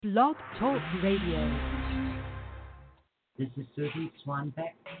Blog Talk Radio. This is Susie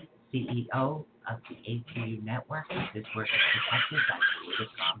Swanbeck, CEO of the ATU Network. This work is protected by Creative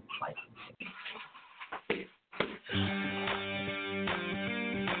Commons licensing.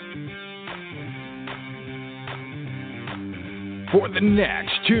 For the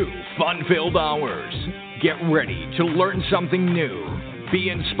next 2 fun-filled hours, get ready to learn something new, be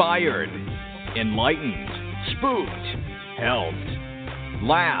inspired, enlightened, spooked, helped,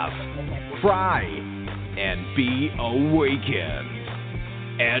 laugh, cry, and be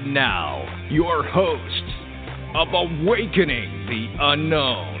awakened. And now, your host of Awakening the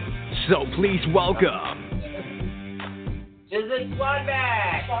Unknown. So please welcome Susie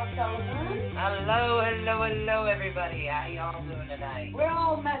Swanbeck. Hello, everybody. How y'all doing tonight? We're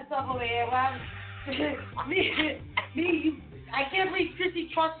all messed up over here. Well, I can't believe Chrissy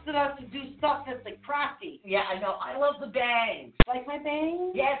trusted us to do stuff that's like crafty. Yeah, I know. I love the bangs. Like my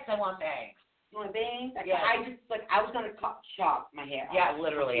bangs? Yes, I want bangs. You want bangs? Yeah. I was going to chop my hair off. Yeah,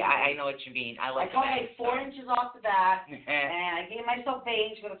 literally. I know what you mean. I cut bangs. like 4 inches off the back, and I gave myself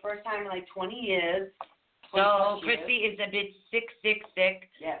bangs for the first time in like 20 years. So, Chrissy is a bit sick.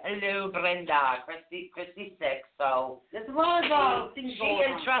 Yeah. Hello, Brenda. Chrissy's sick, so there's a lot of things going on.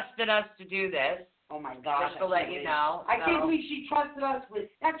 She entrusted us to do this. Oh, my gosh. Just to let you know. I can't believe she trusted us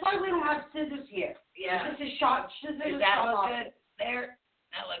with... That's why we don't have scissors here. Yeah. This is sharp. Does that look good? There?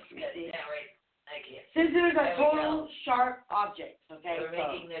 That looks good. Yeah, right. Thank you. Scissors are total sharp objects, okay? We're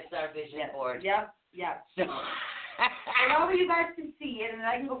making this our vision board. Yep. So... However you guys can see it, and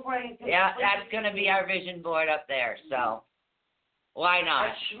I can go for it. Yeah, that's going to be our vision board up there, so why not?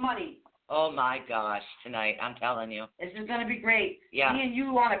 That's money. Oh, my gosh, tonight, I'm telling you. This is going to be great. Yeah. Me and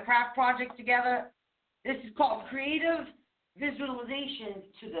you on a craft project together. This is called creative visualization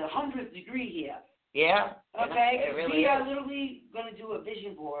to the 100th degree here. Yeah. Okay? It really we is. are literally going to do a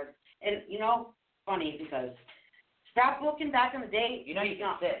vision board. And, funny because scrapbooking back in the day. You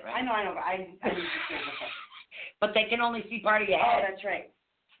can sit, right? I know, but I need to stand up. But they can only see part of your Oh, head. that's right.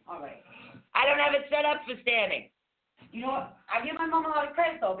 All right. I don't have it set up for standing. You know what? I give my mom a lot of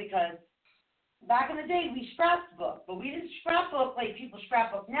credit, though, because back in the day, we scrapbook. But we didn't scrapbook like people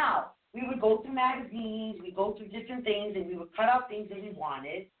scrapbook now. We would go through magazines, we'd go through different things, and we would cut out things that we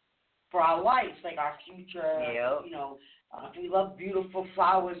wanted for our lives, like our future. Yep. If we love beautiful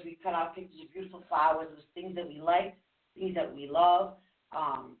flowers, we cut out pictures of beautiful flowers. It was things that we liked, things that we love.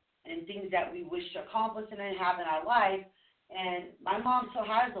 And things that we wish to accomplish and then have in our life. And my mom still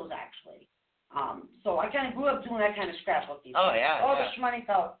has those, actually. So I kind of grew up doing that kind of scrapbooking. Oh, yeah. Oh, yeah. the shmoney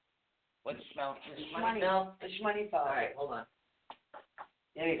fell. What smell? The shmoney fell. All right, hold on.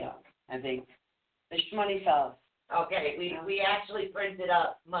 There you go, I think. The shmoney fell. Okay, we actually printed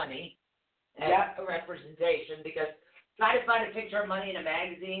up money as a representation because trying to find a picture of money in a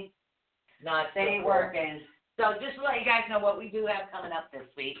magazine, not ain't working. So just to let you guys know what we do have coming up this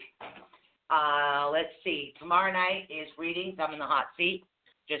week. Let's see. Tomorrow night is readings. I'm in the hot seat,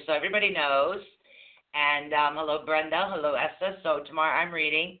 just so everybody knows. And hello, Brenda. Hello, Esther. So tomorrow I'm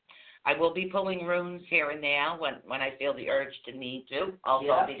reading. I will be pulling runes here and there when I feel the urge to need to. Also,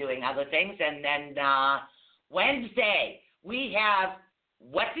 I'll be doing other things. And then Wednesday, we have,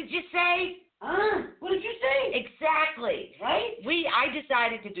 what did you say? What did you say? Exactly. Right? I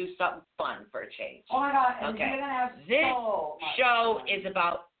decided to do something fun for a change. Oh, my God. And Okay. we're going to have This so much show fun. is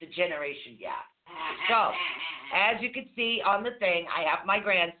about the generation gap. So, as you can see on the thing, I have my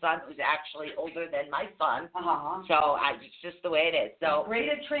grandson who's actually older than my son. So, it's just the way it is. So, great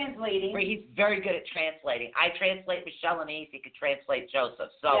at translating. He's very good at translating. I translate Michelle and he could translate Joseph.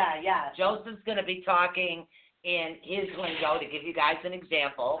 So, Yeah. Joseph's going to be talking in his lingo to give you guys an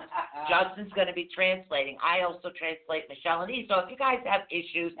example. Justin's going to be translating. I also translate Michelle and E. So if you guys have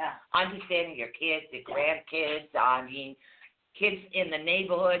issues understanding your kids, your grandkids, kids in the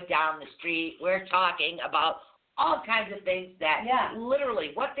neighborhood, down the street, we're talking about all kinds of things that literally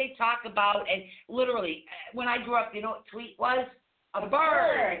what they talk about. And literally, when I grew up, you know what tweet was? A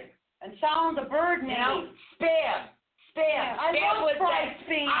bird. And sound the bird name. Spam. I Spam love was fried that.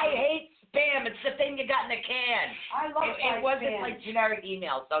 spam. I hate spam. It's the thing you got in the can. I love it wasn't spam. like generic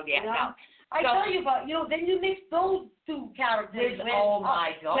email, so yeah, no. I tell you about, then you mix those two characters with, oh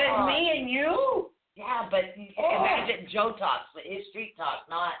my God. with me and you. Yeah, but imagine Joe talks, but his street talk,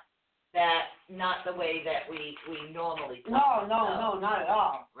 not the way that we normally talk. No, not at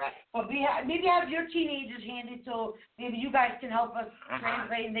all. Right. But maybe have your teenagers handy so maybe you guys can help us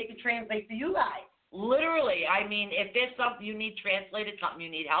translate and they can translate for you guys. Literally, I mean, if there's something you need translated, something you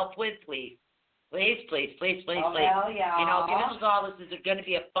need help with, please Please, please, please, please, Oh, please. hell yeah. You know, give us a call. This is going to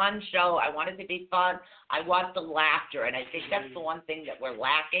be a fun show. I want it to be fun. I want the laughter, and I think that's the one thing that we're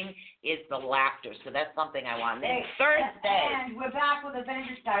lacking is the laughter. So that's something I want. Hey, Thursday. And we're back with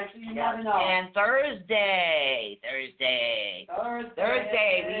Avengers, guys, so you Yeah. never know. And Thursday,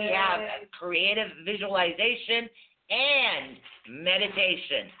 we have creative visualization and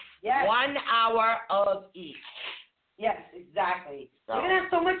meditation. Yes. 1 hour of each. Yes, exactly. So. We're going to have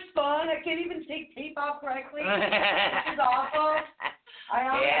so much fun. I can't even take tape off correctly. This is awful.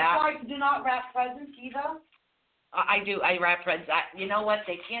 Yeah. I do not wrap presents either. I do. I wrap presents. You know what?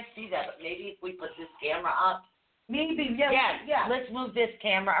 They can't see that, but maybe if we put this camera up. Maybe, yes. Yes. Yeah. Let's move this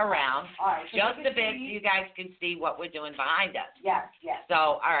camera around All right. So just you a can bit so see- you guys can see what we're doing behind us. Yes, yes. So,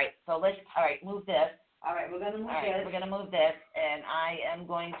 all right. So let's, move this. All right, we're going to move All right, this. we're going to move this, and I am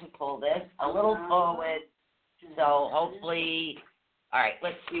going to pull this a little forward. So hopefully, all right,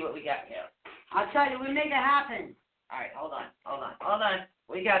 let's see what we got here. I'll tell you, we made it happen. All right, hold on.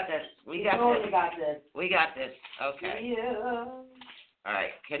 We got this. You got this. We got this. Okay. Yeah. All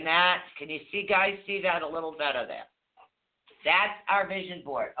right. Can you guys see that a little better there? That's our vision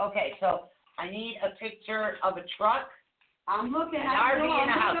board. Okay, so I need a picture of a truck. I'm looking An at RV and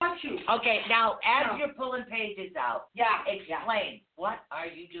a house. you. Okay, now as No. you're pulling pages out, Yeah. explain what are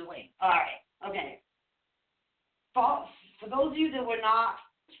you doing? All right. Okay. For those of you that were not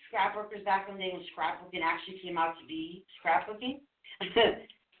scrapbookers back in the day when scrapbooking actually came out to be scrapbooking,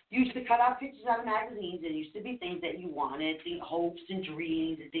 you used to cut out pictures out of magazines. There used to be things that you wanted, hopes and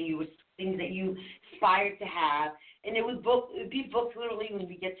dreams, and things that you aspired to have. And it would be booked literally when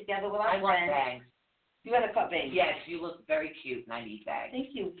we get together with our I want friends. bags. You had a cut bangs. Yes, you look very cute, and I need bags. Thank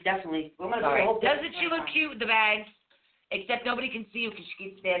you. Definitely. We're gonna All go right. the whole Doesn't business she right look now. cute with the bags? Except nobody can see you because she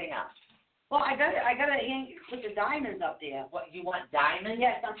keeps standing up. Well, I gotta put the diamonds up there. What, you want diamonds?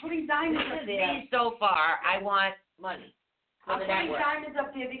 Yes, I'm putting diamonds This up is there. me so far. I want money. I'm For the putting network. diamonds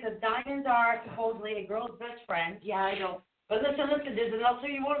up there because diamonds are supposedly a girl's best friend. Yeah, I know. But listen, there's an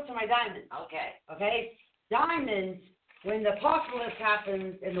ulterior motive to my diamonds. Okay. Okay? Diamonds, when the apocalypse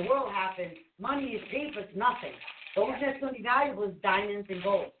happens and the world happens, money is paper, it's nothing. The only thing that's going to be valuable is diamonds and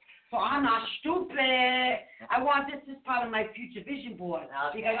gold. So I'm not stupid. I want this as part of my future vision board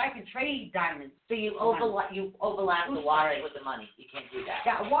because I can trade diamonds. So you overlap the water with the money. You can't do that.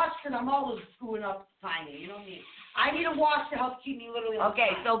 Yeah, watch, and I'm always screwing up timing. You know what I mean? I need a watch to help keep me literally on Okay,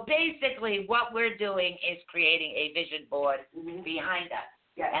 time. so basically what we're doing is creating a vision board Mhm. behind us.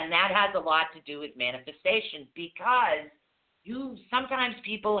 Yes. And that has a lot to do with manifestation because sometimes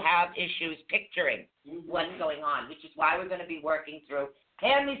people have issues picturing what's going on, which is why we're going to be working through.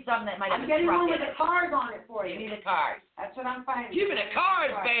 Hand me something that might have I'm a getting truck one in with it. the cars on it for Give me you. the cards. That's what I'm finding. Give me the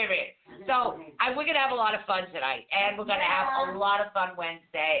cards, Right. baby. So we're going to have a lot of fun tonight, and we're going to have a lot of fun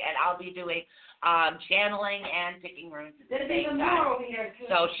Wednesday, and I'll be doing channeling and picking runes at the There's same even time. more over here, too.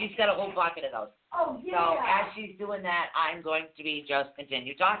 So she's got a whole bucket of those. Oh, yeah. So as she's doing that, I'm going to be just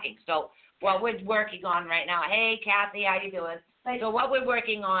continue talking. So what we're working on right now, hey, Kathy, how you doing? So what we're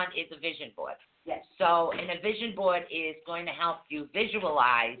working on is a vision board. Yes. So and a vision board is going to help you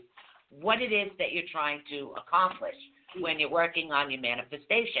visualize what it is that you're trying to accomplish when you're working on your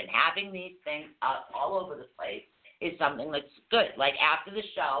manifestation. Having these things all over the place is something that's good. Like after the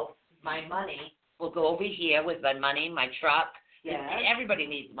show, my money will go over here with my money, my truck. Yes. Everybody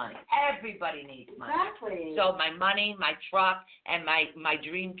needs money. Everybody needs money. Exactly. So my money, my truck, and my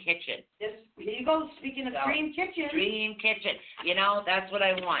dream kitchen. Here you go. Speaking of So, Dream Kitchen. Dream kitchen. You know, that's what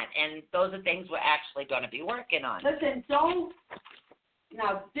I want. And those are things we're actually going to be working on. Listen,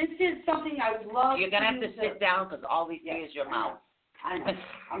 now, this is something I would love You're going to have you to sit down because all we see Yes, is your I know. mouth. I know.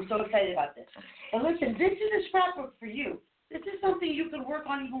 I'm so excited about this. But listen, this is a scrapbook for you. This is something you could work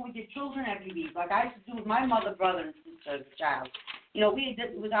on even with your children every week. Like I used to do with my mother, brother, and sister as a child. You know,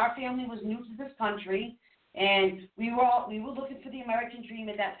 our family was new to this country, and we were looking for the American dream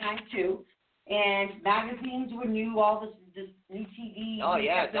at that time too. And magazines were new, all this new TV. Oh, new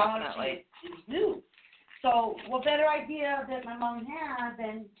yeah, technology. definitely. It was new. So what better idea that my mom had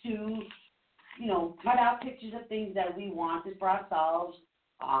than to, cut out pictures of things that we wanted for ourselves,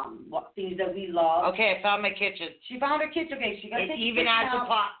 what things that we love. Okay, I found my kitchen. She found her kitchen. Okay, she got to It take the even kitchen has a out.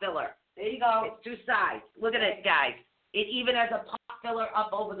 pot filler. There you go. It's two sides. Look at it, guys. It even has a pot filler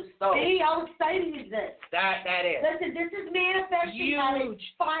up over the stove. See, how exciting is this? That is. Listen, this is manifesting. Huge.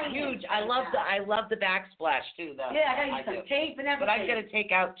 I love the backsplash too, though. Yeah, I got you I some do. tape and everything. But I'm gonna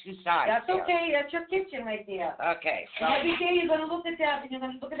take out two sides. That's here. okay. That's your kitchen right there. Okay. So And every day you're gonna look at that, and you're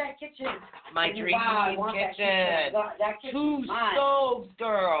gonna look at that kitchen. my And you, dream wow, I want that kitchen. That kitchen. Two Mine. stoves,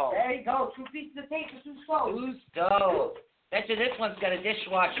 girl. There you go. 2 pieces of tape for 2 stoves. Two stoves. Bet you this one's got a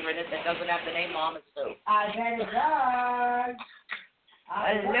dishwasher in it that doesn't have the name Mama Sue. I bet it does.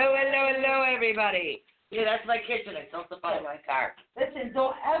 Hello, everybody. Yeah, that's my kitchen. I built up on my car. Listen,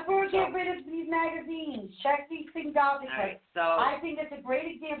 don't ever get rid of these magazines. Check these things out because I think it's a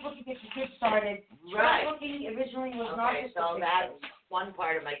great example to get your kids started. Right. Cooking originally was not just so that's one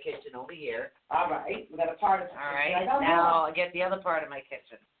part of my kitchen over here. All right, we got a part of it. All right, now I'll get the other part of my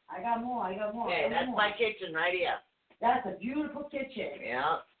kitchen. I got more. Okay, that's my kitchen right here. That's a beautiful kitchen.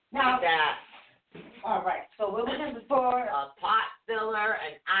 Yeah. Now, like that. All right, so we're looking for A pot filler,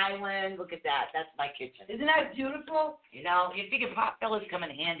 an island. Look at that. That's my kitchen. Isn't that beautiful? You know, you figure pot fillers come in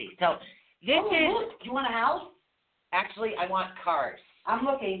handy. So this is look, you want a house? actually I want cars. I'm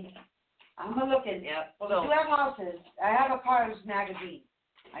looking. Yep. Well, we do have houses. I have a Cars magazine.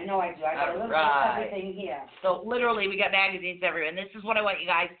 I know I do. I got a little bit of everything here. So literally, we got magazines everywhere, and this is what I want you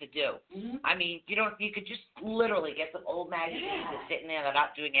guys to do. Mm-hmm. I mean, you could just literally get some old magazines that's sitting there, they're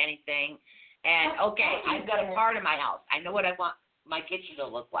not doing anything. And okay, I've got a part of my house. I know what I want my kitchen to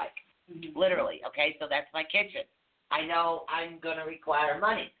look like. Mm-hmm. Literally, okay. So that's my kitchen. I know I'm gonna require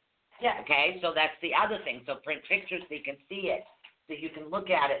money. Yeah. Okay, so that's the other thing. So print pictures so you can see it, so you can look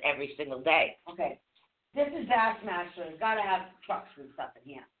at it every single day. Okay. This is Bassmaster. It's got to have trucks and stuff in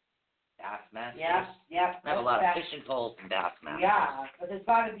here. Bassmasters. Yep. I have a lot of fishing poles in Bassmasters. Yeah, but there's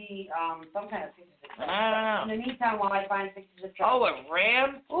got to be some kind of pictures of trucks. I don't know. In the meantime, while I find pictures of trucks. Oh, a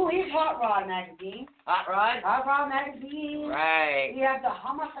Ram? Oh, here's Hot Rod magazine. Hot Rod? Hot Rod magazine. Right. We have the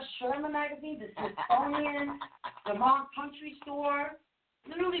Hummer Sherman magazine, the Smithsonian, the Vermont Country Store.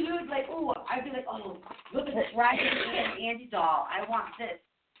 Literally, we would be like, oh, I'd be like, oh, look at this raggedy Andy doll. I want this.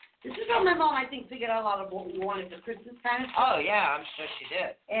 This is how my mom, I think, figured out a lot of what we wanted for Christmas kind of stuff. Oh, yeah, I'm sure she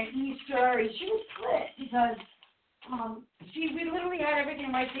did. And Easter, and she was split because we literally had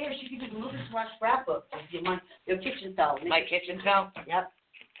everything right there. She could just look at my scrapbook of your kitchen fell. My kitchen fell? Yep.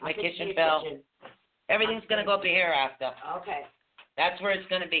 My kitchen fell. Everything's going to go up here after. Okay. That's where it's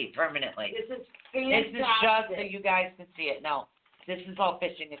going to be permanently. This is This is just so you guys can see it. No, this is all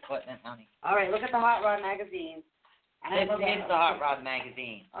fishing equipment, honey. All right, look at the Hot Rod magazine. This is the Hot Rod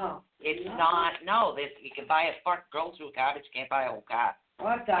magazine. Oh. It's not, no, you can buy a spark girl through a car, but you can't buy a whole car.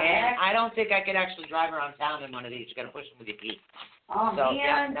 What the And heck? I don't think I could actually drive around town in one of these. You got to push them with your feet. Oh, So, man.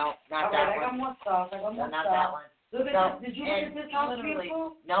 yeah, no, not All that right, I got one. more stuff. No, not that one. Look at So, this. Did you look at this house literally,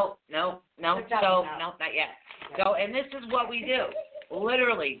 beautiful? No. Good job, So, no. no, not yet. So, and this is what we do.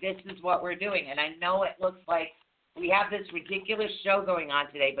 Literally, this is what we're doing. And I know it looks like we have this ridiculous show going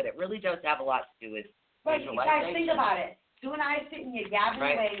on today, but it really does have a lot to do with But you guys think about it. Sue and I sitting here gabbing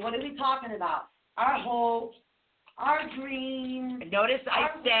Right. away. What are we talking about? Our hopes, our dreams. Notice I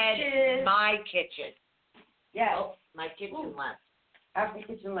Our said wishes. my kitchen. Yes. Oh, my kitchen left. After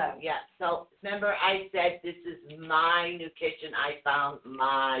kitchen left. Yeah, so remember I said this is my new kitchen. I found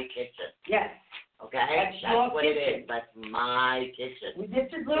my kitchen. Yes. Okay? That's your what kitchen. it is. That's my kitchen. This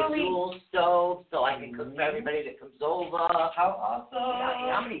is The literally dual stove so I can cook for everybody that comes over. how awesome. You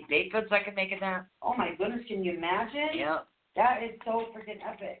know how many baked goods I can make in that? Oh my goodness, can you imagine? Yeah. That is so freaking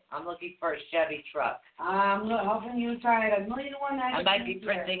epic. I'm looking for a Chevy truck. I'm helping you try it. 1,000,001 I might be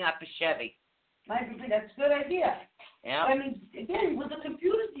printing up a Chevy. Might be, that's a good idea. Yeah. I mean, again, with the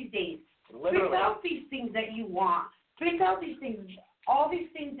computers these days, print Literally. out these things that you want. Print out these things, all these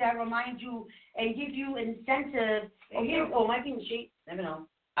things that remind you and give you incentive. Oh, here, oh, my being sheet. Never know.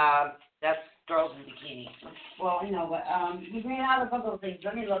 That's girls in bikinis. Well, I know, but we ran out of other things.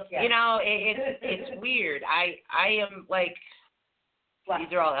 Let me look here. You know, it's weird. I am like, What?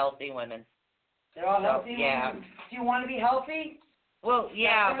 these are all healthy women. They're all So, healthy. yeah. Do you want to be healthy? Well,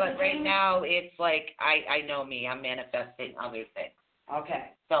 yeah, That's but right everything? now it's like I know me. I'm manifesting other things.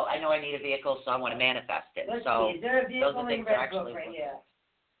 Okay. So I know I need a vehicle, so I want to manifest it. Let's So see. Is there a vehicle are in things that Red Book actually right work. here?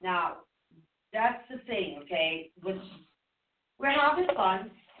 Now, that's the thing, okay? We're having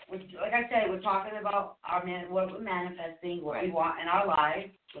fun. Like I said, we're talking about what we're manifesting, what we Right. want in our lives,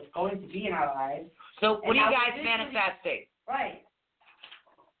 what's going to be in our lives. So what And are you now guys this is- manifesting? Right.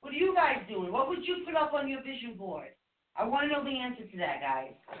 What are you guys doing? What would you put up on your vision board? I want to know the answer to that,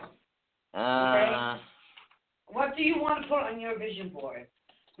 guys. What do you want to put on your vision board?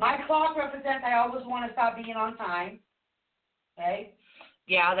 My clock represents I always want to stop being on time. Okay?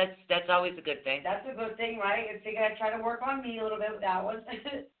 Yeah, that's always a good thing. That's a good thing, right? I figured I'd try to work on me a little bit with that one.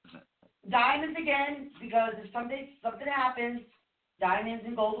 Diamonds again, because if someday something happens, diamonds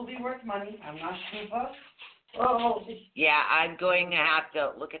and gold will be worth money. I'm not stupid. Oh, Yeah, I'm going to have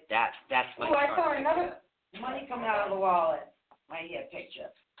to look at that. That's my I chart saw right another money coming out of the wallet. Right here, picture.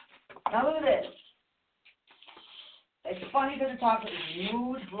 Now look at this. It's funny because it talks about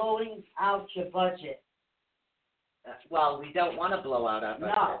mood blowing out your budget. Well, we don't want to blow out our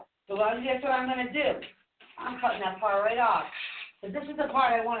budget. No. So that's what I'm going to do. I'm cutting that part right off. But this is the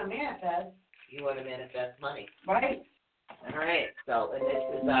part I want to manifest. You want to manifest money. Right? All right. So, and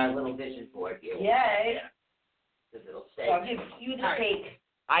this is our little vision board here. Yay. This little stake. So I'll give you the All right. steak.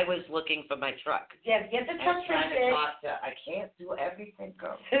 I was looking for my truck. Yeah, get the truck I'm trying to printed. talk to, I can't do everything,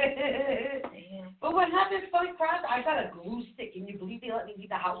 girl. But what happens, funny crap, I got a glue stick. Can you believe they let me leave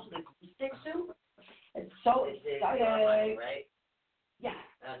the house with a glue stick, Sue? It's so This is exciting. your money, right? Yeah.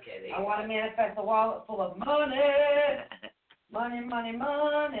 Okay, there you I go. want to manifest a wallet full of money. Money, money,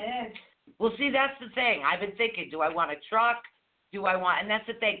 money. Well, see, that's the thing. I've been thinking, do I want a truck? Do I want, and that's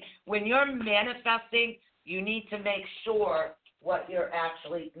the thing. When you're manifesting, you need to make sure what you're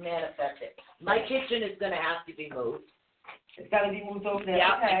actually manifesting. My kitchen is going to have to be moved. It's got to be moved over there.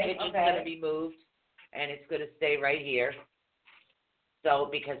 Yeah, my Okay, kitchen's okay. going to be moved, and it's going to stay right here. So,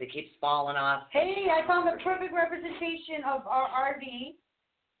 because it keeps falling off. Hey, I found the perfect representation of our RV.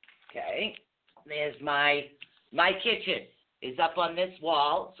 Okay. There's my kitchen is up on this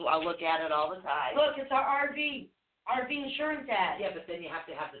wall, so I'll look at it all the time. Look, it's our RV insurance ad. Yeah, but then you have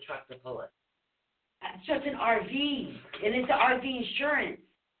to have the truck to pull it. It's just an RV, and it's the RV insurance.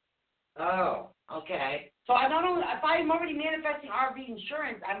 Oh, okay. So I not only, if I'm already manifesting RV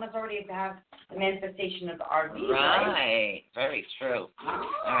insurance, I must already have to have the manifestation of the RV, right? Right. Very true. Ah.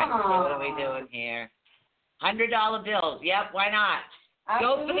 All right, so what are we doing here? $100 bills. Yep, why not?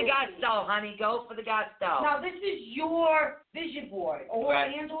 Go for the Absolutely. gusto, honey. Go for the gusto. Now, this is your vision board, or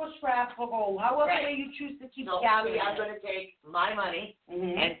Right. and/or scrapbook, or however Right. way you choose to keep So, gathering see, I'm it. going to take my money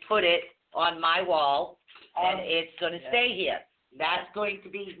Mhm. and put it on my wall, and Um, it's going to stay here. That's going to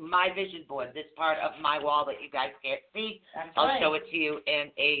be my vision board, this part of my wall that you guys can't see. That's I'll right. show it to you in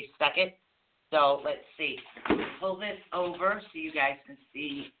a second. So let's see. Pull this over so you guys can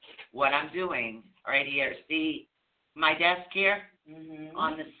see what I'm doing right here. See my desk here? Mhm.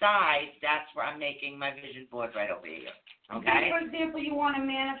 On the side, that's where I'm making my vision board right over here. Say, Okay? for example, you want to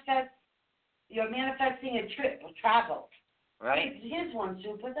manifest, you're manifesting a trip, or travel. Right? Here's one,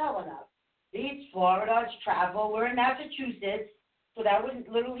 Sue. Put that one up. Beach, Florida, it's travel. We're in Massachusetts, so that would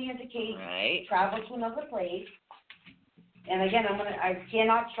literally indicate Right. travel to another place. And again, I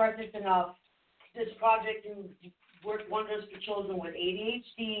cannot stress this enough. This project can work wonders for children with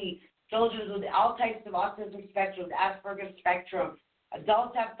ADHD, children with all types of autism spectrum, the Asperger's spectrum.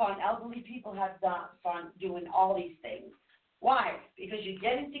 Adults have fun. Elderly people have fun doing all these things. Why? Because you're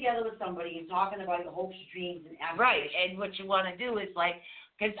getting together with somebody and talking about your hopes, dreams, and aspirations. Right. And what you want to do is like,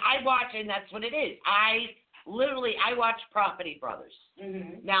 because I watch, and that's what it is. I watch Property Brothers.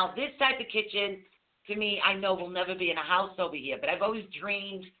 Mm-hmm. Now, this type of kitchen, to me, I know will never be in a house over here, but I've always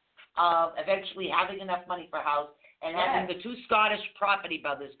dreamed of eventually having enough money for a house and having the two Scottish Property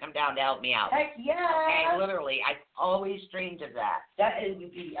Brothers come down to help me out. Heck yeah. Okay, literally, I've always dreamed of that. That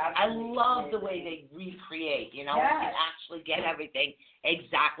would be I absolutely love the amazing. way they recreate, you know, Yes. you can actually get everything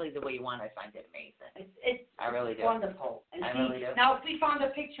exactly the way you want. I find it amazing. It's I really do. wonderful. And I see, really do. now if we found a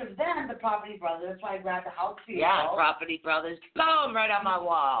picture of them, the Property Brothers, that's why I grabbed the house for you. Yeah, Property Brothers, boom, right on my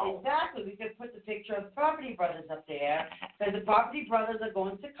wall. Exactly. We could put the picture of Property Brothers up there, because the Property Brothers are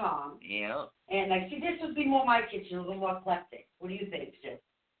going to come. Yeah. And like, see, this would be more my kitchen, a little more eclectic. What do you think, Stu?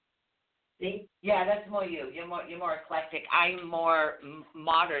 See? Yeah, that's more you. You're more eclectic. I'm more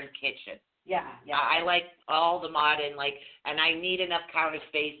modern kitchen. Yeah, yeah. I like all the modern, like, and I need enough counter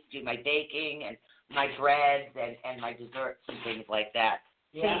space to do my baking and my breads and my desserts and things like that.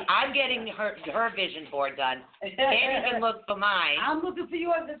 Yeah. See, I'm getting her vision board done. Can't even look for mine. I'm looking for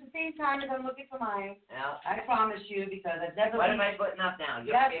yours at the same time as I'm looking for mine. Yeah. I promise you, because I've never. What am I putting up now?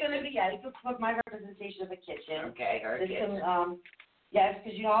 Your That's kitchen? gonna be, yeah. You can put my representation of the kitchen. Okay, her This kitchen. can, yes,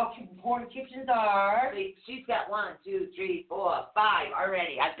 because you know how important kitchens are. See, she's got 1, 2, 3, 4, 5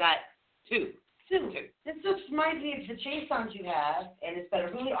 already. I've got 2. Two. This just reminds me of the chansons you have, and it's got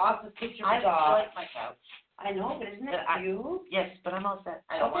a really awesome picture I of the dog. like my couch. I know, but isn't it cute? Yes, but I'm all set.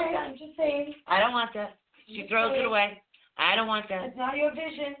 I don't want Okay, that. I'm just saying. I don't want that. She throws it away. I don't want that. It's not your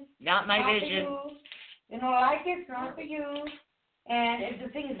vision. Not my Not vision. For you know, I like it. It's not for you. And the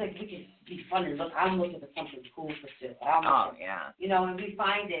thing is, like, we can be fun and look. I'm looking for something cool for Sue. Oh, yeah. You know, and we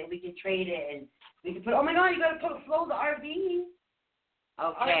find it, we can trade it, and we can put. Oh my God, you got to flow the RV.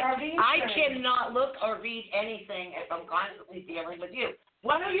 Okay. RV I insurance. cannot look or read anything if I'm constantly dealing with you.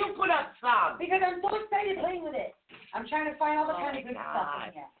 Why don't you put up some? Because I'm so excited playing with it. I'm trying to find all the Oh kind my of good God. stuff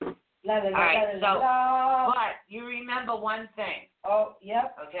in here. La, la, la, All right, la, la, la. But you remember one thing. Oh,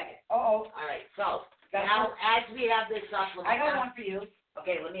 yep. Okay. Oh, All right. So Got now, as we have this up, let me I got ask- one for you.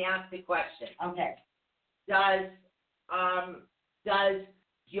 Okay, let me ask the question. Okay. Does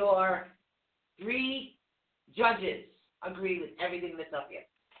your 3 Judges agree with everything that's up here.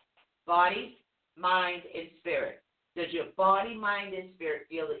 Body, mind, and spirit. Does your body, mind, and spirit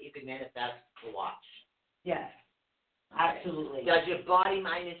feel that you can manifest the watch? Yes. Absolutely. Does your body,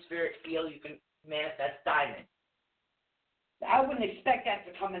 mind, and spirit feel you can manifest diamond? I wouldn't expect that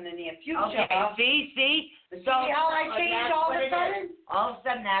to come in the near future. Okay, see? See how I changed all of a sudden? All of a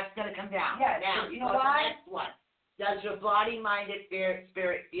sudden, that's going to come down. Yes. Now, You know go to why? the next one. Does your body, mind, and spirit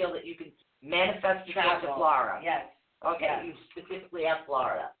feel that you can manifest the trip to Florida? Yes. Okay, Yes. you specifically have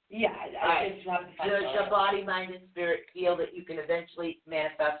Florida. Yeah, I just have to find Does your out. body, mind, and spirit feel that you can eventually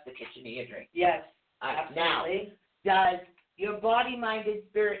manifest the kitchen of your dreams? Yes. All right, now, Absolutely. does your body, mind, and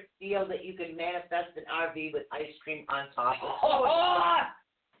spirit feel that you can manifest an RV with ice cream on top of it?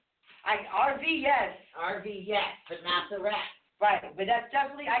 RV, yes. RV, yes, but not the rest. Right, but that's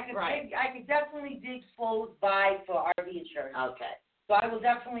definitely I Right. could definitely dig close by for RV insurance. Okay. So I will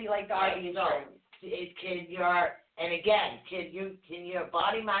definitely like the Right, RV insurance. Can your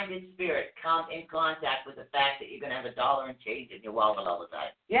body, mind, and spirit come in contact with the fact that you're going to have a dollar and change in your wallet all the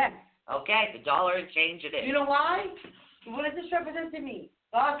time? Yes. Okay, the dollar and change it is. You know why? What does this represent to me?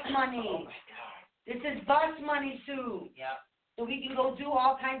 Bus money. Oh, my God. This is bus money too. Yeah. So we can go do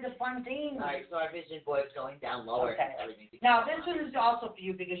all kinds of fun things. All right, so our vision board's going down lower. Okay. Everything. Now, this one is also for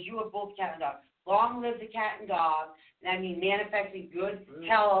you because you are both cat and dog. Long live the cat and dog. And I mean manifesting good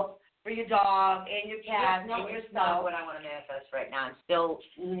health for your dog and your cat No, and it's yourself. not what I want to manifest right now. I'm still,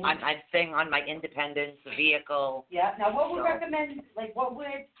 Mhm. I'm staying on my independence, the vehicle. Yeah. Now, what would So- recommend, like, what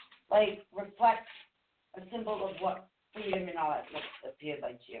would, like, reflect a symbol of what freedom and all that stuff appeared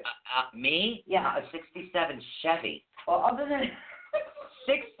like to you? Me? Yeah. A 67 Chevy. Well, other than,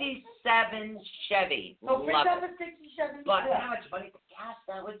 67 Chevy. so bring Love up it. a 67. But yeah. how much money for gas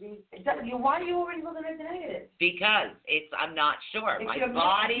that would be? Why are you already looking at the negative? Because I'm not sure. If My you're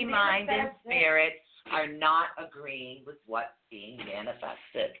body, making mind, and manifest it. spirit are not agreeing with what's being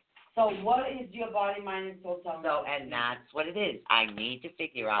manifested. So what is your body, mind, and soul telling So, you? and that's what it is. I need to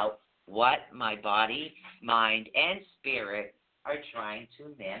figure out what my body, mind, and spirit are trying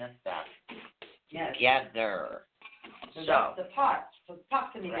to manifest Yes. together. So that's the part. So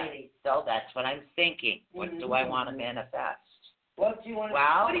talk to me, Right. lady. So that's what I'm thinking. What do I want to Mhm. manifest? What do you want to?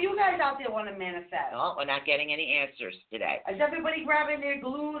 Well- What do you guys out there want to manifest? No, we're not getting any answers today. Is everybody grabbing their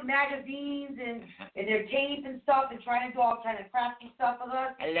glue and magazines and their tape and stuff and trying to do all kind of crafty stuff with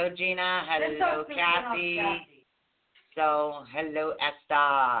us? Hello, Gina. Let's Hello, talk to Kathy. So, hello, Esther.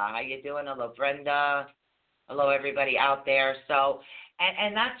 How you doing? Hello, Brenda. Hello, everybody out there. So,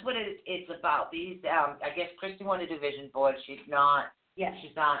 and that's what it's about. These, I guess Christy wanted to do vision board. She's not Yes.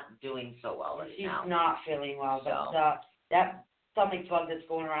 doing so well right She's now. not feeling well, but So. that stomach bug that's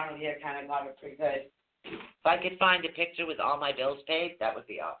going around over here kind of got her pretty good. If I could find a picture with all my bills paid, that would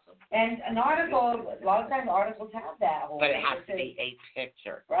be awesome. And an article, a lot of times articles have that whole But it thing. has to be a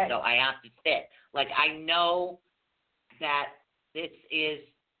picture. Right. So I have to sit. Like, I know that this is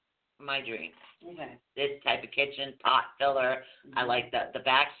my dream. Okay. This type of kitchen, pot filler. I like the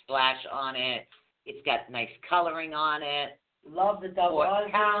backsplash on it. It's got nice coloring on it. Love the double Quart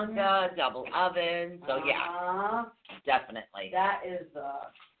oven. counter, double oven. So, yeah, Uh-huh. definitely. That is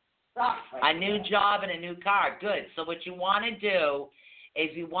stuff. A new job and a new car. Good. So what you want to do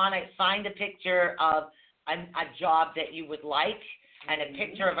is you want to find a picture of a job that you would like and a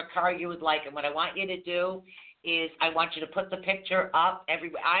picture of a car you would like. And what I want you to do is I want you to put the picture up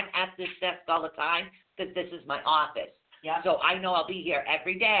everywhere. I'm at this desk all the time because this is my office. Yeah. So I know I'll be here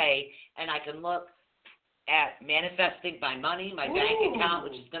every day, and I can look at manifesting my money, my bank Ooh. account,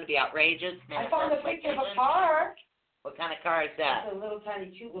 which is going to be outrageous. I found a Manifest my picture of a kitchen. car. What kind of car is that? It's a little tiny,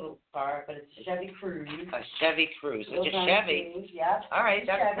 cute little car, but it's a Chevy Cruze. A Chevy Cruze. Little It's a tiny Chevy. Cruze, yeah. All right,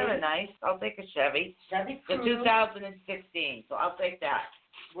 that's Chevy. kind of nice. I'll take a Chevy. Chevy The Cruze. 2016, so I'll take that.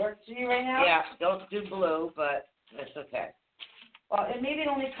 Works for you right now? Yeah, don't do blue, but that's okay. Well, maybe it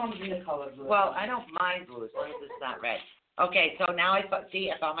only comes in the color blue. Well, I don't mind blue as long as it's not red. Okay, so now I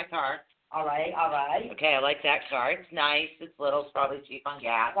found my car. All right, all right. Okay, I like that car. It's nice. It's little. It's probably cheap on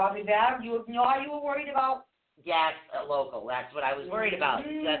gas. Probably bad. You know how you were worried about? Gas local. That's what I was worried about.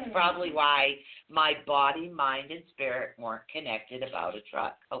 Mm. That's probably why my body, mind, and spirit weren't connected about a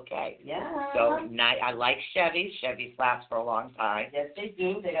truck. Okay. Yeah. So I like Chevys. Chevys last for a long time. Yes, they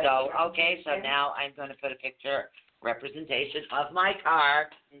do. They got So, a okay, so now I'm going to put a picture, representation of my car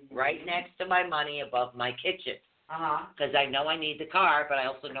right next to my money above my kitchen. Uh-huh. Because I know I need the car, but I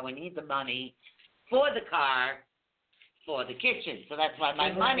also know I need the money for the car for the kitchen. So that's why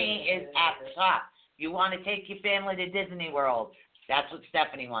my money is at the top. You want to take your family to Disney World. That's what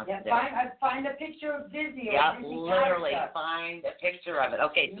Stephanie wants Yeah, to do. find a picture of Disney or Yep, Disney literally character. find a picture of it.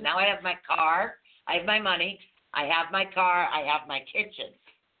 Okay, so now I have my car. I have my money, I have my car, I have my kitchen.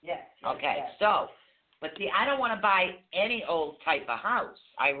 Yes. Okay, yes. so, but see, I don't want to buy any old type of house.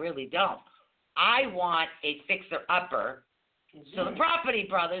 I really don't. I want a fixer-upper, so the Property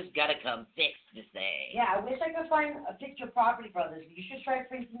Brothers got to come fix the thing. Yeah, I wish I could find a picture of Property Brothers. You should try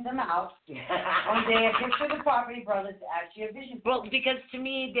printing them out. One day, a picture of the Property Brothers to actually a vision. Well, because to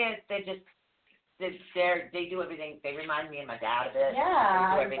me, they do everything. They remind me of my dad a bit.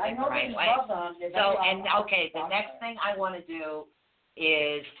 Yeah, They do everything I know the right they way. love them. They're So, very and awesome. okay, the next thing I want to do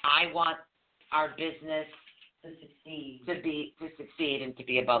is I want our business to succeed. to succeed and to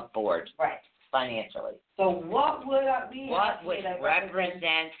be above board Right. financially. So what would we What have would to that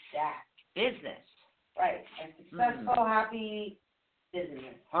represent that? business? Right. A successful, happy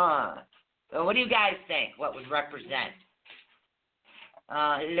business. Huh. So what do you guys think? What would represent?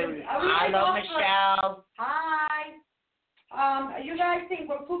 Hello, Michelle. Hi. You guys think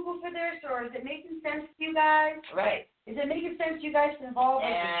we're cuckoo for this, or is it making sense to you guys? Right. Is it making sense to you guys to involve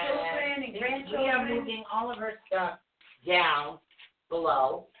like, the children and We are grandchildren? moving all of our stuff down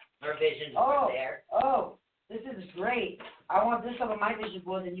below. Our vision board there. Oh, this is great. I want this over my vision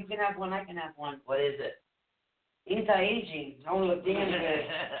board, and you can have one, I can have one. What is it? Anti-aging. I want to look damn good.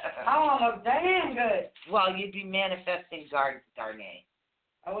 I want to look damn good. Well, you'd be manifesting Garnet.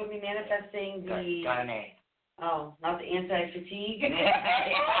 I would be manifesting the... Garnet. Oh, not the anti-fatigue.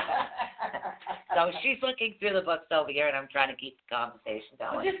 So she's looking through the books over here, and I'm trying to keep the conversation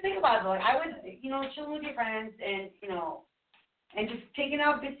Well, going. just think about it. Like, I would, chilling with your friends and, and just taking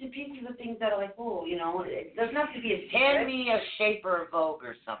out bits and pieces of things that are like, cool, it doesn't have to be a Hand secret. me a Shaper Vogue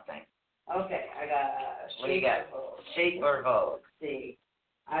or something. Okay, I got What do you got? Shaper Vogue. Let's see.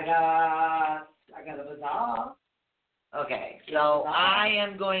 I got a bazaar. Okay, so I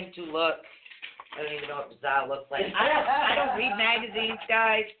am going to look. I don't even know what bazaar looks like. I don't read magazines,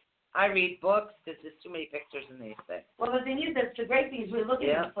 guys. I read books because there's too many pictures in these things. Well, the thing is, that's the great thing is we're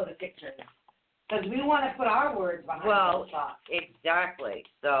looking for the pictures. Because we want to put our words behind those thoughts. Exactly.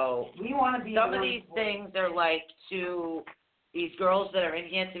 So we want to be some of these things are like these girls that are in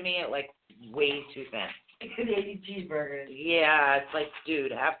here to me are like way too thin. It could eat cheeseburgers. Yeah, it's like,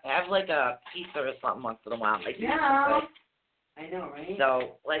 dude, have like a pizza or something once in a while. Like, yeah. I know, right?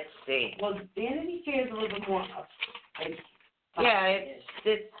 So let's see. Well, Vanity Fair is a little bit more.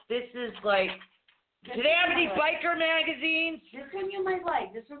 This is like. Do they have any biker magazines? This one you might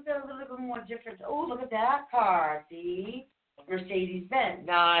like. This one's a little bit more different. Oh, look at that car. See? Mercedes-Benz.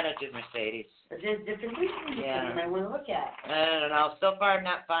 No, I don't do Mercedes. But there's different reasons you might want to look at. I don't know. So far, I'm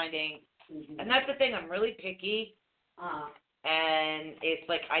not finding. And that's the thing. I'm really picky. And it's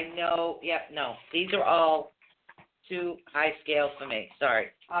like I know. No. These are all too high scale for me. Sorry.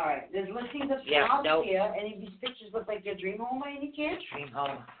 All right. There's listings of houses here. Any of these pictures look like your dream home by any chance? Dream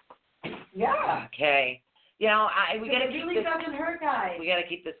home. Yeah. Okay. We gotta it keep really this. doesn't hurt, guys. We gotta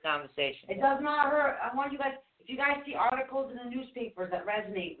keep this conversation. It does not hurt. I want you guys. If you guys see articles in the newspapers that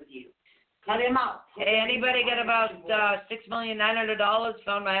resonate with you, cut them out. Hey, anybody got about $6,900,000?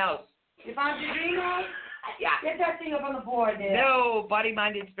 Found my house. You found your dream house? Yeah. Get that thing up on the board there. No, body,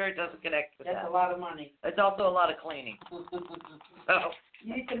 mind, and spirit doesn't connect with That's that. a lot of money. It's also a lot of cleaning. So.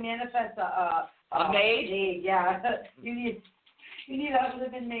 You need to manifest a maid? Yeah. You need a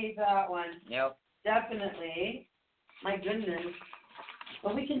living maid for that one. Yep. Definitely. My goodness.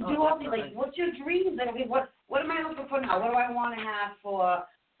 But we can do all these. Like, what's your dreams? Like, okay, what am I looking for now? What do I want to have for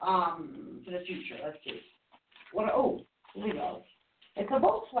the future? Let's see. Here we go. It's a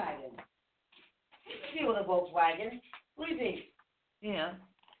Volkswagen. Let's see with a Volkswagen. What do you think? Yeah.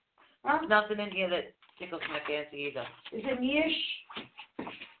 Huh? There's nothing in here that tickles my fancy either. Is it me-ish?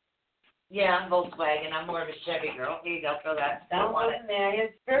 Yeah, I'm Volkswagen. I'm more of a Chevy girl. Here you go. Throw that. Don't want it in there.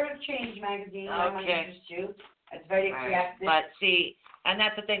 It's Spirit of Change magazine. I'm going to introduce you. It's very creative. But see, and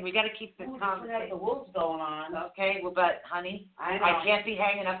that's the thing. We got to keep this have conversation. the wolves going on. Okay, well, but honey, I know. I can't be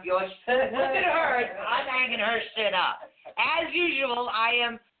hanging up your. Look at hers. I'm hanging her shit up. As usual, I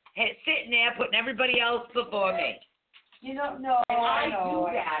am sitting there putting everybody else before me. You don't know. And I know,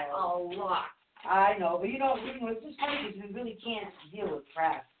 do that I know. a lot. I know, but it's just funny because we really can't deal with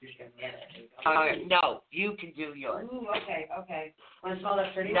crap. No, you can do yours. Ooh, okay. Want to smell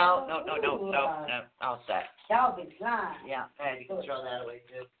that pretty? No, Ooh, all set. Calvin Klein. Yeah, you can throw that away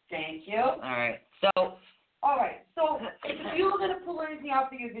too. Thank you. All right, so. All right, so if you were going to pull anything out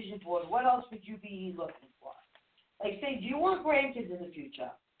for your vision board, what else would you be looking for? Like, say, do you want grandkids in the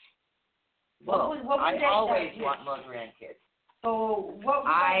future? Well, I always that want more grandkids. So what would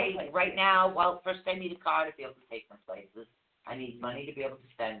that look like? Right now, well, first I need a car to be able to take them places. I need money to be able to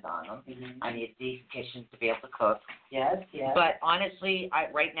spend on them. Mm-hmm. I need a decent kitchen to be able to cook. Yes. But honestly,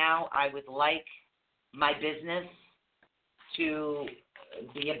 right now, I would like my business to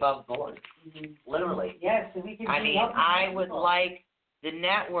be above board, literally. Yes, so we can. I mean, I would like the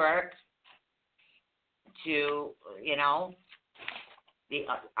network to, the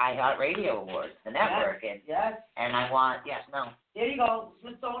iHeartRadio Awards, the network, Yes. and I want, There you go.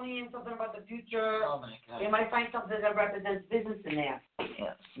 Smithsonian, something about the future. Oh my God. They might find something that represents business in there.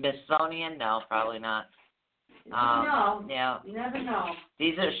 Yeah. Smithsonian? No, probably not. You never know. Yeah. You never know.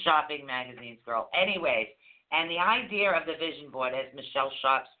 These are shopping magazines, girl. Anyways, and the idea of the vision board is Michelle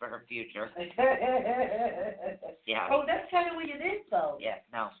shops for her future. Yeah. Oh, that's kind of what it is, though. Yeah,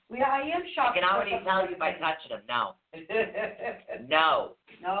 no. I am I shopping. can already tell you by touching them. No.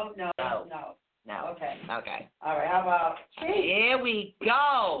 No. No. Okay. Okay. All right. How about? Here we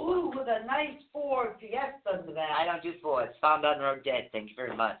go. Ooh, with a nice Ford Fiesta under that. I don't do Fords. Found on road dead. Thank you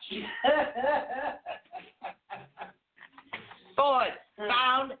very much. Ford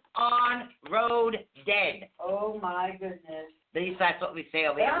found on road dead. Oh my goodness. At least that's what we say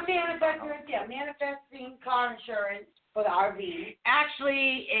over But here. I'm manifesting car insurance for the RV.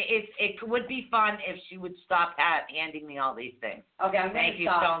 Actually, it would be fun if she would stop handing me all these things. Okay, I'm Thank you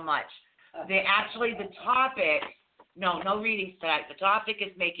stop. so much. The topic, no readings tonight. The topic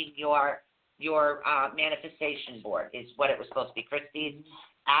is making your manifestation board is what it was supposed to be. Christy's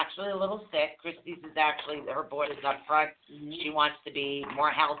actually a little sick. Christy's is actually, her board is up front. Mm-hmm. She wants to be more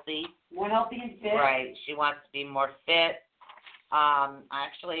healthy. More healthy and fit. Right. She wants to be more fit.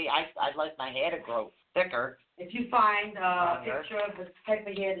 Actually, I'd like my hair to grow thicker. If you find a picture of the type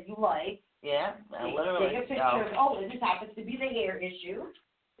of hair that you like. Yeah, literally. Take a picture of, this happens to be the hair issue.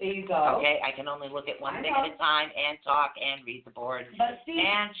 There you go. Okay, I can only look at one thing at a time and talk and read the board but see,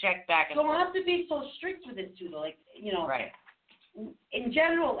 and check back and don't forth. have to be so strict with it, too, though. Like, Right. In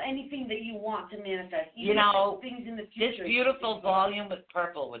general, anything that you want to manifest, even things in the future. This beautiful volume with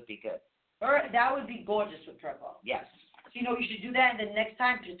purple would be good. Or that would be gorgeous with purple. Yes. So, you should do that, and then next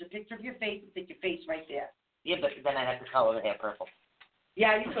time, just a picture of your face and stick your face right there. Yeah, but then I'd have to color the hair purple.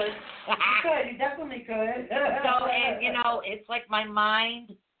 Yeah, you could. You definitely could. So, and, it's like my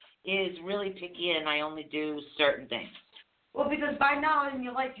mind is really picky, and I only do certain things. Well, because by now in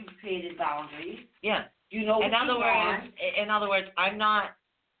your life, you've created boundaries. Yeah. You know what in other you words, want. In other words, I'm not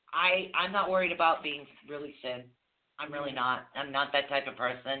worried about being really thin. I'm really not. I'm not that type of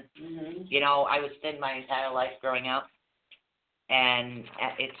person. Mm-hmm. I was thin my entire life growing up, and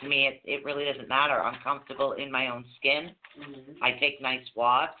to me, it really doesn't matter. I'm comfortable in my own skin. Mm-hmm. I take nice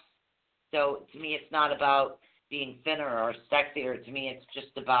walks. So to me, it's not about being thinner or sexier. To me, it's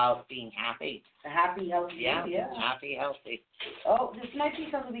just about being happy. A happy, healthy. Yeah. Happy, healthy. Oh, this might be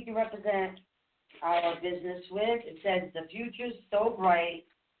something we can represent our business with. It says, the future's so bright,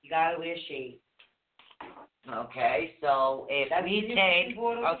 you gotta wear shades. Okay, so if we take,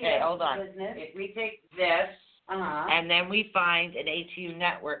 hold on. If we take this, and then we find an ATU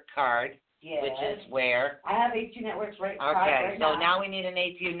network card, which is where? I have ATU networks right Okay, so now. now we need an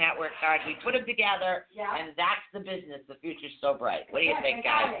ATU network card. We put them together, Yeah. and that's the business. The future's so bright. What do you think, I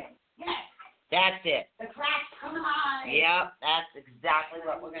got guys? it. Yes, That's it. the cracks come on. Yep, that's exactly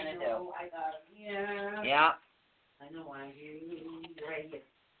what we're going to do. I got it. Yeah. Yep. I know why you right here.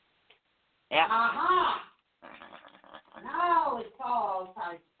 Yep. Now it's all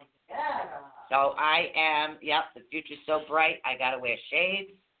tied together. So the future's so bright, I got to wear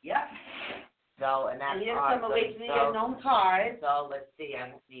shades. Yep. So, and that's And here's awesome. some Awakening Unknown cards. So let's see,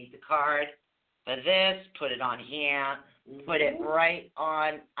 I need the card for this, put it on here, put it right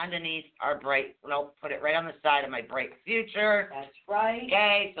on underneath our put it right on the side of my bright future. That's right.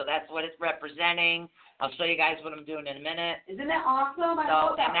 Okay, so that's what it's representing. I'll show you guys what I'm doing in a minute. Isn't that awesome? I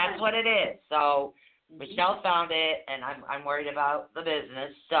love that And that's what it is. So Michelle found it, and I'm worried about the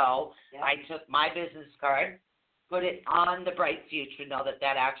business. So I took my business card, put it on the bright future, know that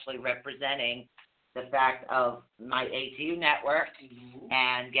actually representing the fact of my ATU network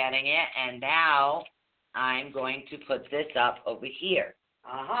and getting it. And now I'm going to put this up over here.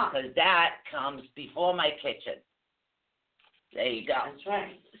 Because that comes before my kitchen. There you go. That's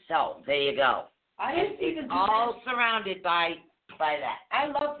right. So there you go. It's all surrounded by that. I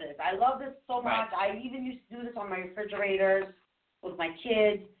love this. I love this so much. I even used to do this on my refrigerators with my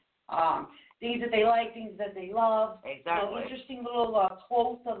kids. Things that they like, things that they love. Exactly. Interesting little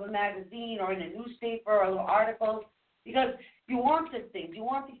quotes of a magazine or in a newspaper or little articles. Because you want these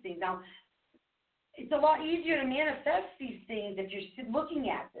things. Now, it's a lot easier to manifest these things if you're looking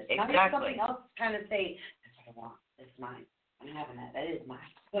at this. Exactly. Not if something else kind of say, that's what I want. That's mine. I'm having that. That is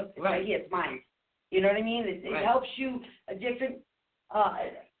mine. Look, it's right here. It's mine. You know what I mean? It helps you a different, how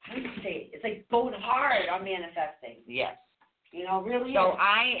do you say it? It's like going hard on manifesting. Yes. You know, really. So is.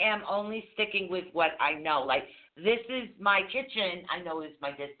 I am only sticking with what I know. Like, this is my kitchen, I know is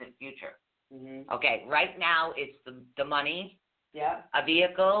my distant future. Mm-hmm. Okay, right now it's the money, Yeah. a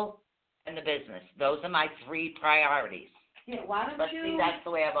vehicle, and the business. Those are my 3 priorities. Yeah. Why don't But you? see, that's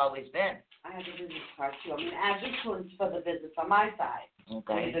the way I've always been. I have the business part too. I'm going to add this one for the business on my side.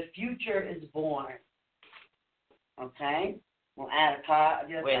 Okay. Where the future is born. Okay. We'll add a car.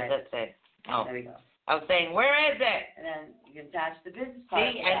 Where does that say? Oh, There we go. I was saying, where is it? And then you can attach the business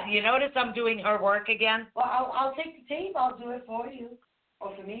part. See, to that. and you notice I'm doing her work again? Well, I'll take the tape. I'll do it for you,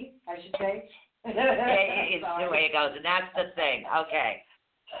 or for me, I should say. It's the way it goes, and that's the thing. Okay.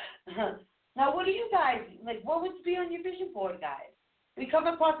 Now, what do you guys like? What would be on your vision board, guys? We come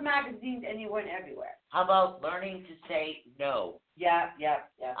across magazines anywhere and everywhere. How about learning to say no? Yeah.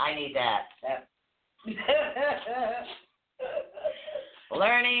 I need that. Yep.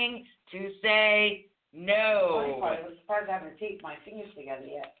 Learning to say no. I was surprised I haven't taped my fingers together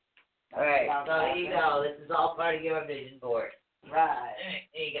yet. All right, so there you go. This is all part of your vision board. Right.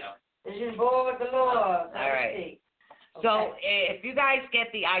 There you go. Vision board galore. All right. So if you guys get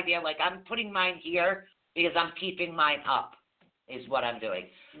the idea, like I'm putting mine here because I'm keeping mine up, is what I'm doing.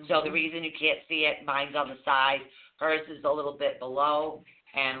 So the reason you can't see it, mine's on the side, hers is a little bit below,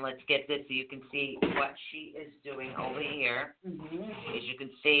 and let's get this so you can see what she is doing over here. As you can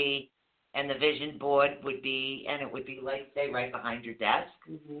see, and the vision board would be, and it would be like, say, right behind your desk.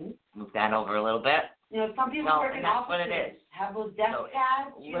 Move that over a little bit. You know, some people work in that's what offices, it is. have those desk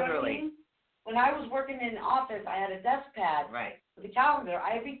pads, you know what I literally. mean? When I was working in an office, I had a desk pad Right. with a calendar.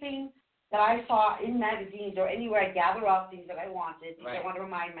 Everything that I saw in magazines or anywhere, I gather up things that I wanted, things I want to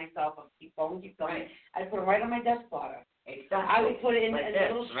remind myself of, keep going. Right. I put them right on my desk plotter. Exactly. I would put it in like a this,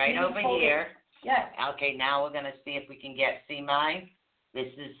 little right screen over folder. here. Yes. Okay, now we're going to see if we can see mine. This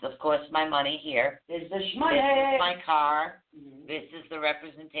is, of course, my money here. There's the This money. is my car. Mhm. This is the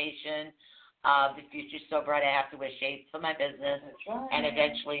representation of the future so bright I have to wear shades for my business, That's right. and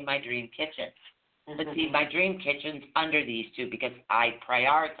eventually my dream kitchen. But see, my dream kitchen's under these two because I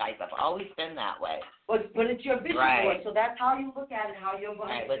prioritize. I've always been that way. But it's your vision Right. board, so that's how you look at it, how you're All going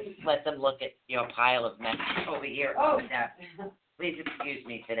right, to let's let them look at your pile of mess over here. Oh. Please excuse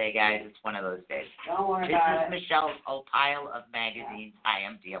me today, guys. It's one of those days. Don't worry This about is it. Michelle's old pile of magazines I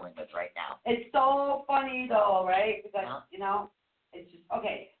am dealing with right now. It's so funny though, right? Because Yeah. you know, it's just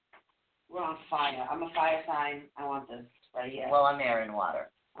okay. We're on fire. I'm a fire sign. I want this right here. Well, I'm air and water.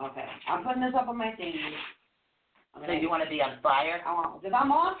 Okay, I'm putting this up on my thing. So you want to be on fire? I want because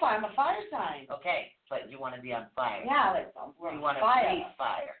I'm on fire. I'm a fire sign. Okay, but you want to be on fire. Yeah, like we're You on want to fire. breathe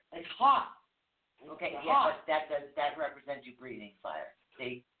fire. It's hot. Okay, It's yeah, hot. but that represents you breathing fire.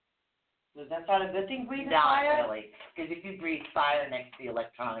 See? Does that sound a good thing? Breathing Not fire? really. Because if you breathe fire next to the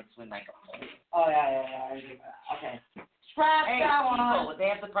electronics, we make a hole. Oh yeah. Okay. Scratch Hey, that one. people, would they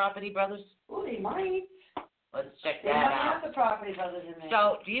have the Property Brothers? Ooh, they might. Let's check They that might out. have the property brothers in there.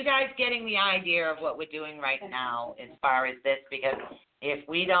 So, do you guys getting the idea of what we're doing right now as far as this? Because if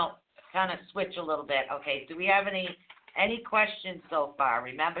we don't kind of switch a little bit, okay, do we have any questions so far?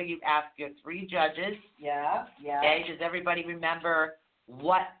 Remember, you asked your 3 judges. Yeah. Okay, does everybody remember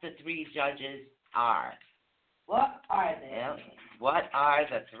what the 3 judges are? What are they? Yeah. What are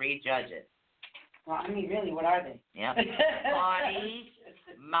the 3 judges? Well, I mean, really, what are they? Yep. Body,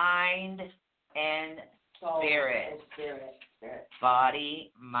 mind, and Soul, spirit. Spirit.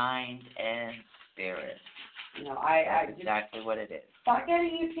 body, mind, and spirit. You know, I That's just exactly what it is. start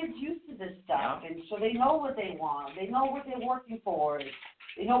getting your kids used to this stuff, and so they know what they want. They know what they're working for.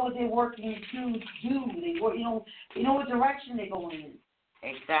 They know what they're working to do. They know what direction they're going in.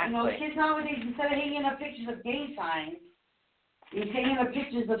 Exactly. You know, kids nowadays, instead of hanging up pictures of gang signs, they're hanging up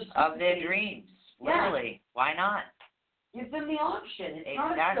pictures of their dreams. Literally. Why not? Give them the option. It's not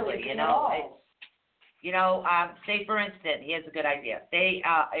a Exactly. silly thing You at know, all. say for instance, here's a good idea. Say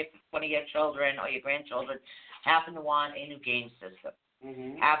if one of your children or your grandchildren happen to want a new game system,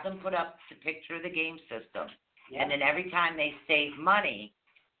 have them put up the picture of the game system, Yeah. and then every time they save money,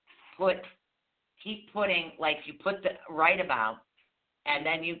 keep putting, like you put the right amount, and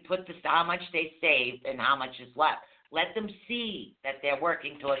then you put how much they saved and how much is left. Let them see that they're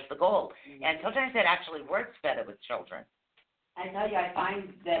working towards the goal. And sometimes that actually works better with children. I tell you, I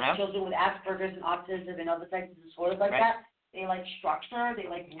find that Yeah. children with Asperger's and autism and other types of disorders like Right. that, they like structure, they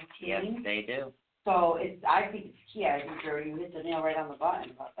like Yes, routine. they do. So I think it's key. I think you hit the nail right on the button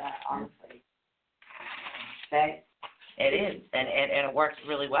about that, honestly. Okay? It is, and it works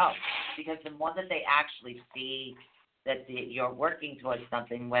really well, because the more that they actually see that you're working towards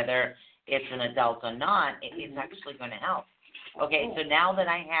something, whether it's an adult or not, it's actually going to help. Okay, so now that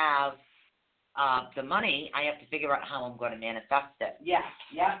I have the money, I have to figure out how I'm going to manifest it. Yeah.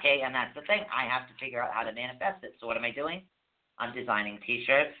 Yeah. Okay, and that's the thing. I have to figure out how to manifest it. So what am I doing? I'm designing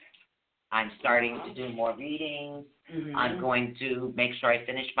T-shirts. I'm starting to do more readings. Mm-hmm. I'm going to make sure I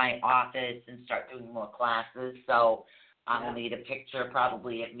finish my office and start doing more classes. So I'm going to need a picture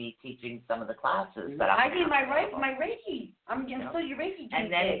probably of me teaching some of the classes that I need my Reiki. I'm still your Reiki.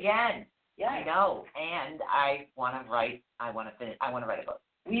 And then again, yeah. you know, and I want to write a book.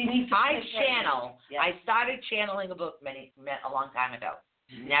 We need to I channel. Yeah. I started channeling a book a long time ago.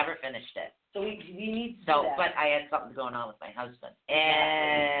 Never finished it. So we need to do So, that. but I had something going on with my husband.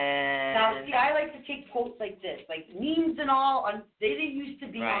 And now, And see, I like to take quotes like this, like memes and all. They didn't used to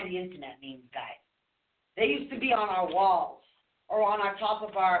be Right. on the internet, memes, guys. They used to be on our walls or on our top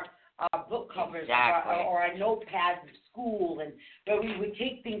of our book covers Exactly. or our notepads in school, and where we would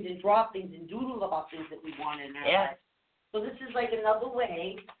take things and drop things and doodle about things that we wanted in our lives. So this is like another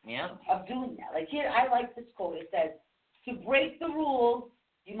way of doing that. Like here, I like this quote. It says, "To break the rules,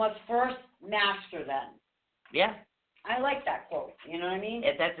 you must first master them." Yeah. I like that quote. You know what I mean?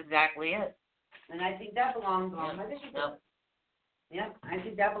 That's exactly it. And I think that belongs on my vision board. No. Yeah, I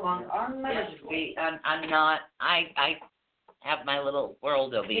think that belongs on my vision board. I'm not. I have my little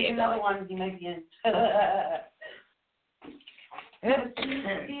world over Take here. another one. You might be in.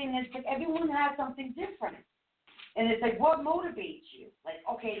 Seeing this, but everyone has something different. And it's like, what motivates you? Like,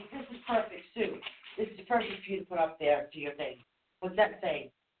 okay, this is perfect, Sue. This is perfect for you to put up there to your thing. What's that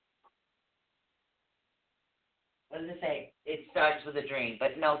say? What does it say? It starts with a dream,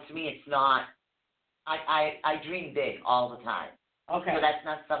 but no, to me it's not. I dream big all the time. Okay. So that's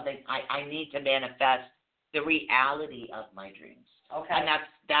not something I need to manifest the reality of my dreams. Okay. And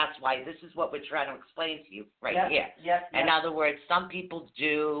that's why this is what we're trying to explain to you here. Yes. In other words, some people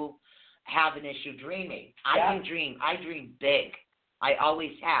do have an issue dreaming. I can dream. I dream big. I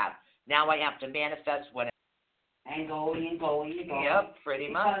always have. Now I have to manifest what. And going and going and going. Yep, pretty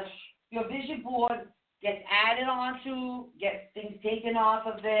much. Because your vision board gets added onto, gets things taken off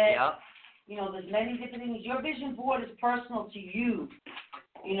of it. Yep. You know, there's many different things. Your vision board is personal to you.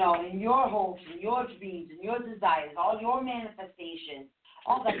 You know, in your hopes, and your dreams, and your desires, all your manifestations,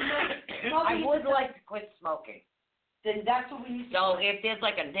 all that. I would like to quit smoking. Then that's what we need to So if there's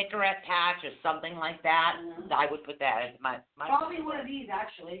like a Nicorette patch or something like that, I would put that as my probably one of these,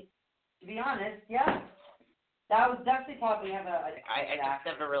 actually. To be honest, yeah. That would definitely probably have a I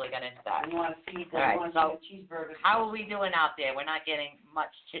just never really got into that. You want to see the All right, so cheeseburger. how are we doing out there? We're not getting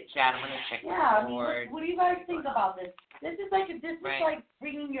much chit chat. I'm gonna check Yeah, I the mean, board. what do you guys think about this? This is like Right. like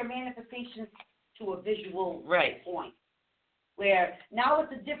bringing your manifestations to a visual Right. point. Where now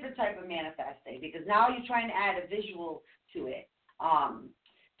it's a different type of manifesting because now you're trying to add a visual to it.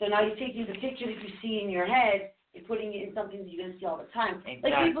 So now you're taking the picture that you see in your head and putting it in something that you're going to see all the time.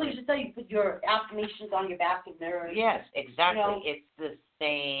 Exactly. Like people used to tell you, put your affirmations on your bathroom mirror. Yes, exactly. You know, it's the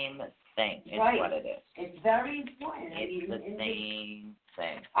same thing. It's right. what it is. It's very important. It's the same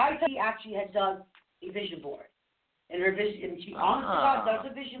thing. I thought she actually had done a vision board. In her vision, and she honestly does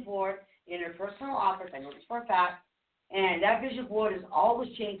a vision board in her personal office. I know this for a fact. And that vision board is always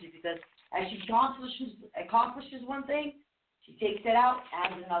changing because as she accomplishes one thing, she takes it out,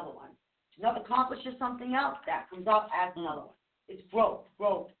 adds another one. She accomplishes something else, that comes up, adds another one. It's growth.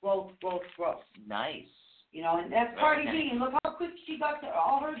 Nice. You know, and that's Cardi B. And look how quick she got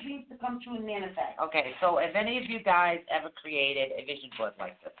all her dreams to come true and manifest. Okay, so have any of you guys ever created a vision board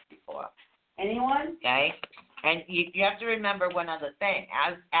like this before? Anyone? Okay? And you have to remember one other thing.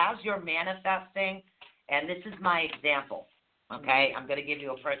 As you're manifesting, and this is my example, okay? I'm going to give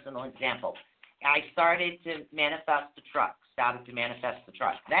you a personal example. I started to manifest the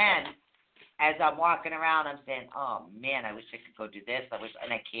truck. Then, as I'm walking around, I'm saying, oh, man, I wish I could go do this.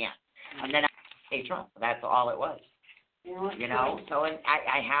 And I can't. And then a truck. That's all it was. You know? So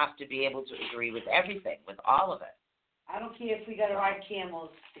I have to be able to agree with everything, with all of it. I don't care if we got to ride camels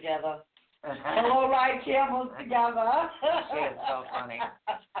together. Hello, ride camels together. She is so funny.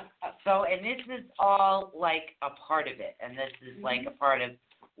 So, and this is all like a part of it, and this is like a part of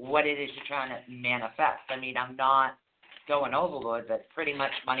what it is you're trying to manifest. I mean, I'm not going overboard, but pretty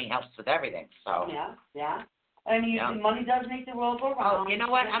much money helps with everything. So. Yeah. I mean, money does make the world go round. Oh, you know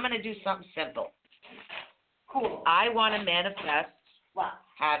what? I'm going to do something simple. Cool. I want to manifest what?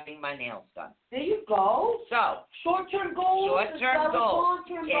 Having my nails done. There you go. So. Short-term goals. Long-term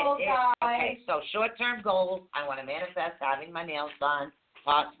goals, guys. Okay, so short-term goals, I want to manifest having my nails done,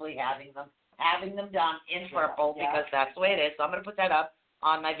 possibly having them done in purple because that's the way it is. So I'm going to put that up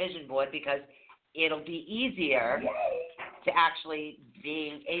on my vision board because it'll be easier to actually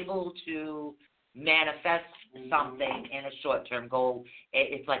being able to manifest something in a short-term goal,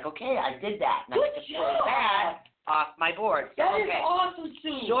 it's like, okay, I did that. And I Good can pull that off my board. So, That is okay, awesome,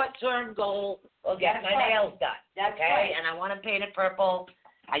 Sue. short-term goal will get That's my right. nails done. That's okay, right. and I want to paint it purple.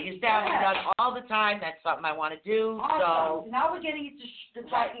 I used to have it done all the time. That's something I want to do. Awesome. So now we're getting into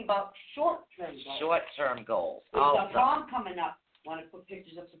talking about short-term goals. Short-term goals. With Also. the prom coming up, want to put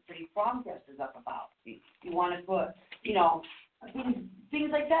pictures of some pretty prom dresses up about. You want to put, you know, things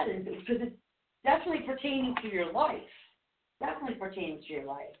like that, because it's definitely pertaining to your life. Definitely pertaining to your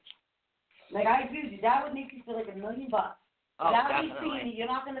life. Like, I agree with you. That would make you feel like $1 million. Oh, that definitely. would mean you're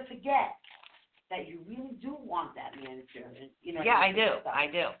not going to forget that you really do want that manicure. And, you know, Yeah, I do. stuff. I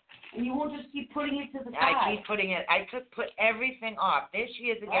do. And you won't just keep putting it to the I side. keep putting it. I put everything off. There she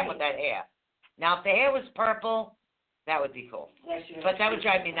is again with Right. that hair. Now, if the hair was purple, that would be cool. But that would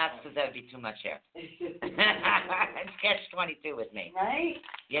drive me nuts because that would be too much hair. It's catch-22 with me, Right?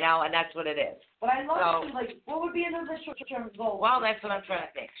 you know, and that's what it is. But I love So- to, like, what would be another short-term goal? Well, that's what I'm trying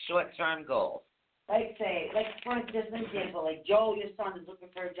to think. Short-term goals. Like, say, like, for instance, an example, like Joe, your son, is looking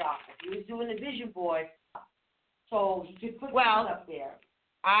for a job. If he was doing a vision board, so he could put Well- things up there.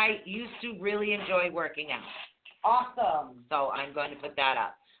 I used to really enjoy working out, Awesome. so I'm going to put that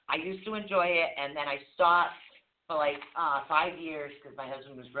up. I used to enjoy it, and then I stopped for like 5 years because my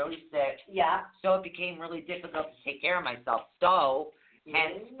husband was really sick. Yeah. So it became really difficult to take care of myself. So,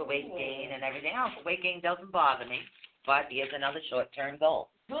 hence the weight gain and everything else. The weight gain doesn't bother me, but here's another short-term goal.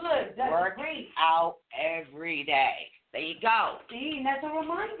 Good. That's Work great. out every day. There you go. See, and that's a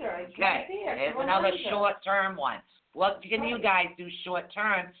reminder. It's Okay, right there. It's here's a another reminder. short-term one. What can you Right. guys do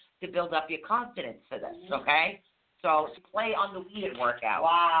short-term to build up your confidence for this, Mhm. okay? So play on the Wii and workout.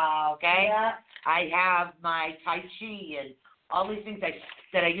 Wow. Okay. Yeah. I have my Tai Chi and all these things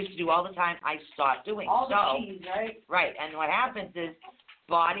that I used to do all the time, I stopped doing. All the so, cheese, right? right, and what happens is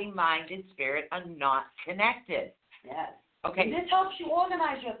body, mind, and spirit are not connected. Yes. Okay, And this helps you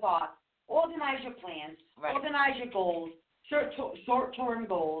organize your thoughts, organize your plans, right. organize your goals, short-term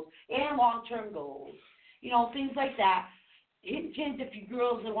goals and long-term goals. You know, things like that. Hint if you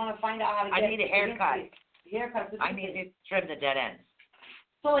girls that want to find out how to I get need a haircut. Haircuts. I need to trim the dead ends.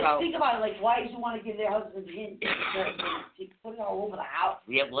 So, like, so- think about it. Like, why do you want to give their husbands hints? Put it all over the house.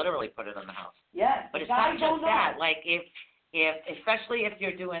 We have literally put it in the house. Yes. But it's guys not don't just know. that. Like if especially if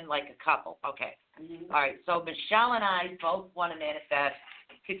you're doing like a couple. Okay. Mhm. All right. So Michelle and I both want to manifest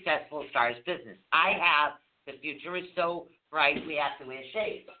successful as far as business. I have the future is so bright we have to wear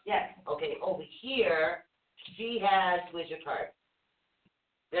shades. Yes. Okay. Over here, she has. Where's your card?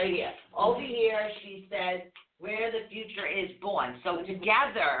 Right here. Over here, she said where the future is born. So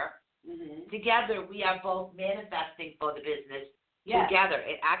together we are both manifesting for the business. Yes. Together,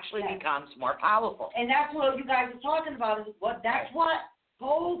 it actually Yes. becomes more powerful. And that's what you guys are talking about. Is what that's what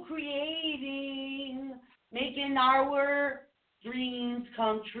co-creating, making our dreams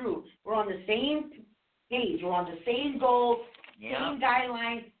come true. We're on the same page. We're on the same goal, Yeah. same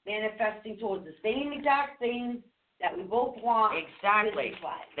guidelines, manifesting towards the same exact things that we both want. Exactly.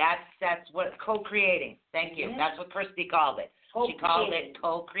 business-wise. That's what co-creating. Thank you. Mhm. That's what Christy called it. She called it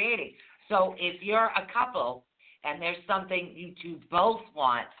co-creating. So if you're a couple and there's something you two both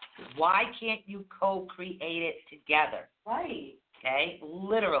want, why can't you co-create it together? Right. Okay?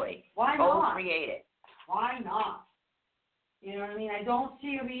 Literally. Why not? Co-create it. Why not? You know what I mean? I don't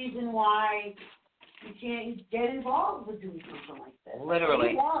see a reason why you can't get involved with doing something like this. Literally.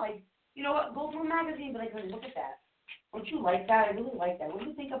 If you want, like, you know what? Go to a magazine, but like, look at that. Don't you like that? I really like that. What do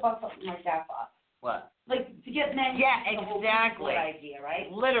you think about something like that, Bob? What? Like to get men. Yeah, the whole exactly. good idea,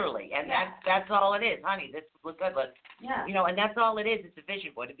 right? Literally. And Yeah. that's all it is. Honey, this would look good. Look. Yeah. You know, and that's all it is. It's a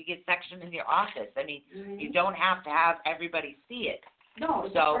vision board. If you get section in your office, I mean, Mhm. you don't have to have everybody see it. No.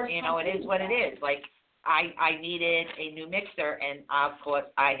 It's So, the first you know, it is what it is. Like, I needed a new mixer, and of course,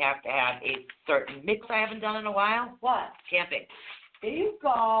 I have to have a certain mix I haven't done in a while. What? Camping. There you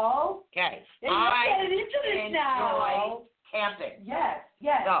go. Okay. Then you're getting into this now. enjoy camping. Yes.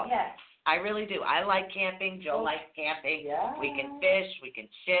 Yes. So, yes. I really do. I like camping. Joe Oh. likes camping. Yeah. We can fish. We can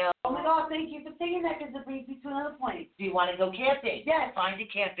chill. Oh my God! Thank you for saying that because it brings me to another point. Do you want to go camping? Yes. Find your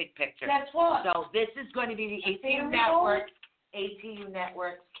camping picture. Guess what? So this is going to be the ATU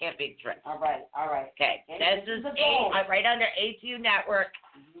Network's camping trip. All right. All right. Okay. Okay, This this is is a goal. right under ATU Network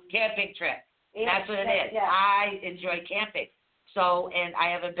camping trip. That's what it is. Yeah. I enjoy camping. So, and I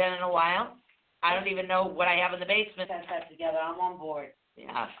haven't been in a while. I don't even know what I have in the basement. Set that together. I'm on board.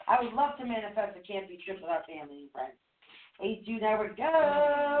 Yeah. I would love to manifest a camping trip with our family and friends. A2 Network,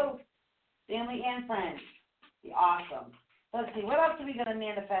 go! Family and friends. Be awesome. Let's see, what else are we going to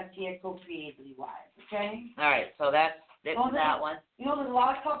manifest here co-creatively wise, okay? All right. So that's That Well, was that one. You know, there's a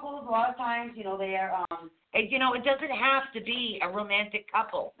lot of couples, a lot of times, you know, they are, And, you know, it doesn't have to be a romantic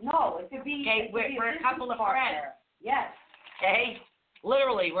couple, no, it could be, Okay, it could be we're a business couple of partner. friends. Yes. okay?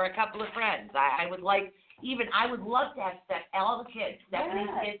 Literally, we're a couple of friends. I would like, I would love to have all the kids. Stephanie's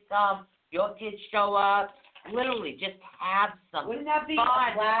Yes. kids come, your kids show up. Literally, just have some Wouldn't that be fun.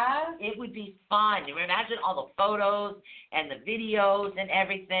 a blast? It would be fun. You imagine all the photos and the videos and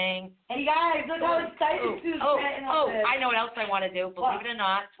everything. Hey guys, look how excited Sue's getting up this. I know what else I want to do. Believe What? it or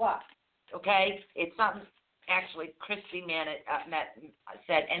not, What? okay? It's something actually Christy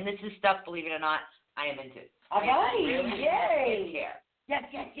said, and this is stuff, believe it or not, I am into. All right, Really yay. care. Yes.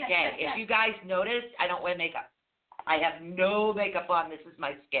 Okay, if you guys notice, I don't wear makeup. I have no makeup on. This is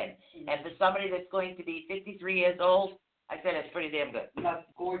my skin. And for somebody that's going to be 53 years old, I said it's pretty damn good. You have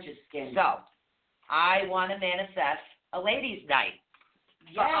gorgeous skin. So, I want to manifest a ladies' night.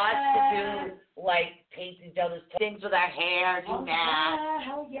 For us to do, like, paint each other's things with our hair, do that.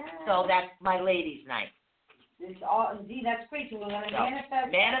 Hell yeah. So that's my ladies' night. Indeed, that's great. So we're going to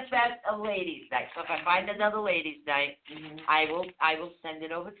So, manifest a ladies' night. So if I find another ladies' night, I will send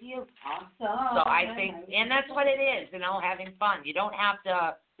it over to you. Awesome. So I think, and that's what it is, you know, having fun. You don't have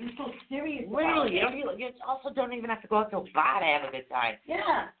to. You're so serious. Literally, about you also don't even have to go out to a bar to have a good time.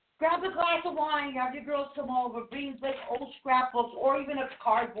 Yeah. Grab a glass of wine, have your girls come over, bring like old scrapbooks or even a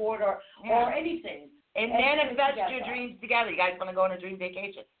cardboard or anything. And manifest your dreams together. You guys want to go on a dream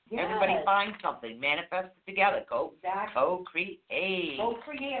vacation? Yes. Everybody find something. Manifest it together. Exactly. Co-create.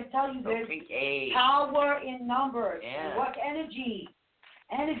 Co-create. I'm telling you, there's Co-create. power in numbers. Yeah. What energy?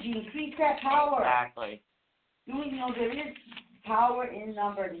 Increase that power. Exactly. There is power in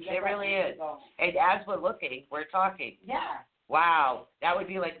numbers. There really is. And as we're looking, we're talking. Yeah. Wow, that would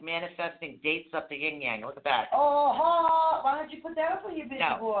be like manifesting dates up the yin yang. Look at that. Oh, why don't you put that up on your busy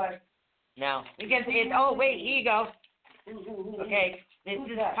board? No, because wait, here you go. Okay, this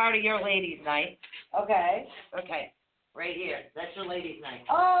Who's is that? part of your ladies' night. Okay. Okay, right here. That's your ladies' night.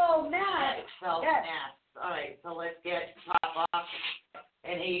 Oh, Matt. So, Yes. All right, so let's get top off.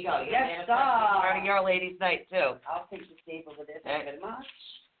 And here you go. You're Yes, manifesting sir. part of your ladies' night, too. I'll take the tape over this. Okay. Thank you very much.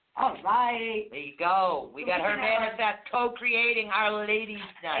 All right. There you go. We got her manifest co-creating our ladies'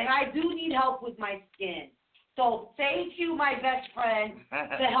 And night. I do need help with my skin. So thank you, my best friend,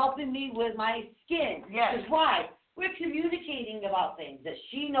 for helping me with my skin. Yes. Because why? We're communicating about things that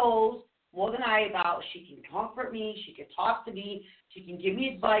she knows more than I about. She can comfort me. She can talk to me. She can give me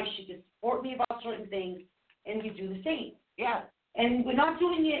advice. She can support me about certain things. And you do the same. Yeah. And we're not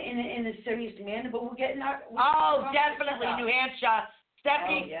doing it in a serious manner, but we're getting our... Definitely, New Hampshire.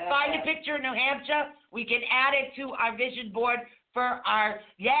 Stephanie, find a picture of New Hampshire. We can add it to our vision board for our,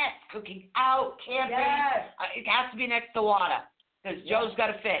 cooking out, camping. Yes. It has to be next to water because Joe's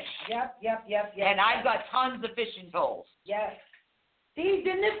got a fish. Yep. And I've got tons of fishing poles. Yes. See,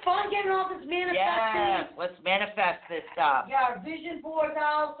 isn't it fun getting all this manifesting? Yeah, let's manifest this stuff. Yeah, our vision boards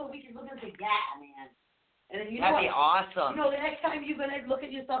out so we can look and say, man. And then you know That'd be what? awesome. You know, the next time you're going to look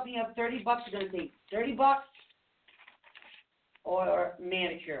at yourself and you have $30, you're going to think, $30 or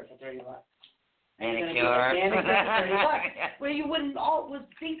manicure for $30. Manicure. Manicure for $30. Where you wouldn't always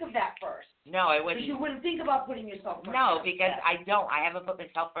think of that first. No, I Because wouldn't. you wouldn't think about putting yourself first. No, because I don't. I haven't put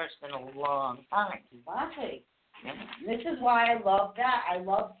myself first in a long time. Exactly. Yeah. This is why I love that. I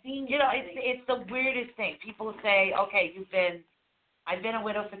love seeing You know, something. it's the weirdest thing. People say, okay, I've been a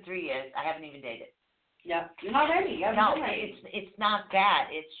widow for 3 years. I haven't even dated. Yeah, you're not ready. You haven't No, been ready. it's not that.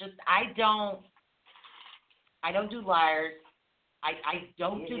 It's just I don't do liars. I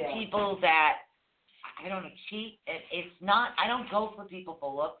don't do people that I don't cheat. It's not. I don't go for people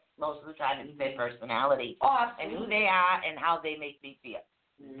for looks most of the time. It's their personality and who they are and how they make me feel.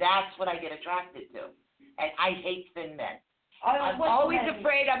 That's what I get attracted to. And I hate thin men. I'm always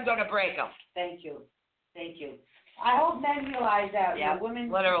afraid I'm going to break them. Thank you. I hope men realize that. Yeah,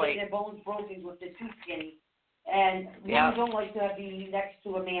 women literally. get their bones broken with they're too skinny. And women don't like to be next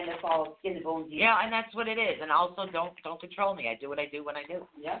to a man that's all skin and bones. Yeah, and that's what it is. And also, don't control me. I do what I do when I do.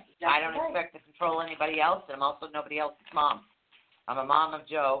 Yep, I don't expect to control anybody else, and I'm also nobody else's mom. I'm a mom of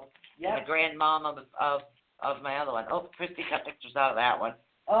Joe, and a grandmom of my other one. Oh, Christy cut pictures out of that one.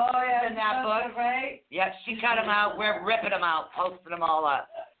 Oh, yeah. In that book. Right? Yep, she cut them out. We're ripping them out, posting them all up,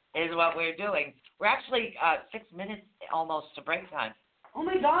 is what we're doing. We're actually 6 minutes almost to break time. Oh,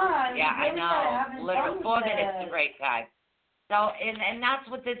 my God. Yeah, I know. Literally 4 minutes to break time. So, and that's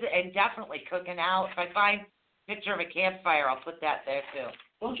what this is, and definitely cooking out. If I find a picture of a campfire, I'll put that there, too.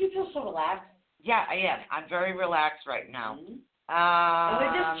 Don't you feel so relaxed? Yeah, I am. I'm very relaxed right now. Mm-hmm. And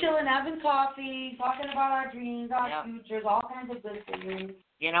we're just chilling, having coffee, talking about our dreams, our futures, all kinds of good things.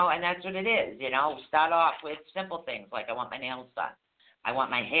 You know, and that's what it is. You know, start off with simple things like I want my nails done. I want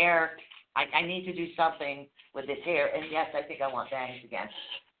my hair. I need to do something with this hair. And yes, I think I want bangs again.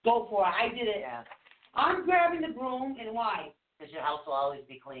 Go for it. I did it. Yeah. I'm grabbing the broom, and why? Because your house will always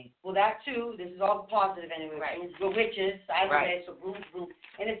be clean. Well, that too. This is all positive anyway. Right. We're witches. I know Right. that. So broom.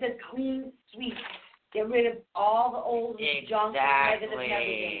 And it says clean sweep. Get rid of all the old junk and negative and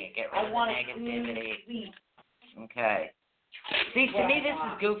everything. Get rid I of want the a clean negativity. sweep. Okay. See, to me, this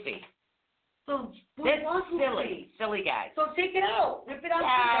is goofy. So This is silly guys. So take it out. Rip it out.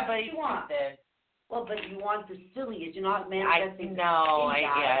 Yeah, That's but what you want. then Well, but you want the silliest. You're not I manifesting.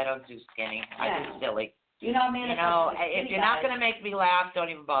 I don't do skinny. I Yeah. do silly. You're not You manifesting. know, the if skinny you're not guys. gonna make me laugh, don't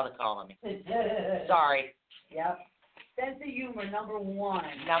even bother calling me. Sorry. Yep. Sense of humor, number one.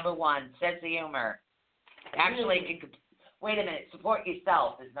 Number one, sense of humor. Actually, wait a minute. Support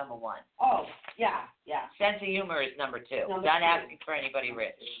yourself is number one. Oh, yeah. Sense of humor is number two. Number Not two. asking for anybody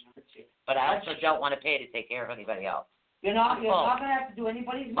rich, but I also don't want to pay to take care of anybody else. You're not full. going to have to do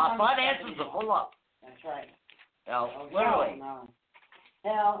anybody's My money. finances are full up. That's right. So, literally. No.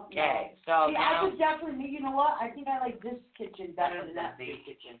 Hell, no. Okay, so See, I now could definitely, you know what? I think I like this kitchen better than that big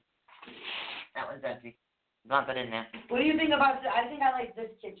kitchen. that one's empty. Nothing in there. What do you think about I think I like this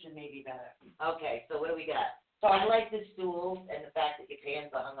kitchen maybe better. Okay, so what do we got? So I like the stools and the fact that your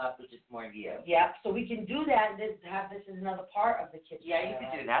pans are hung up, which is more of you. Yeah, so we can do that and just have this as another part of the kitchen. Yeah, you could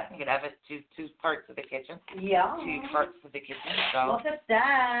do that. You could have it two parts of the kitchen. Yeah. 2 parts of the kitchen. So Look at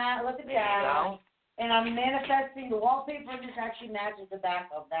that. Look at there you that. go. And I'm manifesting the wallpaper. This actually matches the back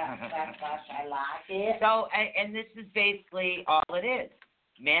of that backslash. I like it. So and this is basically all it is.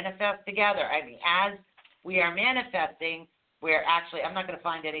 Manifest together. I mean, as we are manifesting, we're actually, I'm not going to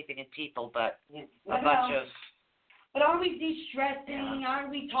find anything in people, but a bunch of. But aren't we de-stressing? Aren't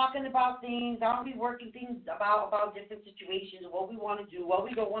we talking about things? Aren't we working things about different situations, what we want to do, what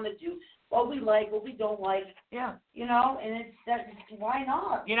we don't want to do, what we like, what we don't like? Yeah. You know, and it's that. Why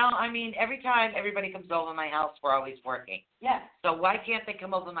not? You know, I mean, every time everybody comes over my house, we're always working. Yeah. So why can't they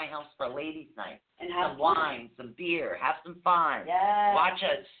come over my house for a ladies' night? And have Some wine, some beer, have some fun. Yeah. Watch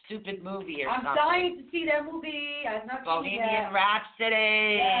a stupid movie or I'm something. dying to see that movie. I've not seen it Bohemian yet.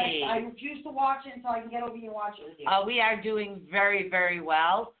 Rhapsody. Yes, I refuse to watch it until I can get over here and watch it with you. We are doing very, very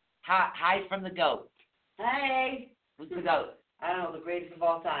well. Hi from the goat. Hey. Who's the goat? I don't know, the greatest of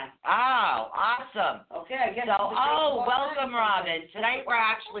all time. Oh, awesome. Okay, I guess. So, it's the greatest of all welcome, time. Robin. Tonight we're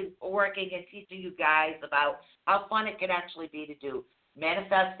actually working and teaching you guys about how fun it can actually be to do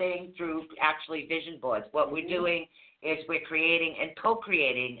manifesting through actually vision boards. What we're doing is we're creating and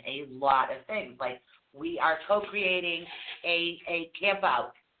co-creating a lot of things. Like we are co-creating a camp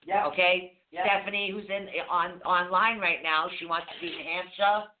out. Yeah. Okay? Yeah. Stephanie, who's online right now, she wants to be in New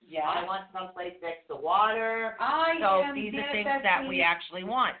Hampshire. Yeah. I want someplace next to water. I So am these are things that we manifesting- actually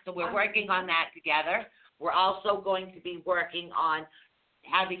want. So we're working on that together. We're also going to be working on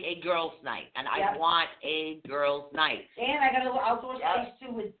having a girls' night, and I Yep. want a girls' night. And I got a little outdoor Yep. space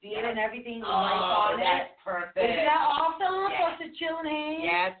too with beer and everything. Oh, lights on that's it. perfect. Isn't that awesome? Yes. For us to chill and hang.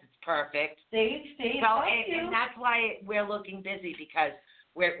 Yes, it's perfect. See, So, thank you. and that's why we're looking busy, because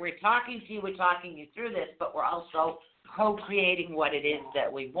we're talking to you, we're talking you through this, but we're also co-creating what it is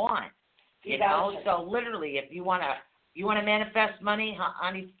that we want. You know, gotcha. so literally, if you wanna manifest money,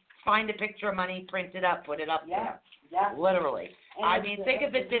 honey, find a picture of money, print it up, put it up Yeah. there. Yeah. Literally. And I it's- mean, think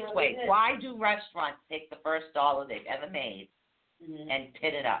of it this it's way. really Why do restaurants take the first dollar they've ever made Mhm. and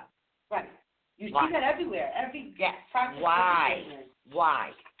pin it up? Right. You Why? see that everywhere. Every Yes. practice Why? business.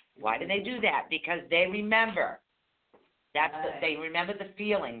 Why? Why do they do that? Because they remember. Right. They remember the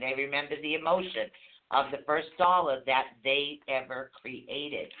feeling. They remember the emotion of the first dollar that they ever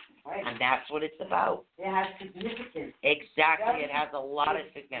created. Right. And that's what it's about. It has significance. Exactly. It has a lot of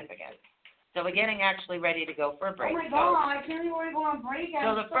significance. So we're getting actually ready to go for a break. Oh my So- God, I can't even want to go on break.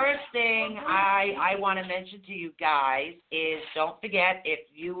 So the first thing I want to mention to you guys is don't forget, if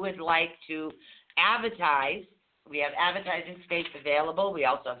you would like to advertise, we have advertising space available. We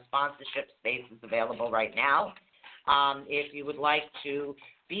also have sponsorship spaces available right now. If you would like to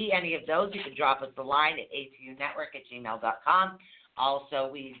be any of those, you can drop us a line at atunetwork@gmail.com. Also,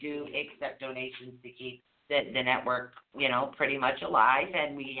 we do accept donations to keep the network, you know, pretty much alive.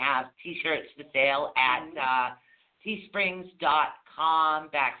 And we have T-shirts for sale at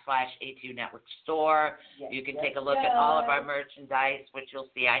teesprings.com/A2 Network Store. You can take a look at all of our merchandise, which you'll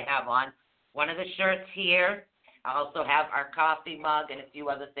see I have on one of the shirts here. I also have our coffee mug and a few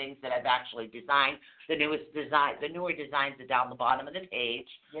other things that I've actually designed. The newer designs are down the bottom of the page.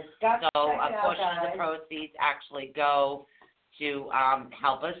 Yes, got So check it a out, portion of the guys. proceeds actually go to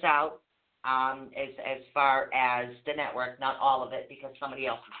help us out as far as the network, not all of it, because somebody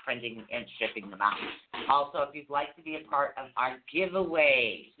else is printing and shipping them out. Also, if you'd like to be a part of our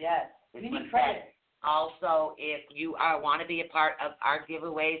giveaways. Yes. We need credit. Also, if you want to be a part of our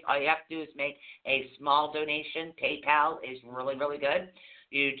giveaways, all you have to do is make a small donation. PayPal is really, really good.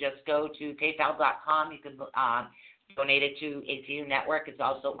 You just go to paypal.com. You can donate it to ATU Network. It's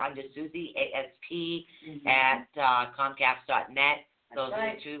also under Susie, ASP, at Comcast.net. Those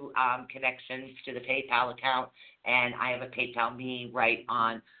are the two connections to the PayPal account. And I have a PayPal me right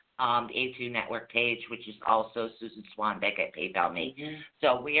on the A2 Network page, which is also Susan Swanbeck at PayPal me.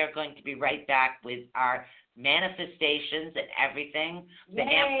 So we are going to be right back with our manifestations and everything. The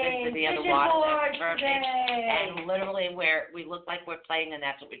amp to the other water, that's perfect. And literally we look like we're playing, and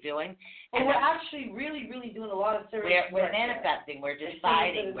that's what we're doing. And we're actually really, really doing a lot of serious We're manifesting, we're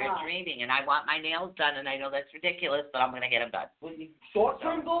deciding, we're dreaming, and I want my nails done, and I know that's ridiculous, but I'm going to get them done.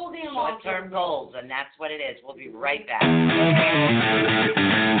 Short-term goals and long-term goals, and that's what it is. We'll be right back.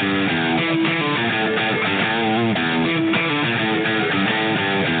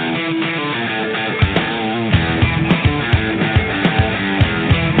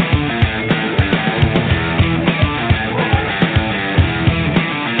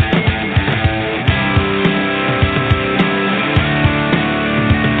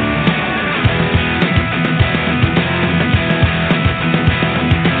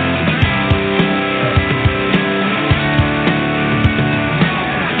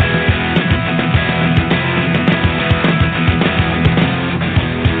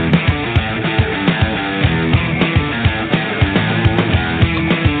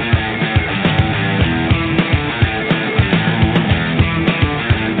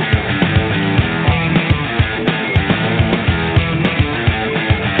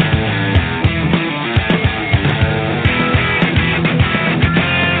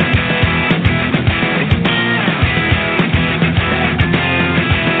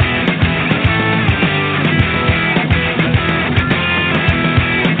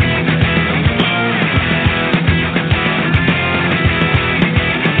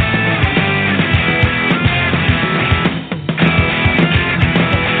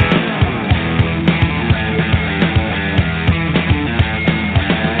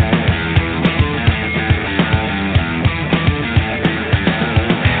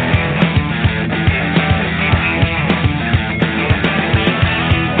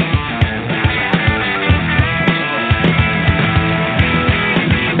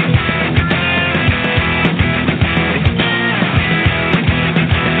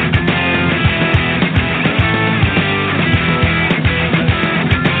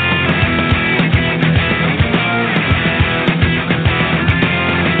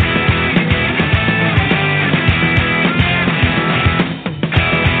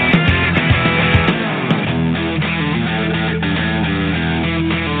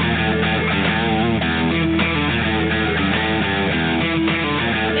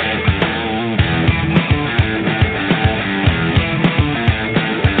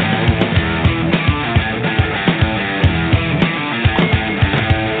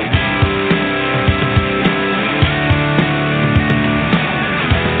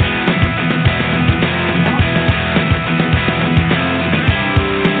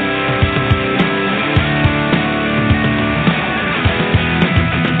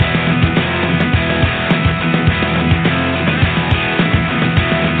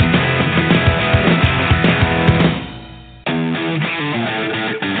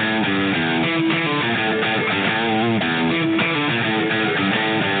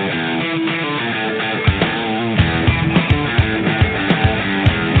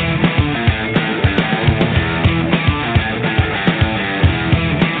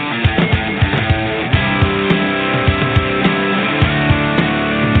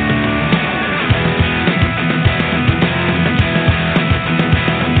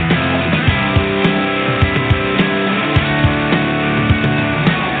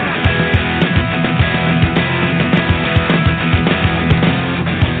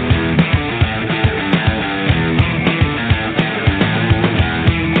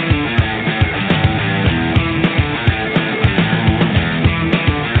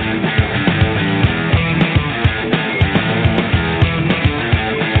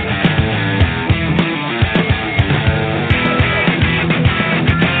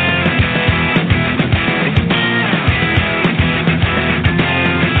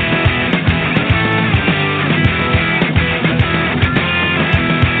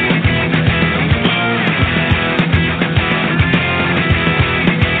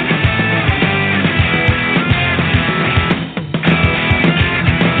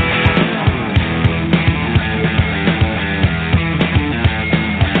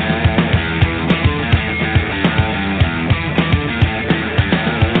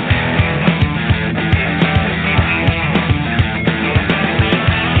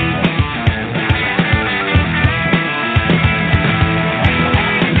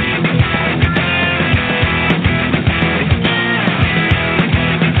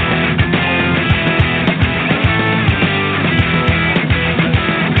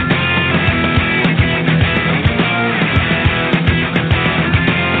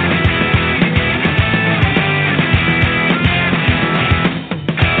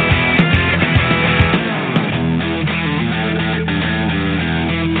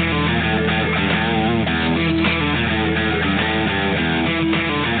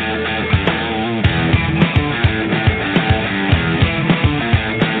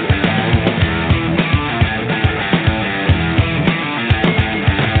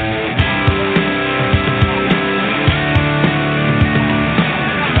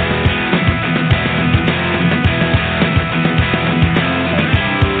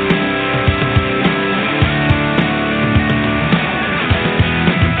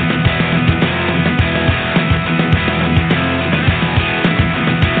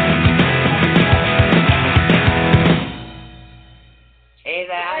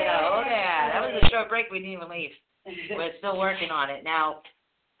 We didn't even leave. We're still working on it. Now,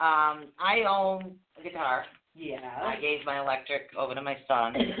 I own a guitar. Yeah. I gave my electric over to my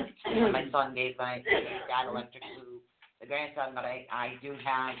son. And my son gave my dad electric to the grandson, but I do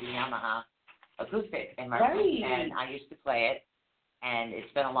have the Yamaha acoustic in my room, and I used to play it, and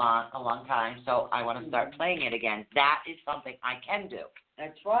it's been a long time, so I want to start playing it again. That is something I can do.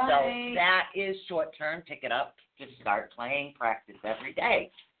 That's right. So that is short term. Pick it up, just start playing, practice every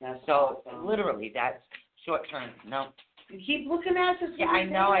day. That's So awesome. literally, that's short term. No. You keep looking at it. Yeah, I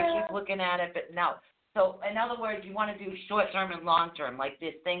know. I keep looking at it, but no. So in other words, you want to do short term and long term. Like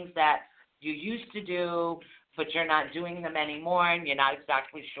there's things that you used to do, but you're not doing them anymore, and you're not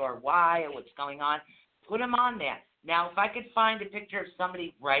exactly sure why or what's going on. Put them on there. Now, if I could find a picture of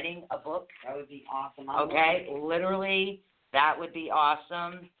somebody writing a book, that would be awesome. Okay, literally, that would be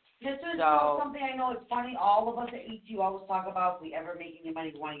awesome. This is something I know. It's funny. All of us at ETU always talk about. If we ever make any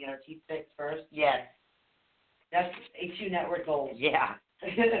money, we want to get our teeth fixed first. Yes. That's ETU Network goals. Yeah.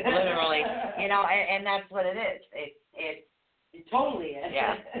 Literally, and that's what it is. It totally is.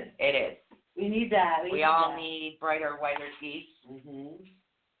 Yeah, it is. We need that. We all need brighter, whiter teeth. Mm-hmm.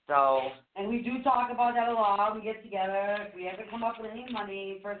 So. And we do talk about that a lot. We get together. If we ever come up with any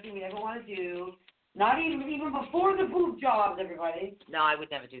money, first thing we ever want to do, not even before the boob jobs, everybody. No, I would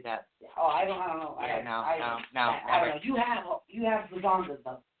never do that. Oh, I don't know. Yeah, no, I don't know. You have lasagnas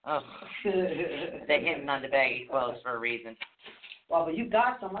though. Oh. They're hidden under baggy clothes for a reason. Well, but you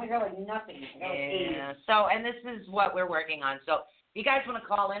got some. I got like nothing. Yeah. So, and this is what we're working on. So, if you guys want to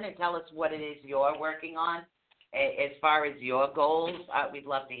call in and tell us what it is you're working on, as far as your goals, we'd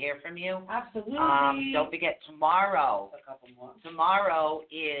love to hear from you. Absolutely. Don't forget tomorrow. A couple more. Tomorrow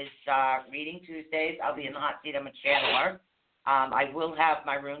is Reading Tuesdays. I'll be in the hot seat. I'm a channeler. I will have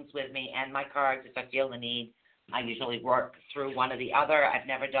my runes with me and my cards if I feel the need. I usually work through one or the other. I've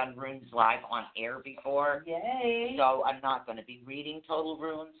never done runes live on air before. Yay. So I'm not going to be reading total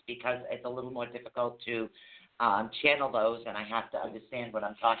runes because it's a little more difficult to channel those, and I have to understand what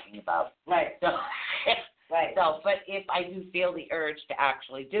I'm talking about. Right. So, right. So, but if I do feel the urge to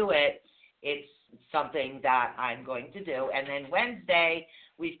actually do it, it's something that I'm going to do. And then Wednesday,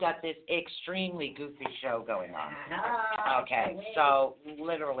 we've got this extremely goofy show going on. Okay, so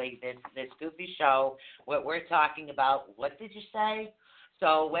literally this goofy show, what we're talking about, what did you say?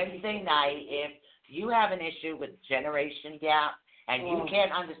 So Wednesday night, if you have an issue with generation gap and you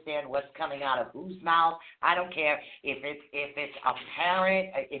can't understand what's coming out of whose mouth, I don't care if it's a parent,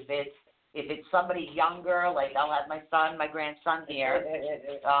 if it's somebody younger, like I'll have my grandson here.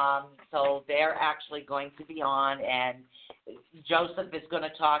 So they're actually going to be on, and Joseph is going to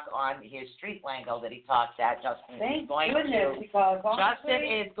talk on his street lingo that he talks at. Justin Thank is going goodness, to. because Justin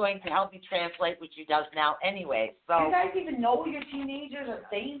is going to help you translate, which he does now anyway. So. Do you guys even know what your teenagers are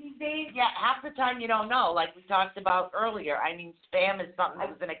saying these days? Yeah, half the time you don't know, like we talked about earlier. I mean, spam is something that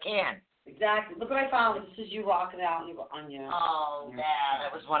was in a can. Exactly. Look what I found. This is you rocking out on your. Oh, yeah,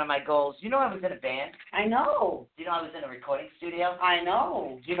 that was one of my goals. You know I was in a band? I know. You know I was in a recording studio? I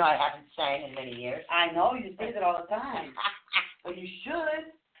know. You know I haven't sang in many years? I know. You say that all the time. But you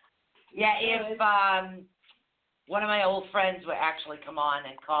should. Yeah, if one of my old friends would actually come on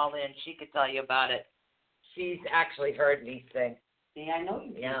and call in, she could tell you about it. She's actually heard me sing. Yeah, I know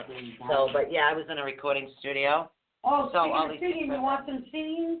you. Yeah. So, but yeah, I was in a recording studio. Oh, so speaking of singing, you want some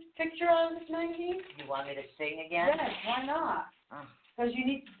singing picture on this magazine? You want me to sing again? Yes, why not? Because you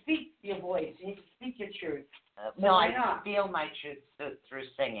need to speak your voice. You need to speak your truth. No, I feel my truth through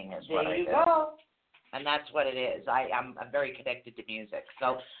singing is what I do. There you go. And that's what it is. I'm very connected to music.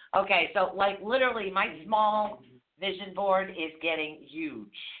 So, okay, so like literally my small vision board is getting huge.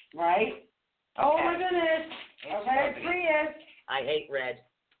 Right? Okay. Oh, my goodness. Okay, Prius. I hate red.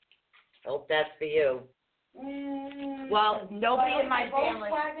 Hope that's for you. Well, nobody in my family.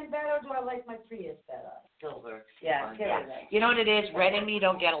 Do I like my Volkswagen better, or do I like my Prius better? Silver. Yeah. You know what it is? Red and me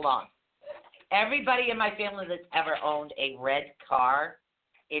don't get along. Everybody in my family that's ever owned a red car,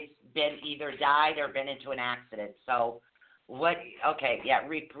 it's been either died or been into an accident. So, what? Okay, yeah,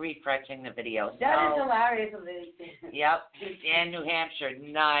 refreshing the video. That is hilarious. Yep, in New Hampshire.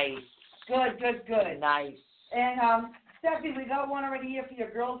 Nice. Good. Nice. And Stephanie, we got one already here for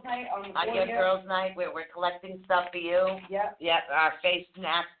your girls' night on the 40th. On your girls' night, we're collecting stuff for you. Yep. Yep, our face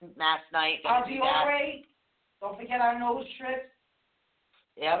mask night. Our deodorant. Don't forget our nose strips.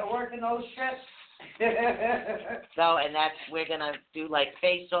 Yep. Gotta work the nose strips. So, and we're going to do like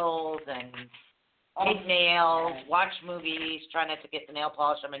facials and paint nails, watch movies, try not to get the nail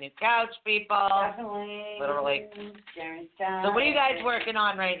polish on my new couch, people. Definitely. Literally. Jerry's So what are you guys working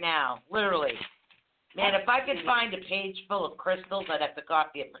on right now? Literally. Man, if I could find a page full of crystals, I'd have to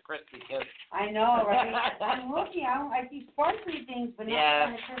copy it for Christy, too. I know, right? I'm looking. I see sparkly things, but not Yeah. the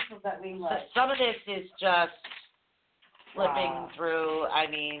kind of crystals that we like. Some of this is just flipping through. I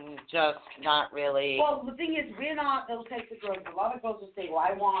mean, just not really. Well, the thing is, we're not those types of girls. A lot of girls will say, well,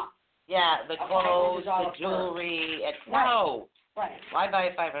 I want. Yeah, the clothes, the $500 jewelry. Right. No. Right. Why buy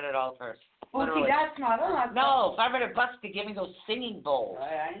a $500 purse? Well, see, Literally. that's not us. No, $500 to give me those singing bowls.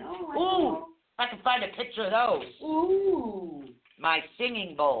 I know. Ooh, if I can find a picture of those. Ooh. My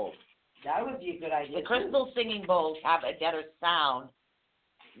singing bowls. That would be a good idea. The crystal singing bowls have a better sound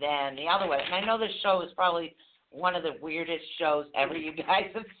than the other way. And I know this show is probably one of the weirdest shows ever you guys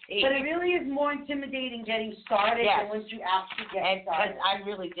have seen. But it really is more intimidating getting started Yes. than once you actually get And started. because I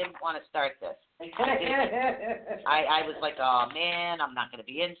really didn't want to start this. I was like, oh, man, I'm not going to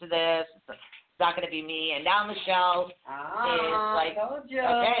be into this. It's not going to be me. And now Michelle is like, told you.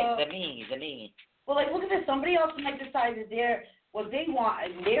 okay, the me. Well, like, look at this. Somebody else might decide that what they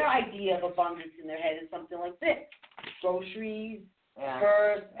want, their idea of abundance in their head is something like this. Groceries, Yeah.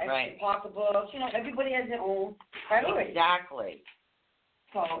 purse, extra Right. pocketbooks. Everybody has their own priorities. Exactly.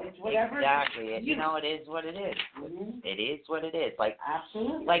 So it's whatever. Exactly. And, it is what it is. Mm-hmm. It is what it is. Like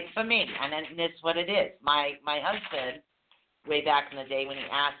for me, and then it's what it is. My husband, way back in the day when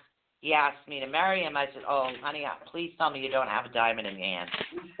he asked me to marry him, I said, oh, honey, please tell me you don't have a diamond in your hand.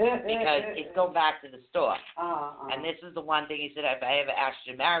 Because it's going back to the store. And this is the one thing he said, if I ever asked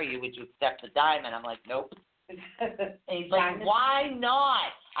you to marry you, would you accept the diamond? I'm like, nope. And he's like, why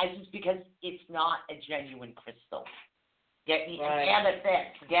not? I said, because it's not a genuine crystal. Get me an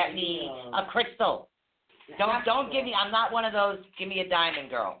amethyst. Get me a crystal. Don't give me, I'm not one of those, give me a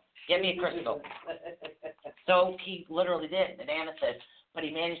diamond girl. Get me a crystal. So he literally did, an amethyst. But he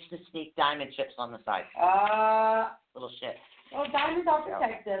managed to sneak diamond chips on the side. Little shit. Well, diamonds are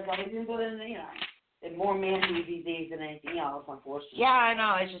protective. I mean, they're more manly these days than anything else, unfortunately. Yeah, I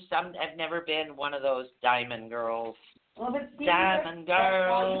know. I've never been one of those diamond girls. Well, but diamond that's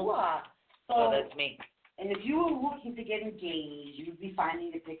how girl. you are. So that's me. And if you were looking to get engaged, you'd be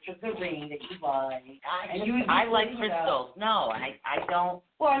finding a picture of the ring that you like. I like crystals. No, I don't.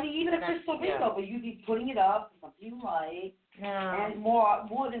 Well, I mean, even a crystal ring, though, but you'd be putting it up, something you like. No. And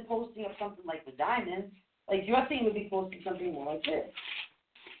more than posting up something like the diamond, like your thing would be posting something more like this.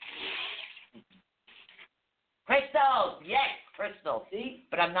 Crystals, yes, crystals. See?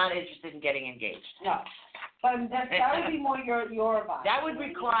 But I'm not interested in getting engaged. No. But that would be more your vibe. That would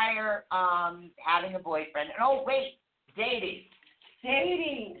require having a boyfriend. And, oh, wait, dating.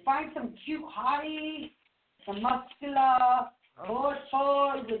 Dating. Find some cute hottie, some muscular,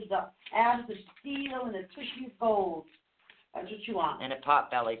 toy with the abs of steel and the tushy of gold. That's what you want. And a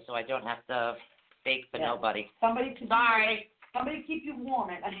pot belly so I don't have to fake for nobody. Somebody keep you warm.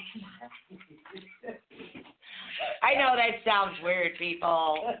 I know that sounds weird,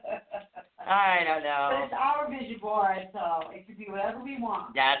 people. I don't know. But it's our vision board, so it could be whatever we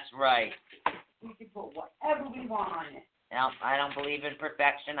want. That's right. We can put whatever we want on it. No, I don't believe in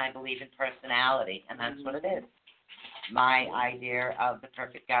perfection. I believe in personality, and that's what it is. My idea of the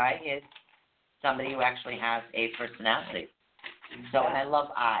perfect guy is somebody who actually has a personality. So, and I love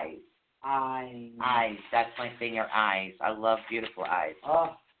eyes. Eyes. That's my thing, your eyes. I love beautiful eyes.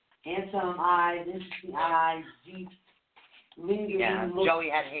 Oh, handsome eyes, interesting eyes, deep, lingering look. Joey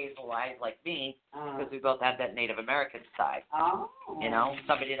had hazel eyes like me because we both had that Native American side. Oh.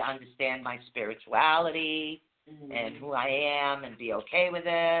 Somebody to understand my spirituality and who I am and be okay with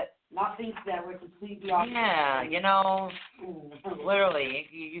it. Not think that we're completely off. Yeah, literally,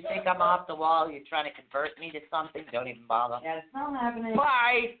 you think I'm off the wall, you're trying to convert me to something, don't even bother. Yeah, it's not happening.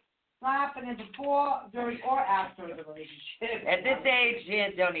 Bye. It's not happening before, during, or after the relationship. At this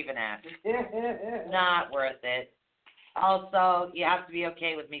age, don't even ask. Not worth it. Also, you have to be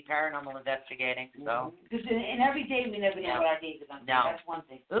okay with me paranormal investigating, so. Because in every day, we never know what our days are going to be. That's one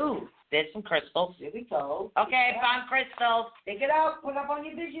thing. Ooh, there's some crystals. Here we go. Okay, found crystals. Take it out. Put it up on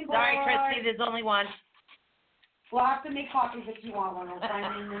your vision board. Sorry, Christy, there's only one. We'll have to make copies if you want one. We'll find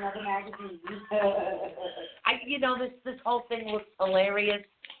it in another magazine. This whole thing looks hilarious.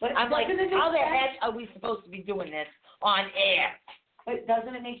 But I'm like, how the heck are we supposed to be doing this on air? But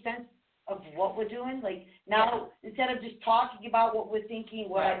doesn't it make sense of what we're doing? Like, now, instead of just talking about what we're thinking,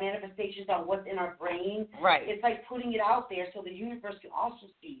 what our manifestations are, what's in our brain, it's like putting it out there so the universe can also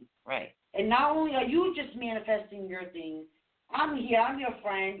see. Right. And not only are you just manifesting your thing, I'm here, I'm your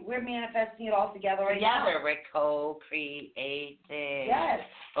friend, we're manifesting it all together right now. Together, we're co-creating. Yes.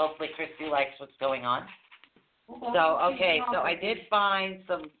 Hopefully Christy likes what's going on. Well, so I did find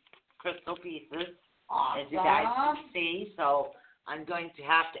some crystal pieces, as you guys can see, so I'm going to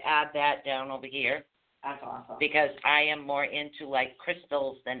have to add that down over here. That's awesome. because I am more into like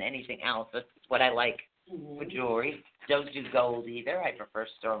crystals than anything else. That's what I like for jewelry. Don't do gold either. I prefer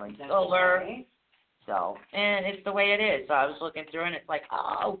sterling silver. Right. So, and it's the way it is. So I was looking through and it's like,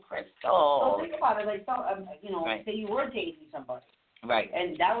 oh, So crystal. think about it, like, so, Right. say you were dating somebody, Right.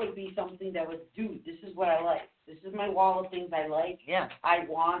 and that would be something that was, dude, this is what I like. This is my wall of things I like, Yeah. I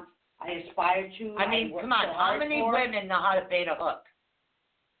want, I aspire to. I mean, work come on. so How hard many for. women know how to bait a hook?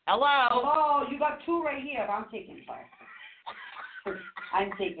 Hello? Oh, you got 2 right here, but I'm taking 5.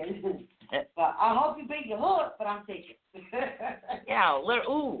 I'm taking. But I'll help you bait your hook, but I'm taking. Yeah.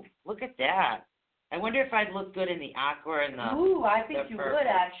 Ooh, look at that. I wonder if I'd look good in the aqua and the. Ooh, I think they're you purple. would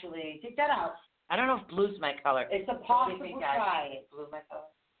actually. Take that out. I don't know if blue's my color. It's a What do you possible think, guys? try. Is blue my color?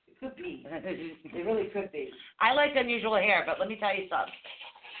 It could be. It really could be. I like unusual hair, but let me tell you something.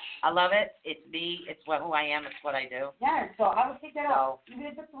 I love it. It's me. It's who I am. It's what I do. Yeah, so I would take that out. Even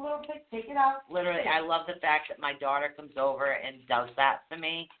if it's a little bit, take it out. Literally, I love the fact that my daughter comes over and does that for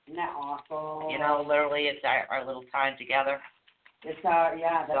me. Isn't that awesome? You know, literally, it's our little time together. It's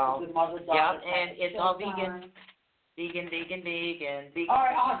yeah, that's So, a good mother-daughter. Yep, and type it's all showtime. vegan. Vegan. All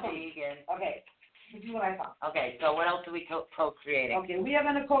right, awesome. Vegan. Okay, this is what I found. Okay, so what else are we co-creating? Okay, we are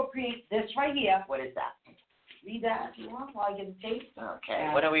going to co-create this right here. What is that? Read that if you want while I get the tape. Okay,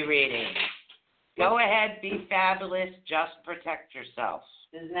 what are we reading? Go ahead, be fabulous, just protect yourself.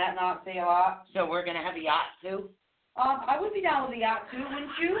 Doesn't that not say a lot? So we're going to have a yacht too? I would be down with the yacht too,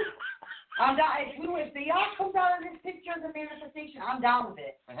 wouldn't you? I'm down. If the yacht comes out of this picture of the manifestation, I'm down with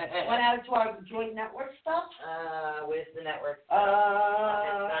it. Want to add it to our joint network stuff? Where's the network?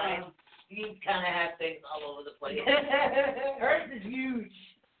 You kind of have things all over the place. Hers is huge.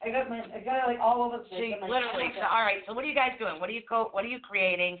 I got it like all over the place. See, I'm like, literally. So, all right. So, what are you guys doing? What are you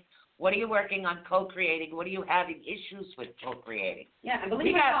creating? What are you working on co-creating? What are you having issues with co-creating? Yeah, and believe We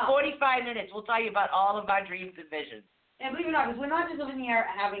it or got not. 45 minutes. We'll tell you about all of our dreams and visions. And believe it or not, because we're not just living here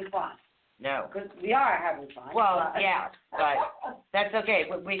having fun. No. Because we are having fun. Well, yeah, but that's okay.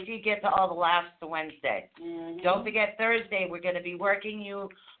 We can get to all the last to Wednesday. Mhm. Don't forget Thursday. We're going to be working you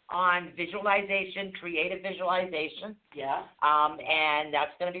on visualization, creative visualization. Yeah. And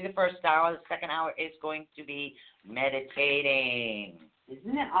that's going to be the first hour. The second hour is going to be meditating.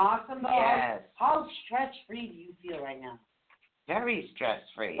 Isn't it awesome, though? Yes. How stress-free do you feel right now? Very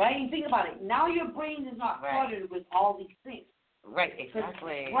stress-free. Right? And think about it. Now your brain is not Right. cluttered with all these things. Right, 'Cause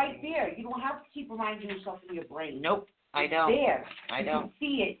exactly. it's right there. You don't have to keep reminding yourself in your brain. Nope, I It's don't. there. I You don't. can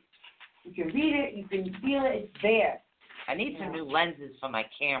see it. You can read it. You can feel it. It's there. I need some new lenses for my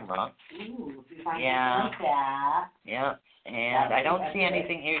camera. Ooh, if you find Yeah. something like that. Yeah, and I don't see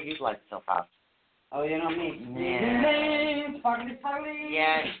anything here you'd like so far. Oh, you know me. Yeah. Party.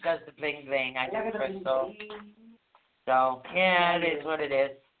 Yeah, it does the bling bling. I Look do at the crystal. bling. So, yeah, it is what it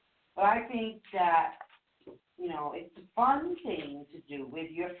is. But I think that, it's a fun thing to do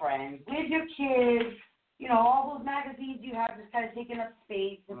with your friends, with your kids. All those magazines you have just kind of taking up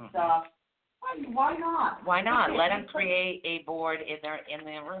space and stuff. Why not? Why not? Let them create a board in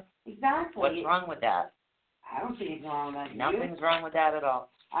their room. Exactly. What's wrong with that? I don't see anything wrong with that. Nothing's wrong with that at all.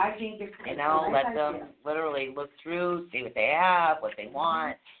 I think it's You know, a let nice them idea. literally look through, see what they have, what they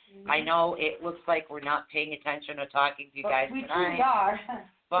want. I know it looks like we're not paying attention or talking to you But guys we tonight, truly are.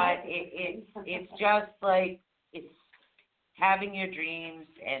 but it's just like it's having your dreams,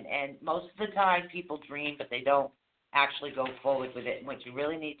 and most of the time people dream, but they don't actually go forward with it. And what you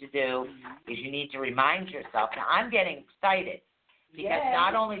really need to do is you need to remind yourself. Now, I'm getting excited because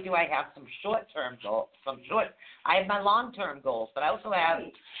not only do I have some short-term goals, I have my long-term goals, but I also have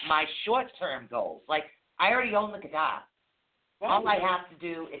my short-term goals. Like, I already own the guitar. All I have to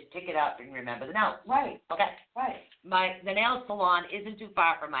do is pick it up and remember the notes. Right. Okay. Right. The nail salon isn't too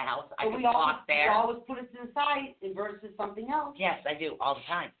far from my house. I But can we walk there. always put it to the side versus something else. Yes, I do, all the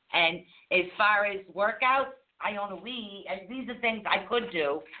time. And as far as workouts, I own a Wii, and these are things I could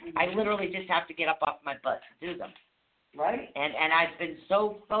do. I literally just have to get up off my butt to do them. Right. And I've been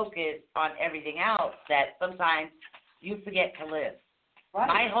so focused on everything else that sometimes you forget to live. Right.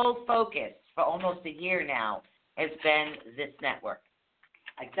 My whole focus for almost a year now has been this network.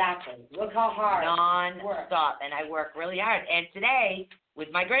 Exactly. Look how hard. Non-stop, and I work really hard. And today,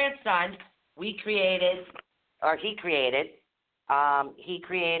 with my grandson, he created,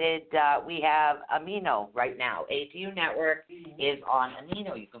 we have Amino right now. ATU Network is on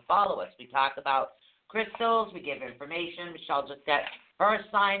Amino. You can follow us. We talk about crystals. We give information. Michelle just got her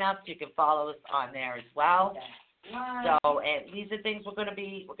sign-ups. You can follow us on there as well. So, and these are things we're going to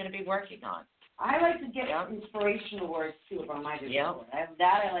be working on. I like to get inspirational words too from my video. Yep.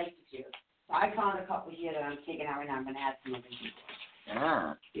 That I like to do. So I found a couple here that I'm taking out right now. I'm going to add some of them.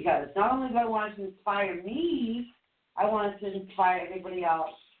 Because not only do I want it to inspire me, I want it to inspire everybody else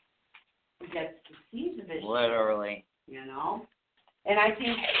who gets to see the vision. Literally. You know? And I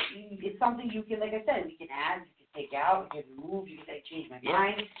think it's something you can, like I said, we can add, you can take out, you can remove, you can say, change my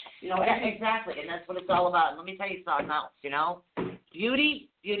mind. You know, yeah, exactly. And that's what it's all about. And let me tell you something else, you know? Beauty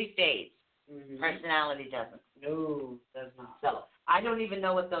fades. Mm-hmm. Personality doesn't. No, does not. So I don't even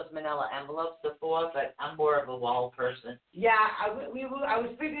know what those manila envelopes are for, but I'm more of a wall person. Yeah, I was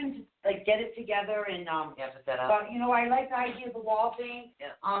figuring to like get it together and put that up. But you know, I like the idea of the wall thing.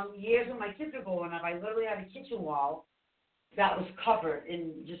 Yeah. Years when my kids were growing up, I literally had a kitchen wall that was covered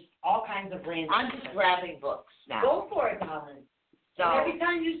in just all kinds of random. I'm just grabbing books now. Go for it, darling. So and every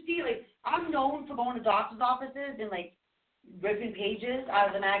time you see, like, I'm known for going to doctor's offices and like ripping pages out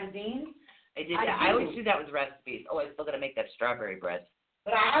of the magazines. I did that. I always do that with recipes. Oh, I still got to make that strawberry bread.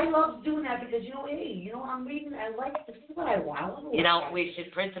 But I love doing that because, you know, hey, you know, I'm reading, I like, this is what I want. You know, we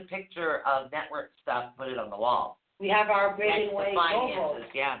should print a picture of network stuff, put it on the wall. We have our Breaking Next Way to finances, logo.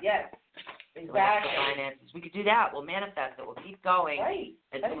 yeah. Yes, So exactly. next to finances. We could do that. We'll manifest it. We'll keep going Right.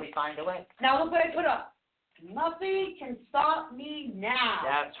 until we find a way. Now look what I put up. Nothing can stop me now.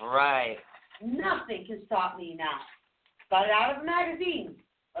 That's right. Nothing can stop me now. Got it out of a magazine.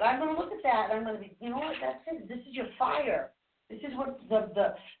 But I'm going to look at that and I'm going to be, you know what, that's it. This is your fire. This is what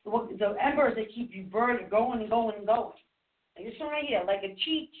the embers that keep you burning, going and going and going. And this one right here, like a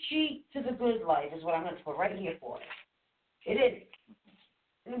cheat sheet to the good life is what I'm going to put right here for it. It is.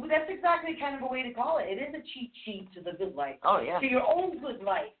 And that's exactly kind of a way to call it. It is a cheat sheet to the good life. Oh, yeah. To your own good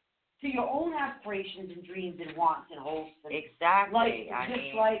life. To your own aspirations and dreams and wants and hopes. And Exactly.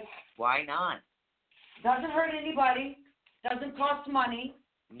 like, why not? doesn't hurt anybody. Doesn't cost money.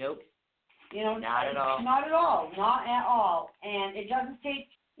 Nope. You know, Not at all. Not at all. Not at all. And it doesn't take,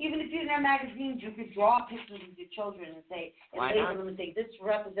 even if you didn't have magazines, you could draw pictures of your children and say, and label them and say, this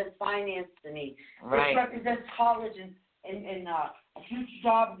represents finance to me. Right. This represents college and a future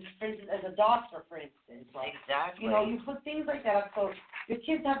job, for instance, as a doctor, for instance. Like, Exactly. you know, you put things like that up so your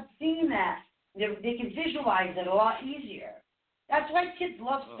kids have seen that. They can visualize it a lot easier. That's why kids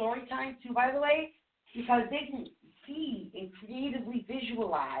love story time, too, by the way, because they can see and creatively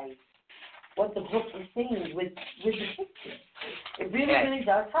visualize what the book is saying with the picture. It really, really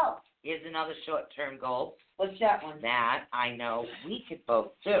does help. Here's another short-term goal. What's that one? That I know we could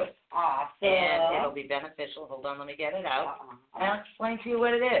both do. Awesome. And it'll be beneficial. Hold on, let me get it out. I'll explain to you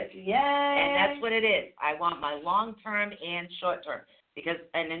what it is. Yay. And that's what it is. I want my long-term and short-term. Because,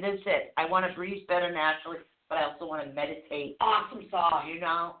 and then this is it. I want to breathe better naturally, but I also want to meditate. Awesome sauce. You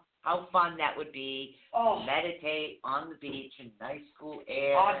know how fun that would be. Oh. Meditate on the beach in nice cool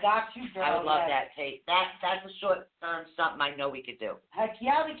air. Oh, got you, girl. I would love that. That's a short-term something I know we could do. Heck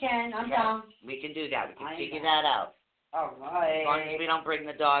yeah, we can. I'm down. We can do that. We can I figure know. that out. All right. As long as we don't bring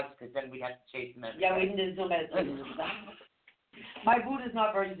the dogs, because then we have to chase them every Yeah, day. we can do no meditation. My boot is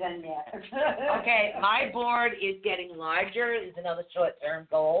not very zen yet. Okay, my board is getting larger. Is another short-term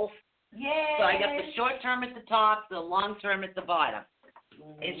goal. Yay. So I got the short-term at the top, the long-term at the bottom.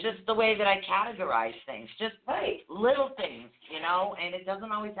 It's just the way that I categorize things, just little things, you know, and it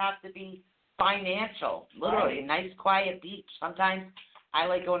doesn't always have to be financial. Literally, a nice quiet beach. Sometimes I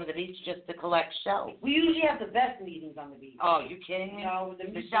like going to the beach just to collect shells. We usually have the best meetings on the beach. Oh, you kidding me? No,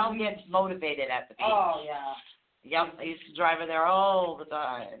 Michelle gets motivated at the beach. Oh, yeah. Yep, I used to drive her there all the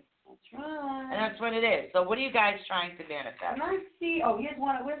time. That's right. And that's what it is. So what are you guys trying to manifest? Can I see? Oh, here's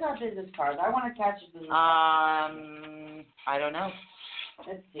one. Where's our business cards? I want to catch a business I don't know.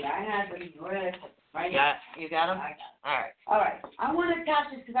 Let's see. I have them right You got them? I got it. All right. All right. I want to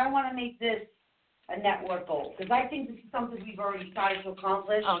catch this because I want to make this a network goal because I think this is something we've already started to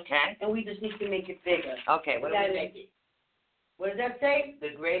accomplish. Okay. And we just need to make it bigger. Okay, what do we make it? What does that say?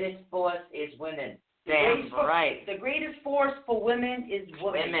 The greatest force is women. The Damn greatest right. The greatest force for women is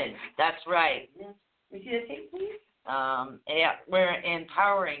women. Women. That's right. Let me see that tape, please. Yeah, we're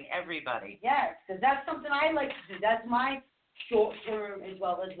empowering everybody. Yes, because that's something I like to do. That's my short-term as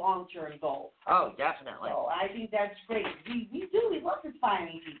well as long-term goal. Oh, definitely. So I think that's great. We do. We love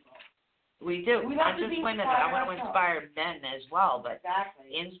inspiring people. We do. We Not love to just be women. inspired I want to ourselves. inspire men as well, but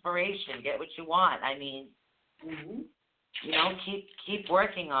Exactly. inspiration. Get what you want. I mean, you know, keep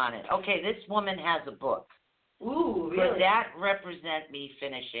working on it. Okay, this woman has a book. Ooh, Could really? that represent me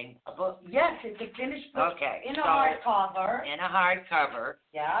finishing a book? Yes, it's a finished book Okay. in a so hardcover. in a hardcover.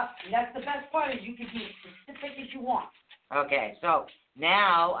 Yeah, and that's the best part is you can be as specific as you want. Okay, so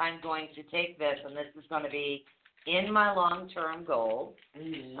now I'm going to take this, and this is going to be in my long-term goal.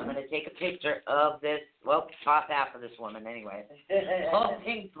 I'm going to take a picture of this, well, top half of this woman anyway. Whole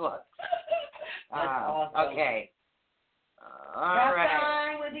pink book. That's awesome. Okay. All Got right.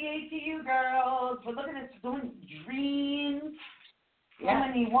 time with the ATU girls. We're looking at doing dreams. So Yeah,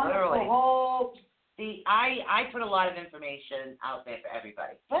 many wonderful literally. hopes. See, I put a lot of information out there for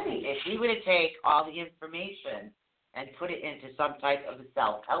everybody. Funny. If we were to take all the information and put it into some type of a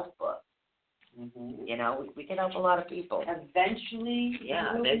self-help book, Mm-hmm. you know, we could help a lot of people. Eventually.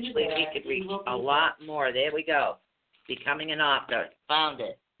 Yeah, we will eventually be we there. could reach will be a there. lot more. There we go. Becoming an author. Found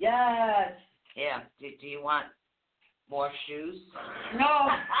it. Yes. Yeah. Do you want more shoes? No,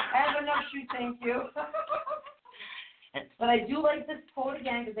 I have enough shoes, thank you. But I do like this quote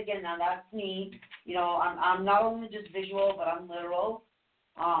again, because again, now that's me. You know, I'm not only just visual, but I'm literal.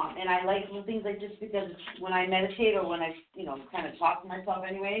 And I like little things like this because when I meditate or when I, you know, kind of talk to myself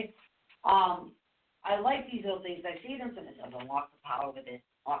anyways, I like these little things. I see them to myself. Unlock the power within.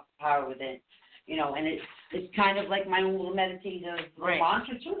 Unlock the power within. You know, and it's kind of like my own little meditative Right.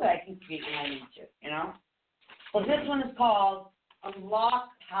 mantra too that I can create when I need to. You know. So this one is called Unlock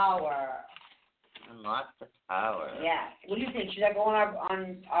Power. Unlock the power. Yeah. What do you think? Should I go on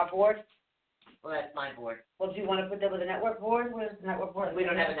our board? Well, that's my board. Well, do you want to put that with a network board? Where's the network board? We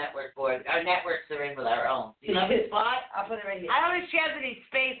don't have a network board. Our networks are in with our own. Do you have a spot? I'll put it right here. I don't think she has any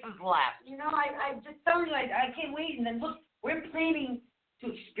spaces left. You know, I just telling you, I can't wait. And then look, we're planning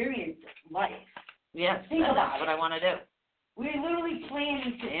to experience life. Yes, Think that's about what it. I want to do. We're literally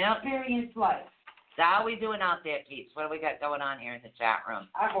planning to Yep. experience life. So how are we doing out there, peeps? What do we got going on here in the chat room?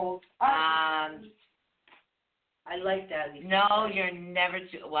 I hope. I like that. Lisa. No, you're never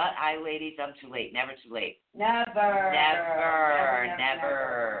too. What? Ladies, I'm too late. Never too late. Never.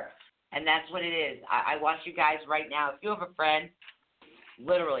 Never. And that's what it is. I want you guys right now. If you have a friend,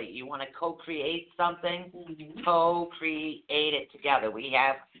 literally, you want to co-create something, Mm-hmm. co-create it together. We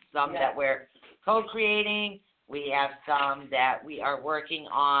have some that we're co-creating. We have some that we are working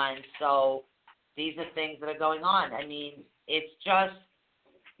on. So these are things that are going on. I mean, it's just,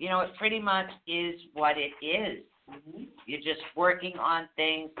 you know, it pretty much is what it is. Mm-hmm. You're just working on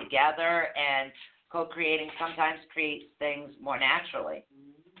things together, and co-creating sometimes creates things more naturally.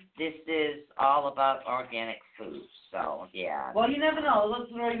 This is all about organic food, so yeah. Well, you never know. Look,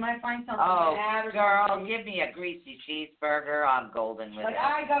 you might find something. Oh, bad or girl, something. give me a greasy cheeseburger. I'm golden with Like, it.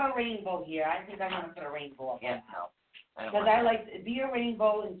 I got a rainbow here. I think I'm going to put a rainbow up. Yeah, no. I don't Because want I like to be a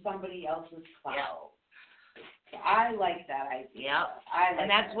rainbow in somebody else's cloud. Yeah. I like that idea. Yeah. I like And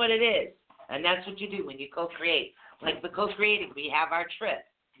that's that. what it is. And that's what you do when you co-create. Like the co-creating, we have our trip.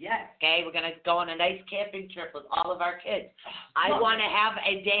 Yes. Okay, we're going to go on a nice camping trip with all of our kids. I want to have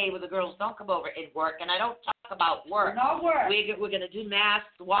a day where the girls don't come over and work, and I don't talk about work. No work. We're going to do mass,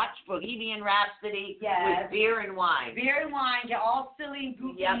 watch Bohemian Rhapsody Yes. with beer and wine. Beer and wine, get all silly and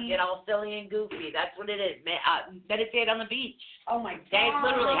goofy. Yep, get all silly and goofy. That's what it is. Meditate on the beach. Oh, my God. Okay,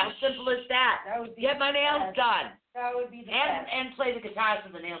 literally, how simple is that? That would be Get my nails best. done. That would be the And best. and play the guitar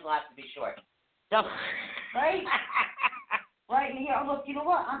so the nails will have to be short. So. Right? Right, and here, look, you know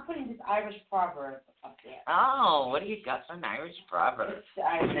what? I'm putting this Irish proverb up there. Oh, what do you got for an Irish proverb? I'm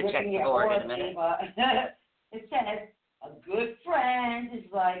I'm gonna check looking the at board in a all minute. but it says, a good friend is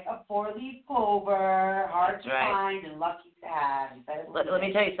like a four-leaf clover, hard That's to right. find and lucky to have. Let me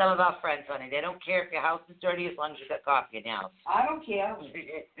tell you something about friends, honey. They don't care if your house is dirty as long as you got coffee in your house. I don't care.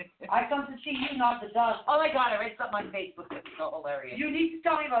 I come to see you, not the dust. Oh my God, I read something on Facebook that's so hilarious. You need to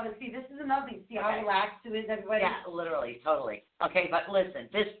tell me about this. See, this is another thing. See how Okay. relaxed it is, everybody? Yeah, literally, totally. Okay, but listen,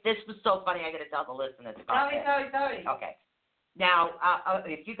 this was so funny. I got to tell the listeners Tell about me, this. tell me. Okay. Now,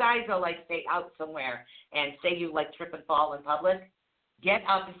 if you guys are like, say, out somewhere and say you like trip and fall in public, get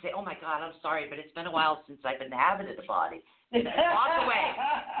up and say, oh my God, I'm sorry, but it's been a while since I've inhabited a body. Walk away.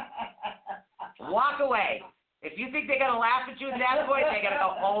 Walk away. If you think they're going to laugh at you at that point, they're going to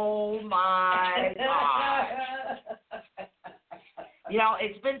go, oh my God. You know,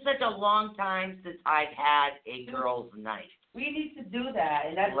 it's been such a long time since I've had a girls' night. We need to do that,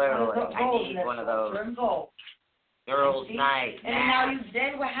 and that's Literally, one of the I goals. need That's one of those. short-term goal. Girls' See? night. And then now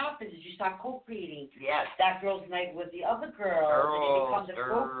then what happens is you start co-creating. Yes. That girl's night with the other girls, and it becomes a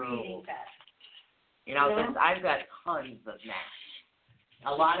co-creating fest. You know, Yeah. because I've got tons of mash.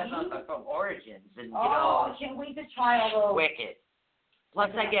 A lot of them are from Origins, and you Oh, know, I can't wait to try all those. wicked. Plus,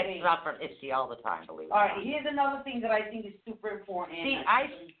 I get Exactly. stuff from Ipsy all the time, believe it All or right, not. here's another thing that I think is super important. See, I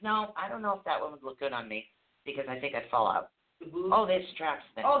don't know if that one would look good on me because I think I'd fall out. The boots. Oh, there's straps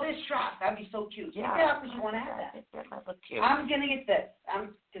there. Oh, this strap. That'd be so cute. yeah. Yeah, because you want to have I that. think that might look cute. I'm going to get this.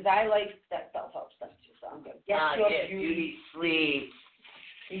 Because I like that self-help stuff too, so I'm going to get your Get beauty sleep.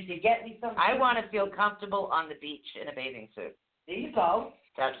 You should get me some. I want to feel comfortable on the beach in a bathing suit. There you go.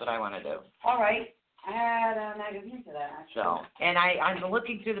 That's what I want to do. All right. I had a magazine for that, actually. So, and I'm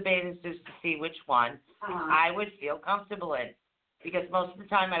looking through the bathing suits to see which one I would feel comfortable in. Because most of the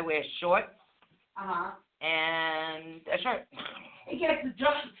time I wear shorts and a shirt. It gets the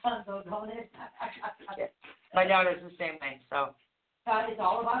job done, though, don't it? My daughter's the same way, so. It's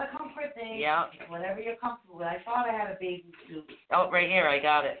all about a comfort thing. Yeah. Whatever you're comfortable with. I thought I had a bathing suit. Oh, right here, I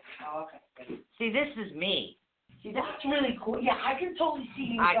got it. Oh, okay. See, this is me. See, that's really cool. Yeah, I can totally see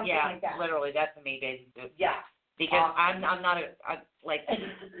you in something like that. Literally, that's a me bathing suit. Yeah. Because I'm not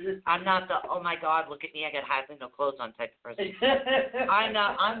I'm not the, oh my God, look at me, I got hardly no clothes on type of person.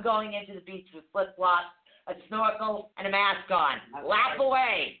 I'm going into the beach with flip-flops, a snorkel, and a mask on. Laugh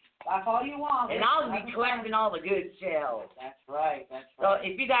away. Laugh all you want. And I'll be collecting all the good shells. That's right. So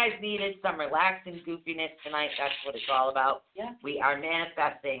if you guys needed some relaxing goofiness tonight, that's what it's all about. Yeah. We are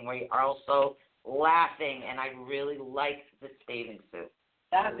manifesting. We are also laughing, and I really like this bathing suit.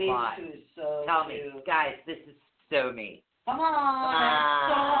 That bathing suit is so Tell cute. me, guys, this is so me. Come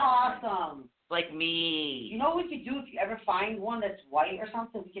on, that's so awesome. Like me. You know what we could do if you ever find one that's white or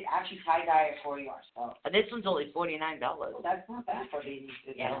something? We could actually tie-dye it for you ourselves. This one's only $49. That's not bad for bathing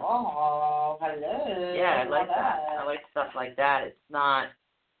suit. Yeah. Oh, hello. Yeah, I like that. I like stuff like that. It's not,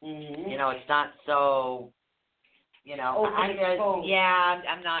 you know, it's not so, you know. I'm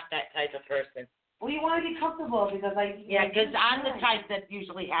not that type of person. Well, you want to be comfortable because because I'm the type that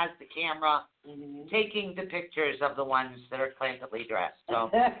usually has the camera taking the pictures of the ones that are claimantly dressed.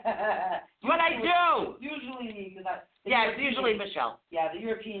 So what I do. Usually me, because it's usually Michelle. Yeah, the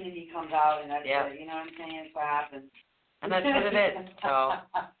European in me comes out, and that's you know what I'm saying? That's what happens. And that's what it is.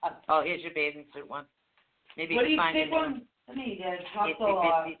 So, here's your bathing suit one. Maybe you can find it. One to me, there's not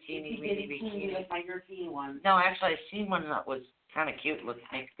so teeny, like my European one. No, actually, I've seen one that was kind of cute. Looks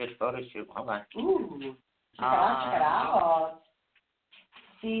make a good photo shoot. Hold on. Ooh, check it out.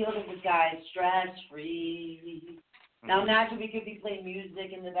 See, look at this guy, stress-free. Now, naturally, we could be playing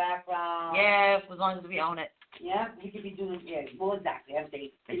music in the background. Yeah, as long as we own it. Yeah, we could be doing, well, exactly, I'm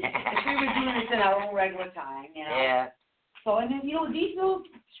saying. If we were doing this in our own regular time, you know. Yeah. So, and then, you know, these little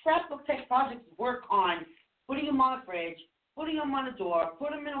scrapbook type projects work on putting them on a fridge, putting them on a door,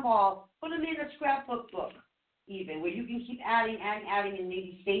 put them in a wall, put them in a scrapbook book, even, where you can keep adding, and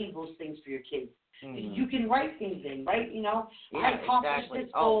maybe save those things for your kids. You can write things in, right? You know, I accomplished this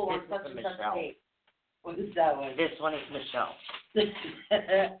goal on such and such a date. What is that one? This one is Michelle.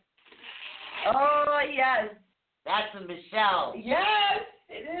 Oh, yes. That's a Michelle. Yes,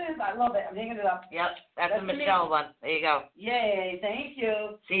 it is. I love it. I'm hanging it up. Yep, that's a Michelle one. There you go. Yay, thank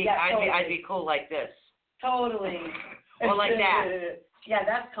you. See, yeah, I'd be cool like this. Totally. Or like that. Yeah,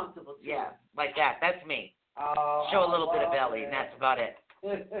 that's comfortable, too. Yeah, like that. That's me. Oh, show a little bit of belly, and that's about it.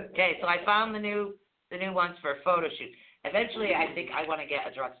 Okay, so I found the new ones for a photo shoot. Eventually, I think I want to get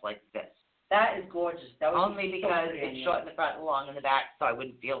a dress like this. That is gorgeous. That would only because it's short in the front and long in the back, so I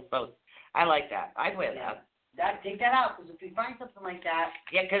wouldn't feel both. I like that. I'd wear that. Take that out, because if you find something like that.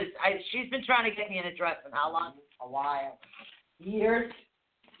 Yeah, because she's been trying to get me in a dress, and how long? A while. Years.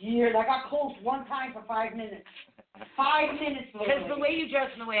 I got cold one time for 5 minutes. 5 minutes. Because the way you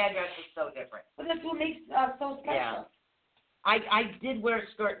dress and the way I dress is so different. But that's what makes so special. Yeah. I did wear a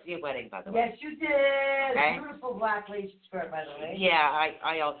skirt to your wedding, by the way. Yes, you did. Okay. Beautiful black lace skirt, by the way. Yeah,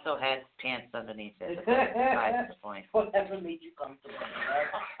 I also had pants underneath it. That's the point. Whatever made you comfortable. Right?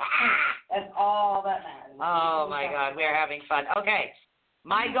 That's all that matters. Oh, my God. We're having fun. Okay.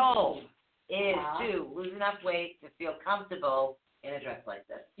 My goal is to lose enough weight to feel comfortable in a dress like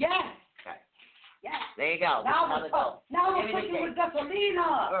this. Yes. Okay. Yes. There you go. Now we're cooking with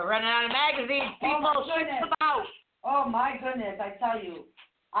gasolina. We're running out of magazines. People, ship them out. Oh, my goodness, I tell you.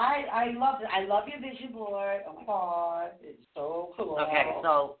 I love it. I love your vision board. Oh, my God. It's so cool. Okay,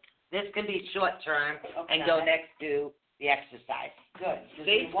 so this can be short-term and go next to the exercise. Good.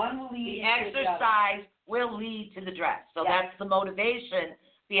 See? One will lead the exercise will lead to the dress. So that's the motivation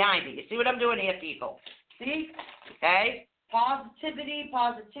behind it. You see what I'm doing here, people? See? Okay? Positivity.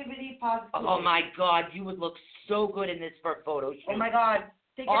 Oh, my God. You would look so good in this for a photo shoot. Oh, my God.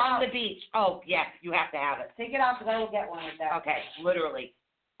 Take it on out. The beach. Oh, yeah, you have to have it. Take it out because I will get one like that. Okay, literally.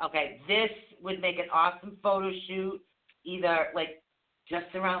 Okay, this would make an awesome photo shoot, either, like,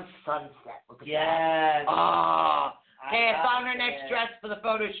 just around sunset. Look at that. Oh. Okay, I found her next dress for the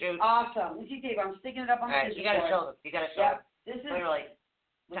photo shoot. Awesome. You see, Dave, I'm sticking it up on the you got to show them. You got to show them. This is literally.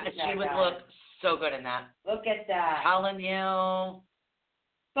 She would look so good in that. Look at that. Telling you.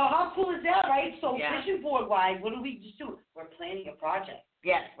 So how cool is that, right? So vision board-wise, what do we just do? We're planning a project.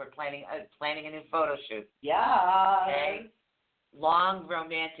 Yes, we're planning a new photo shoot. Yeah. Okay. Long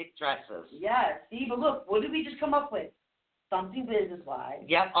romantic dresses. Yeah. See, but look, what did we just come up with? something business-wise.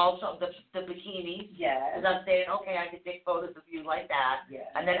 Yep, also the bikinis. Yes. Because I'm saying, okay, I can take photos of you like that. Yes.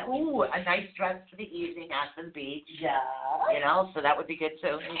 And then, ooh, a nice dress for the evening, Aspen Beach. Yeah. You know, so that would be good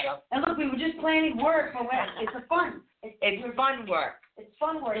too. There you go. And look, we were just planning work, but it's a fun. It's fun work. It's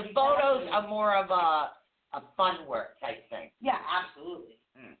fun work. The photos are more of a fun work type thing. Yeah, absolutely.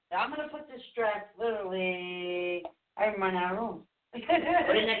 I'm going to put this dress literally, I'm running out of room. Put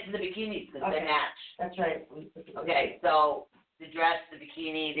it next to the bikinis because they match. That's right. Okay, so the dress, the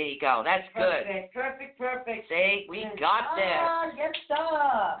bikini, there you go. That's good. Perfect. See, we got this. Yes, sir.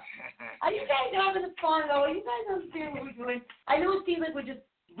 Are you guys having fun, though? Are you guys understand what we're doing? I know it seems like we're just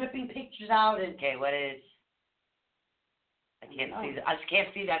ripping pictures out and... Okay, what is... I can't see. I just can't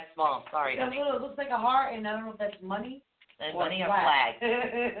see that small. Sorry. It looks like a heart, and I don't know if that's money. Money or flag.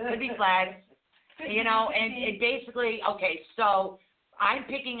 Could be flag. You know, and basically, okay, so I'm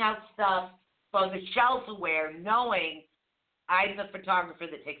picking out stuff for the shelf to wear, knowing I'm the photographer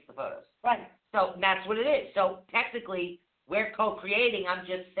that takes the photos. Right. So that's what it is. So technically, we're co-creating. I'm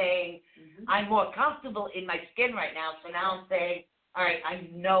just saying I'm more comfortable in my skin right now. So now I'm saying, all right, I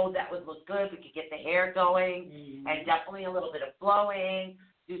know that would look good. We could get the hair going and definitely a little bit of flowing,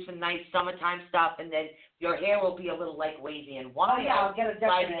 do some nice summertime stuff, and then your hair will be a little like wavy and wild I'll get a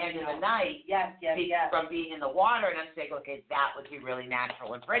by the end of the night. Yes. From being in the water, and I'm saying, okay, that would be really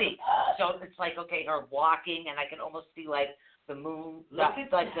natural and pretty. So it's like, okay, her walking, and I can almost see like the moon, like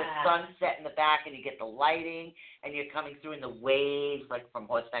the sunset in the back, and you get the lighting, and you're coming through in the waves, like from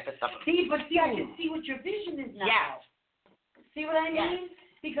horseback or something. See, I can see what your vision is now. Yes. See what I mean? Yes.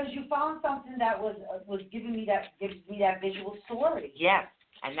 Because you found something that was gives me that visual story. Yes,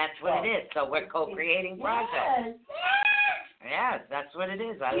 and that's what it is. So we're co-creating projects. Yes, that's what it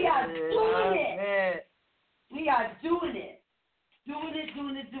is. We are doing it. We are doing it. Doing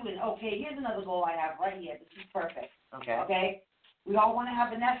it. Okay, here's another goal I have right here. This is perfect. Okay? We all want to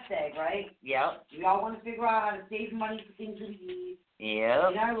have a nest egg, right? Yep. We all want to figure out how to save money for things we need.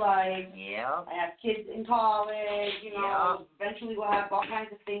 Yep. In our life. Yep. I have kids in college, you know. Eventually we'll have all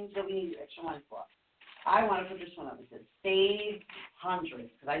kinds of things that we need extra money for. I want to put this one up. It says save hundreds.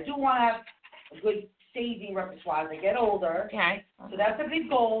 Because I do want to have a good saving repertoire as I get older. Okay. So that's a big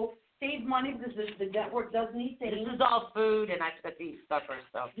goal. Save money because the network does need savings. This is all food, and I've got these stuffers,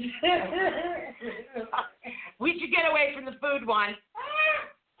 so. We should get away from the food one.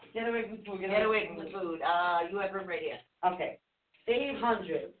 Get away from food. Get away from the food. You have room right here. Okay. Save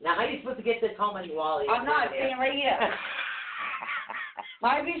hundreds. Now, how are you supposed to get this home in Wally? I'm not staying right here.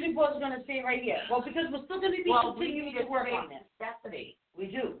 My vision board is going to stay right here. Well, because we're still going to be continuing to work on this. Stephanie. We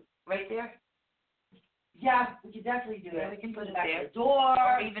do. Right there? Yeah, we can definitely do it. We can put it back there. the door.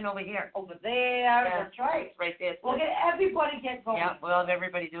 Or even over here. Over there. Yeah. That's right. Right there. We'll get everybody get going. Yeah, we'll have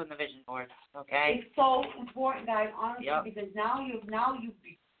everybody doing the vision board. Okay? It's so important, guys, honestly, because now you've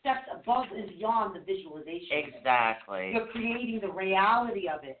stepped above and beyond the visualization. Exactly. You're creating the reality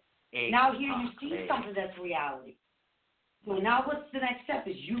of it. Exactly. Now here you see something that's reality. So now what's the next step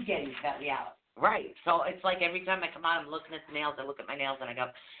is you getting to that reality. Right. So it's like every time I come out, I'm looking at the nails. I look at my nails and I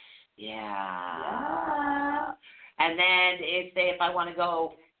go, yeah. And then if I want to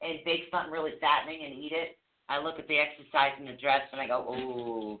go and bake something really fattening and eat it, I look at the exercise and the dress and I go,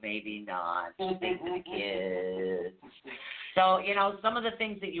 oh, maybe not. Think for the kids. So, you know, some of the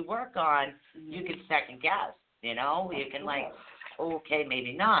things that you work on, you can second guess. You know, you can like, okay,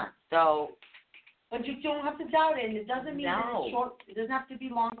 maybe not. So. But you don't have to doubt it, and it doesn't mean that it's short. It doesn't have to be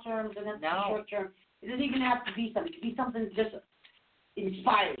long term. It doesn't have to be short term. It doesn't even have to be something. It can be something that just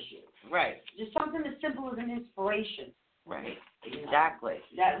inspires you. Right. Just something as simple as an inspiration. Right. Exactly.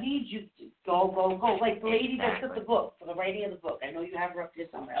 That leads you to go. Like the lady that took the book, for the writing of the book. I know you have her up here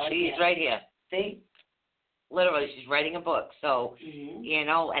somewhere. She's right here. See? Literally, she's writing a book. So, you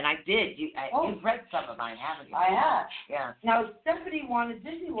know, and I did. You've read some of mine, haven't you? I have. Yeah. Now, Stephanie wanted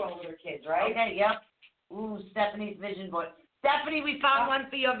Disney World with her kids, right? Okay, yep. Ooh, Stephanie's vision board. Stephanie, we found one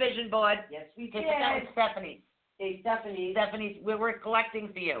for your vision board. Yes, we did. That was Stephanie's. Hey, Stephanie. Stephanie's, we're collecting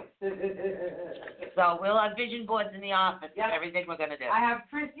for you. So we'll have vision boards in the office of everything we're going to do. I have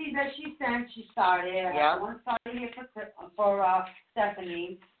Christy that she sent. She started. I have one started here for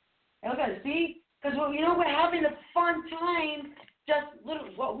Stephanie. And look at it, see? Because, you know, we're having a fun time, just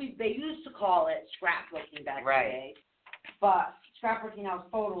they used to call it scrapbooking back in the day. But scrapbooking now is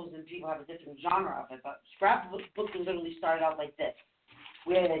photos and people have a different genre of it. But scrapbooking literally started out like this,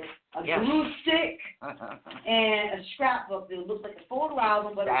 with a glue stick and a scrapbook that looked like a photo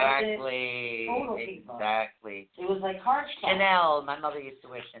album, but it wasn't photo people. Exactly. It was like hardstock. Chanel. My mother used to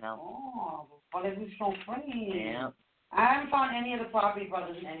wear Chanel. Oh, but it was so funny. Yeah. I haven't found any of the Property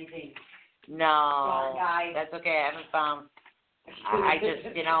Brothers in anything. No, guys. that's okay. I haven't found I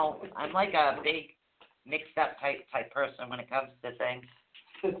just, you know, I'm like a big mixed up type person when it comes to things.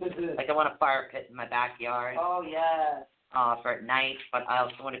 Like I want a fire pit in my backyard. Oh, yes. For at night, but I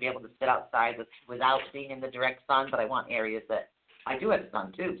also want to be able to sit outside without being in the direct sun, but I want areas that I do have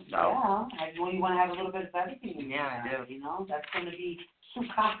sun too, so. Yeah, well, you want to have a little bit of everything. Yeah, I do. You know, that's going to be su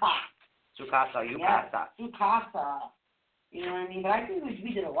casa. Su casa, you Yeah, casa. su casa. You know what I mean? But I think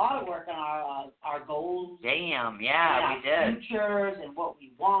we did a lot of work on our goals. Damn, yeah, we did. Futures and what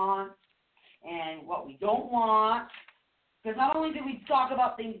we want and what we don't want. Because not only did we talk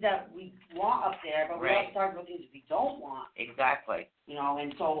about things that we want up there, but we also talked about things we don't want. Exactly. You know,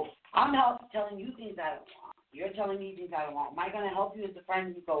 and so I'm telling you things I don't want. You're telling me things I don't want. Am I going to help you as a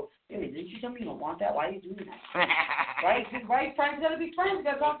friend? You go, hey, didn't you tell me you don't want that? Why are you doing that? Right? Friends got to be friends.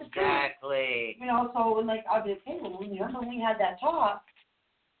 Got to talk the truth. Exactly. You know, so like I'll be like, hey, well, remember when we had that talk?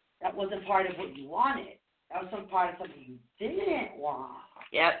 That wasn't part of what you wanted. That was some part of something you didn't want.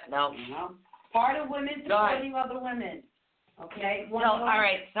 Yep. No. You know, part of women supporting other women. Okay. So all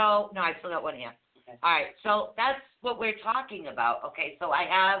right. So no, I still got one here. Okay. All right. So that's what we're talking about. Okay. So I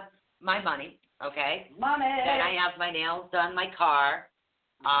have my money. Okay. Money. Then I have my nails done, my car.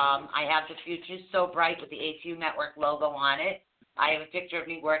 I have the Futures So Bright with the ATU Network logo on it. I have a picture of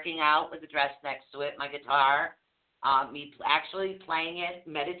me working out with a dress next to it, my guitar. Me actually playing it,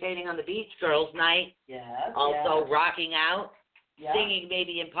 meditating on the beach, girls' night. Yes. Also rocking out. Yes. Singing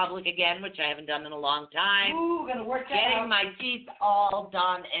maybe in public again, which I haven't done in a long time. Ooh, gonna work that Getting out. my teeth all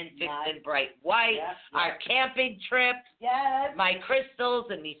done and fixed in bright white. Yes, Our camping trip. Yes. My crystals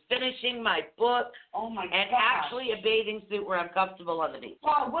and me finishing my book. Oh my God. And actually a bathing suit where I'm comfortable on the beach.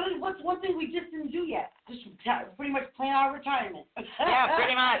 Wow, what's one thing we just didn't do yet? Just pretty much plan our retirement. Yeah,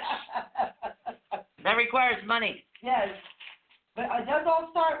 pretty much. That requires money. Yes. But it does all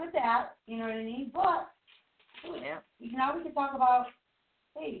start with that, you know what I mean? But Yeah. now we can talk about,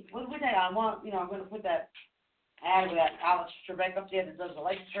 hey, with that, I'm going to put that ad with that Alex Trebek up there that does the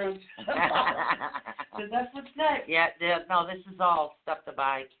life insurance. Because that's what's next. Yeah, no, this is all stuff to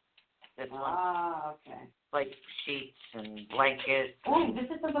buy. This one. Ah, okay. Like sheets and blankets. Oh, this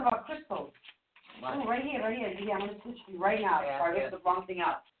is something about crystals. What? Oh, right here. Yeah, I'm going to switch you right now Yeah, before I rip the wrong thing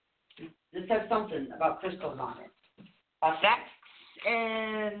out. This says something about crystals on it. Facts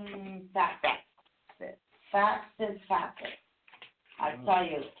and Facts and facets. I tell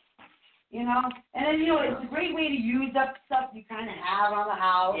you. You know? And then, it's a great way to use up stuff you kind of have on the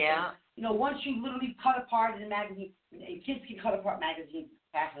house. Yeah. And, once you literally cut apart in a magazine, kids can cut apart magazines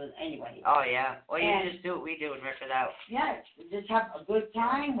faster than anyway. Oh, yeah. Well, you And- just do what we do and rip it out. Yes, just have a good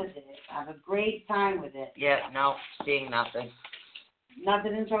time with it. Have a great time with it. Yeah, no, seeing nothing.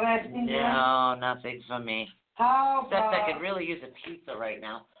 Nothing interesting. No, nothing for me. How Except about... I could really use a pizza right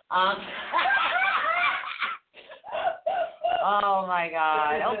now. Oh, my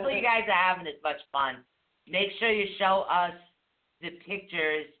God. Hopefully you guys are having as much fun. Make sure you show us the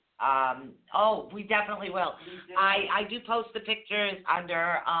pictures. We definitely will. I do post the pictures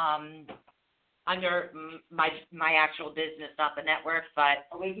under my actual business, not the network, but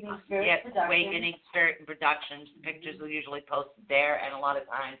Awakening Spirit yes, Productions. Awakening Spirit and Productions. Pictures are usually posted there, and a lot of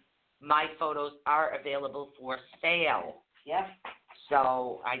times my photos are available for sale. Yep.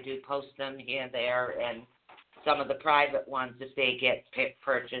 So I do post them here and there, and some of the private ones, if they get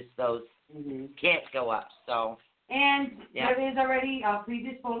purchased, those can't go up. So. And Yeah. there is already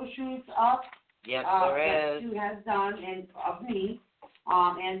previous photo shoots up. Yes, that there is. Sue has done and of me,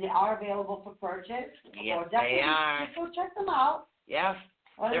 and they are available for purchase. Yes, So definitely they are. Just go check them out. Yeah.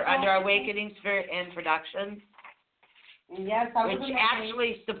 They're under Awakening Spirit and Productions, And yes, I was which in the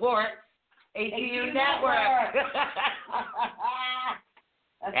actually supports ATU ATU Network.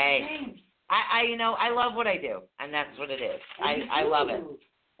 That's Hey. the thing. I love what I do, and that's what it is. And I love it. you.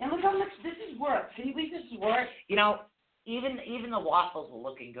 And look how much this is work. Can you believe this is work? Even the waffles are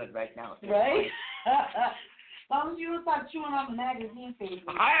looking good right now. at this Right? point. As long as you don't start chewing on the magazine pages.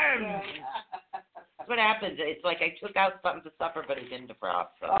 That's what happens. It's like I took out something for supper, but it didn't defrost.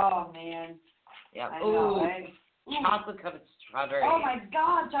 So. Oh, man. Yeah. I know, Ooh, right? Ooh. chocolate covered strawberry. Oh, my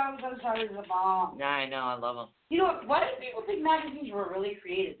God. Chocolate covered strawberries are the bomb. Yeah, I know. I love them. You know what? Why do people think magazines were really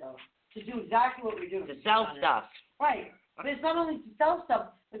created, though? To do exactly what we're doing. To sell stuff. Right. But it's not only to sell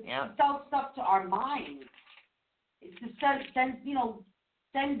stuff, but Yeah. to sell stuff to our minds. It's to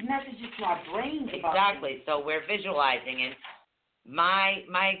send messages to our brains about Exactly. So we're visualizing, and my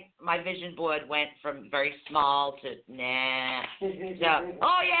vision board went from very small to nah. things. To,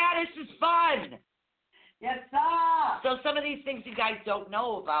 oh yeah, this is fun. Yes, sir. So some of these things you guys don't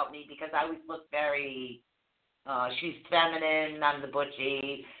know about me because I always look very. She's feminine. I'm the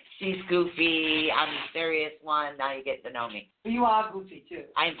butchie. she's goofy. I'm the serious one. Now you get to know me. You are goofy too.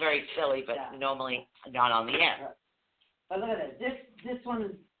 I'm very silly, but Yeah. normally not on the air. But look at this.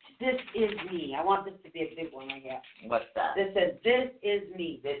 This is me. I want this to be a big one right here. What's that? This says, this is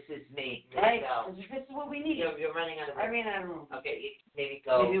me. This is me. Right? Go. This is what we need. You're running out of I room. ran out of room. Okay, you maybe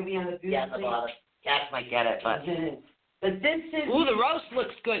go. Maybe we on the Yeah, the bottom. Cats might get it, but. But this is. Ooh, the roast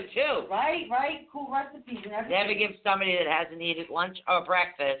looks good too. Right. Cool recipes and everything. Never give somebody that hasn't eaten lunch or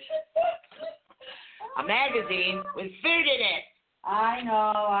breakfast a magazine with food in it. I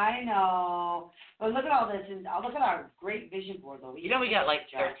know. But look at all this, and look at our great vision board, though. You know we got like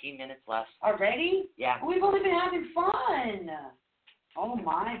 13 minutes left. Already? Yeah. We've only been having fun. Oh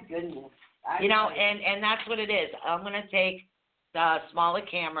my goodness. And that's what it is. I'm gonna take the smaller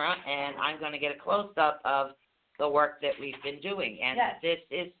camera and I'm gonna get a close up of the work that we've been doing. And Yes. this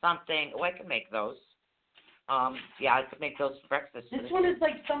is something. Oh, I can make those. Yeah, I could make those for breakfast. This one is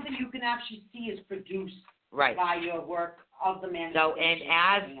like something you can actually see is produced right. by your work of the man. So, and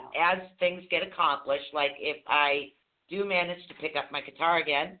as things get accomplished, like if I do manage to pick up my guitar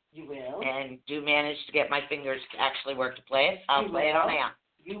again, you will, and do manage to get my fingers to actually work to play it, I'll play it on air.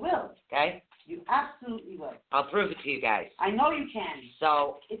 You will. Okay? You absolutely will. I'll prove it to you guys. I know you can.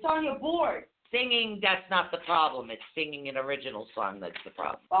 So, it's on your board. Singing, that's not the problem. It's singing an original song that's the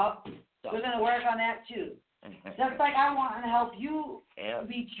problem. Well, So. we're going to work on that too. Just like I want to help you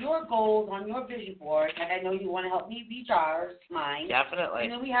reach your goals on your vision board, like I know you want to help me reach mine. Definitely.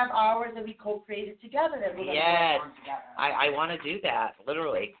 And then we have ours that we co-created together that we're going to work on together. I want to do that,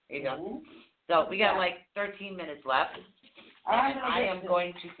 literally. You know. Mm-hmm. So we got like 13 minutes left. And I am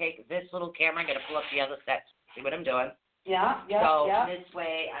going to take this little camera. I'm going to pull up the other set. See what I'm doing? Yeah. So this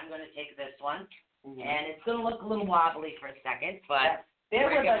way, I'm going to take this one, and it's going to look a little wobbly for a second, but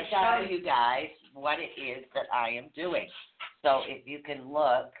we're going to show you guys what it is that I am doing. So if you can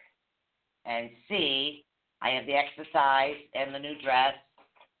look and see, I have the exercise and the new dress,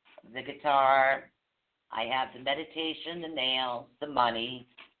 the guitar, I have the meditation, the nails, the money.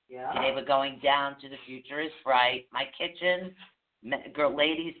 Today we're going down to the future is bright. My kitchen, girl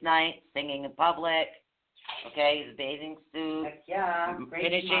ladies' night, singing in public. Okay, the bathing suit. Yeah.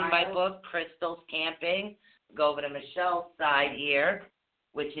 Finishing my book, Crystal's Camping. Go over to Michelle's side here,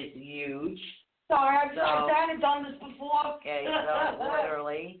 which is huge. Sorry, I've done this before. Okay, so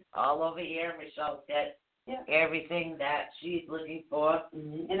literally all over here, Michelle's got everything that she's looking for.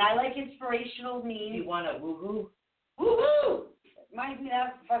 Mm-hmm. And I like inspirational memes. You want a woohoo? Woohoo! Reminds me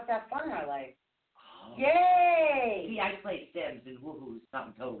of that fun in our life. Oh. Yay! See, I play Sims, and woohoo is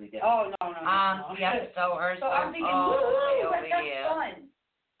something totally different. Oh, no. Yeah, so hers so I'm thinking, all woohoo, the way over that's here. fun.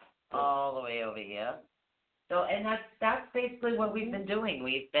 All the way over here. So, and that's basically what we've been doing.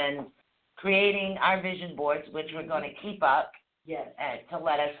 We've been creating our vision boards, which we're going to keep up. Yes. To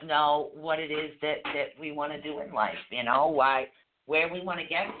let us know what it is that we want to do in life, you know, where we want to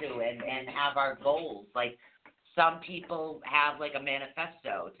get to and have our goals. Like some people have like a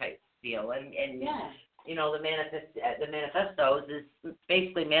manifesto type deal, and you know, the manifestos is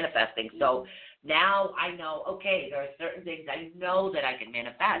basically manifesting. So now I know, okay, there are certain things I know that I can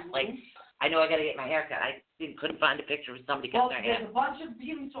manifest. Like I know I got to get my hair cut. I couldn't find a picture of somebody cutting their hair. There's a bunch of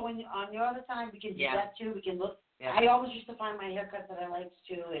beauty, so on your other time we can do that too. We can look. Yeah. I always used to find my haircut that I liked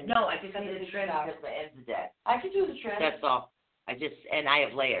too. And no, I just need a trim because the ends are dead. I could do the trim. That's all. And I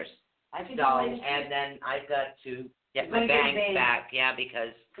have layers. I can so, do layers. And then I've got to get my bangs back,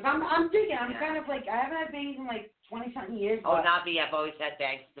 because. Because I'm digging. I'm kind of like, I haven't had bangs in like 20-something years. Oh, not me. I've always had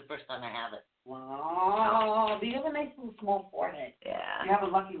bangs. It's the first time I have it. Wow. But you have a nice little small forehead. Yeah. You have a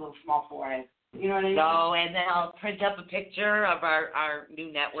lucky little small forehead. You know what I mean? So, and then I'll print up a picture of our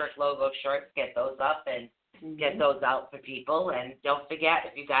new network logo shirts, get those up, and get those out for people. And don't forget,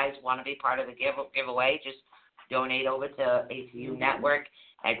 if you guys want to be part of the giveaway, just donate over to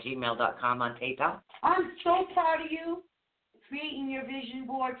atunetwork@gmail.com on PayPal. I'm so proud of you creating your vision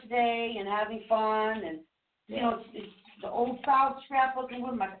board today and having fun. And, you know, it's the old South scrapbooking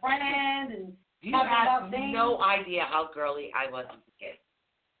with my friend. And you have no idea how girly I was as a kid.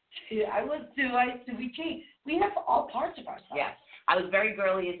 Yeah, I was too. We changed. We have all parts of ourselves. Yes. I was very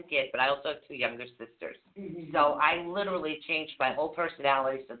girly as a kid, but I also have two younger sisters. So I literally changed my whole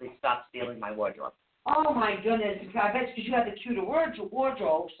personality so they stopped stealing my wardrobe. Oh, my goodness. I bet because you had the cuter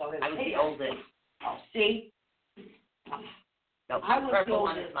wardrobe. So I was the oldest. Oh, see? No, I was the purple the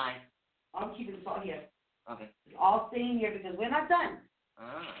one oldest. is mine. I'm keeping this all here. Okay. It's all staying here because we're not done.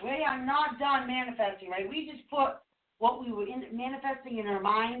 Ah. We are not done manifesting, right? We just put what we were manifesting in our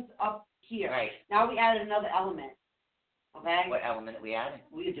minds up here. Right. Now we added another element. Okay? What element are we adding?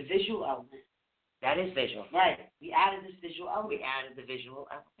 We did the visual element. That is visual. Right. We added this visual element. We added the visual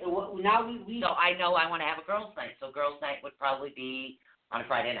element. Now we So I know I want to have a girls' night. So girls' night would probably be on a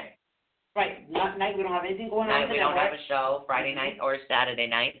Friday night. right. Not night. We don't have anything going on. Night we don't have a show Friday night or Saturday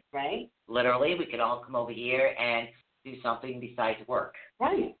night. Right. Literally, we could all come over here and do something besides work.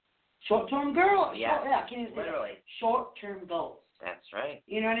 Right. Short-term girl. Yeah. Yeah. Can you say Literally. short-term goals? That's right.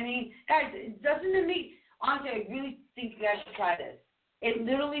 You know what I mean? Guys, doesn't it make, honestly, I really think you guys should try this. It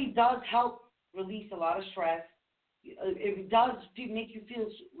literally does help release a lot of stress. It does make you feel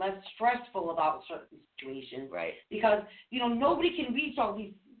less stressful about certain situations. Right. Because, nobody can reach all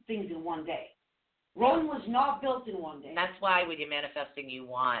these things in one day. Rome was not built in one day. And that's why when you're manifesting, you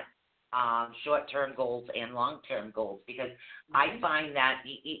want short-term goals and long-term goals, because I find that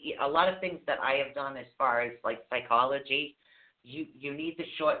a lot of things that I have done as far as like psychology, you need the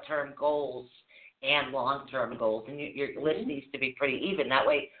short-term goals and long-term goals, and your list needs to be pretty even. That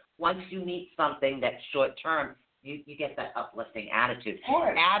way, once you meet something that's short-term, you get that uplifting attitude. Of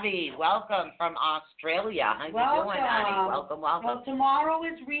course. Abby, welcome from Australia. How you doing, Abby? Welcome. Well, tomorrow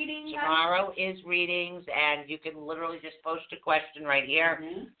is reading. Tomorrow is readings, and you can literally just post a question right here.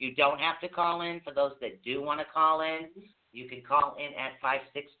 Mm-hmm. You don't have to call in. For those that do want to call in, you can call in at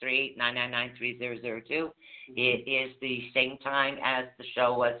 563-999-3002. It is the same time as the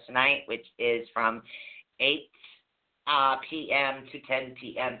show was tonight, which is from 8 p.m. to 10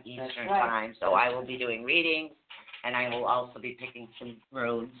 p.m. Eastern Time. So I will be doing readings, and I will also be picking some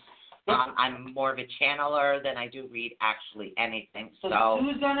runes. I'm more of a channeler than I do read actually anything. So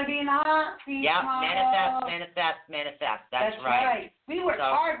who's going to be not? Yeah, manifest. That's right. We worked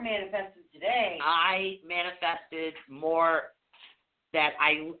hard manifesting today. I manifested more that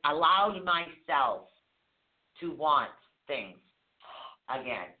I allowed myself to want things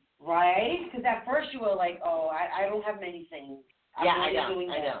again. Right? Because at first you were like, oh, I don't have many things. I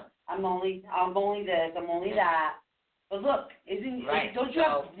don't. I'm only this. I'm only that. But look, don't you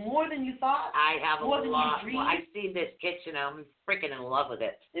have more than you thought? I have more a than lot. You dreamed? Well, I've seen this kitchen. I'm freaking in love with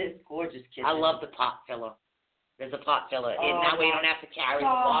it. It's gorgeous kitchen. I love the pot filler. There's a pot filler. And that way you don't have to carry the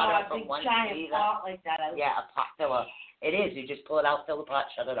water from one to the other. Giant pot like that. Yeah, a pot filler. It is. You just pull it out, fill the pot,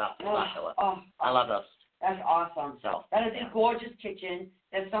 shut it up. Pot filler. I love those. That's awesome. So that is a gorgeous kitchen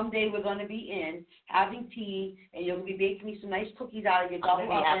that someday we're going to be in, having tea, and you're going to be baking me some nice cookies out of your double oven.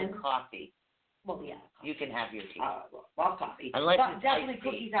 I'm going to be having coffee. Well, yeah. You can have your tea. Well, coffee. Unless but it's definitely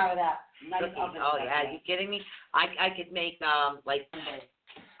cookies out of that nice oven. Oh, yeah. Are you kidding me? I could make, That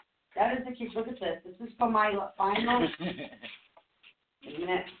is the kitchen. Look at this. This is for my final. Isn't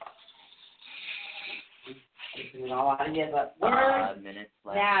it? Taking it all out of here, but words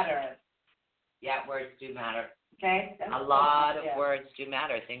matter. Yeah, words do matter. Okay? A lot of words do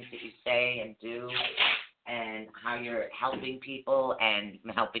matter. Things that you say and do, and how you're helping people and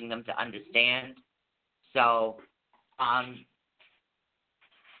helping them to understand. So,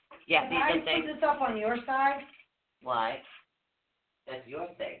 yeah, these are things. Put this up on your side? Why? That's your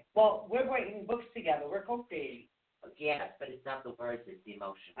thing. Well, we're writing books together. We're co-creating. Yes, but it's not the words, it's the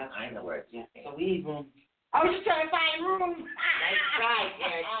emotion behind the words. Yeah. So we need room. I was just trying to find room. Nice try,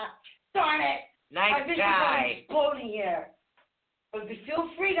 Karen. Darn it. Nice try. Exploding here. But feel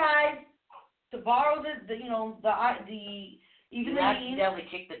free, guys, to borrow the even you the accidentally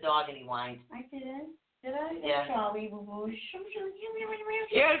kicked the dog and he whined. I didn't. Did I? Yeah. Sorry, boo-boo. You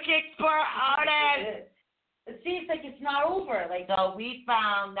kicked poor Otis. But see, it's like it's not over. Like, so we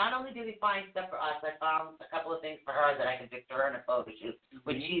found, not only did we find stuff for us, I found a couple of things for her that I can picture her in a photo shoot.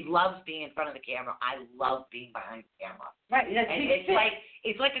 When she loves being in front of the camera, I love being behind the camera. Right. And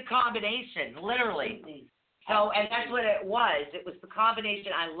it's like a combination, literally. So, and that's what it was. It was the combination.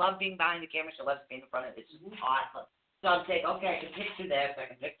 I love being behind the camera. She loves being in front of it. It's just awesome. So I'm saying, okay, I can picture this. I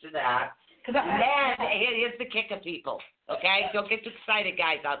can picture that. And then here's the kicker, people. Okay? Don't get too excited,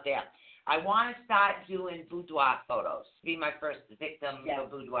 guys out there. I want to start doing boudoir photos. Be my first victim for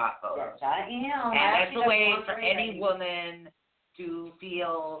boudoir photos. Yes, I am. And that's a way for any woman to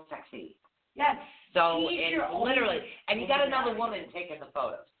feel sexy. Yes. So, and literally, and you got another woman taking the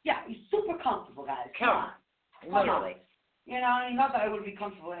photos. Yeah, you're super comfortable, guys. Come on. Literally. You know, I mean, not that I would be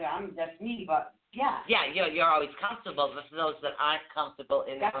comfortable. That's me, but yeah. Yeah, you're always comfortable, but for those that aren't comfortable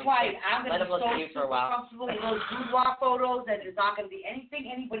in that's why I'm going to be so super comfortable in those boudoir photos that there's not going to be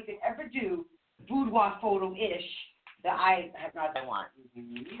anything anybody could ever do boudoir photo-ish that I have not done.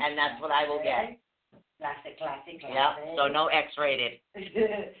 And that's what I will get. Classic. Yep, so no X-rated.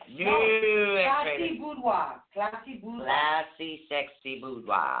 No X-rated. Classy boudoir. Classy, sexy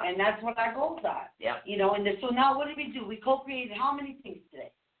boudoir. And that's what our goals are. Yep. You know, and so now what did we do? We co-created how many things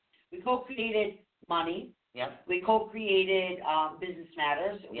today? We co-created money. Yep. We co-created business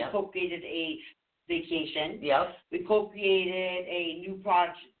matters. Yep. We co-created a vacation. Yep. We co-created a new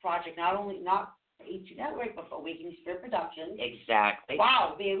project, not for A2 Network, but for Awakening Spirit Productions. Exactly.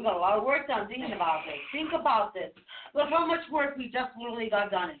 Wow, babe, we got a lot of work done thinking about this. Think about this. Look how much work we just literally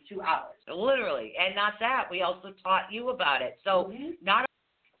got done in 2 hours. Literally. And not that, we also taught you about it. So not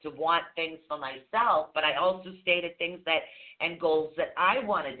to want things for myself, but I also stated things that and goals that I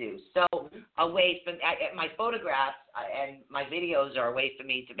want to do. So a way for my photographs and my videos are a way for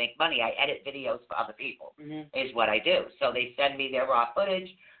me to make money. I edit videos for other people is what I do. So they send me their raw footage.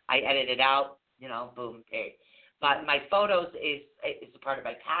 I edit it out, boom, paid. But my photos is a part of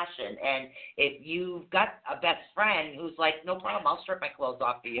my passion. And if you've got a best friend who's like, no problem, I'll strip my clothes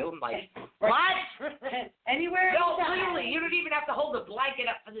off for you. I'm like, what? Anywhere? No, literally, you don't even have to hold a blanket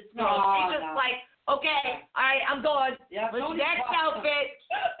up for this girl. No, She's just like, okay, all right, I'm going. Yeah, Next outfit.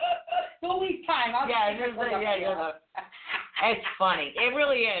 Don't waste time. It's funny. It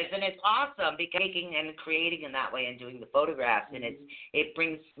really is, and it's awesome because making and creating in that way and doing the photographs, and it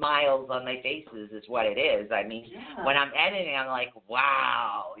brings smiles on my faces is what it is. I mean, when I'm editing, I'm like,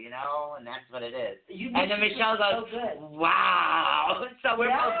 wow, and that's what it is. And then Michelle goes, wow. So we're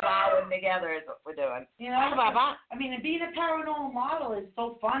both wowing together is what we're doing. I mean, and being a paranormal model is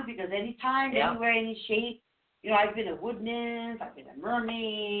so fun because anytime, anywhere, any shape. I've been a wood nymph, I've been a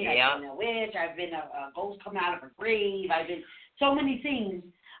mermaid, I've been a witch, I've been a ghost coming out of a grave, I've been so many things,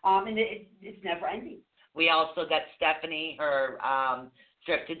 and it's never ending. We also got Stephanie, her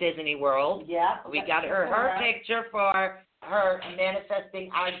trip to Disney World. Yeah. We got her picture for her manifesting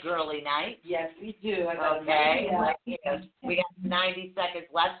our girly night. Yes, we do. Okay. We got 90 seconds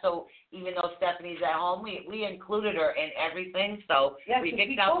left, so even though Stephanie's at home, we included her in everything, so we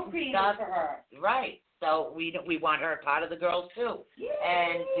picked out some stuff. For her. Right. So we want her a part of the girls, too. Yay.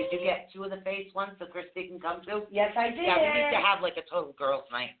 And did you get 2 of the face ones so Christy can come, too? Yes, I did. Yeah, we need to have, like, a total girls'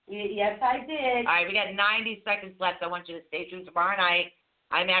 night. Yes, I did. All right, we got 90 seconds left. I want you to stay tuned tomorrow night.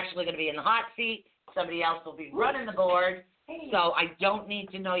 I'm actually going to be in the hot seat. Somebody else will be running the board. So I don't need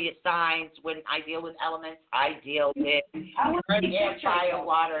to know your signs. When I deal with elements, I deal with earth, air, fire,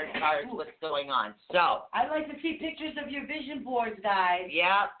 water, and cards, what's going on. So I'd like to see pictures of your vision boards, guys.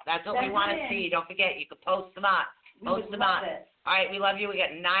 Yeah, that's what we want to see. Don't forget, you can post them up. Post them up. All right, we love you. We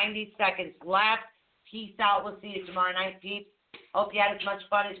got 90 seconds left. Peace out. We'll see you tomorrow night, peeps. Hope you had as much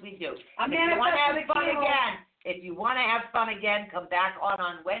fun as we do. If you want to have fun again, come back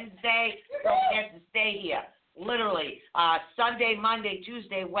on Wednesday. Don't forget to stay here. Literally, Sunday, Monday,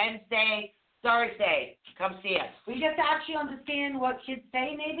 Tuesday, Wednesday, Thursday. Come see us. We get to actually understand what kids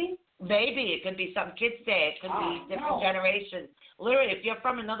say, maybe? Maybe. It could be some kids say. It could be different generations. Literally, if you're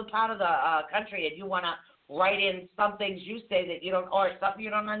from another part of the country and you want to write in some things you say that you don't, or something you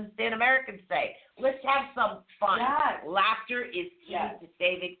don't understand Americans say, let's have some fun. Yes. Laughter is key to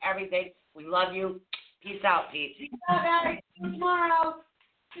saving everything. We love you. Peace out, Pete. Peace out, guys. See you tomorrow.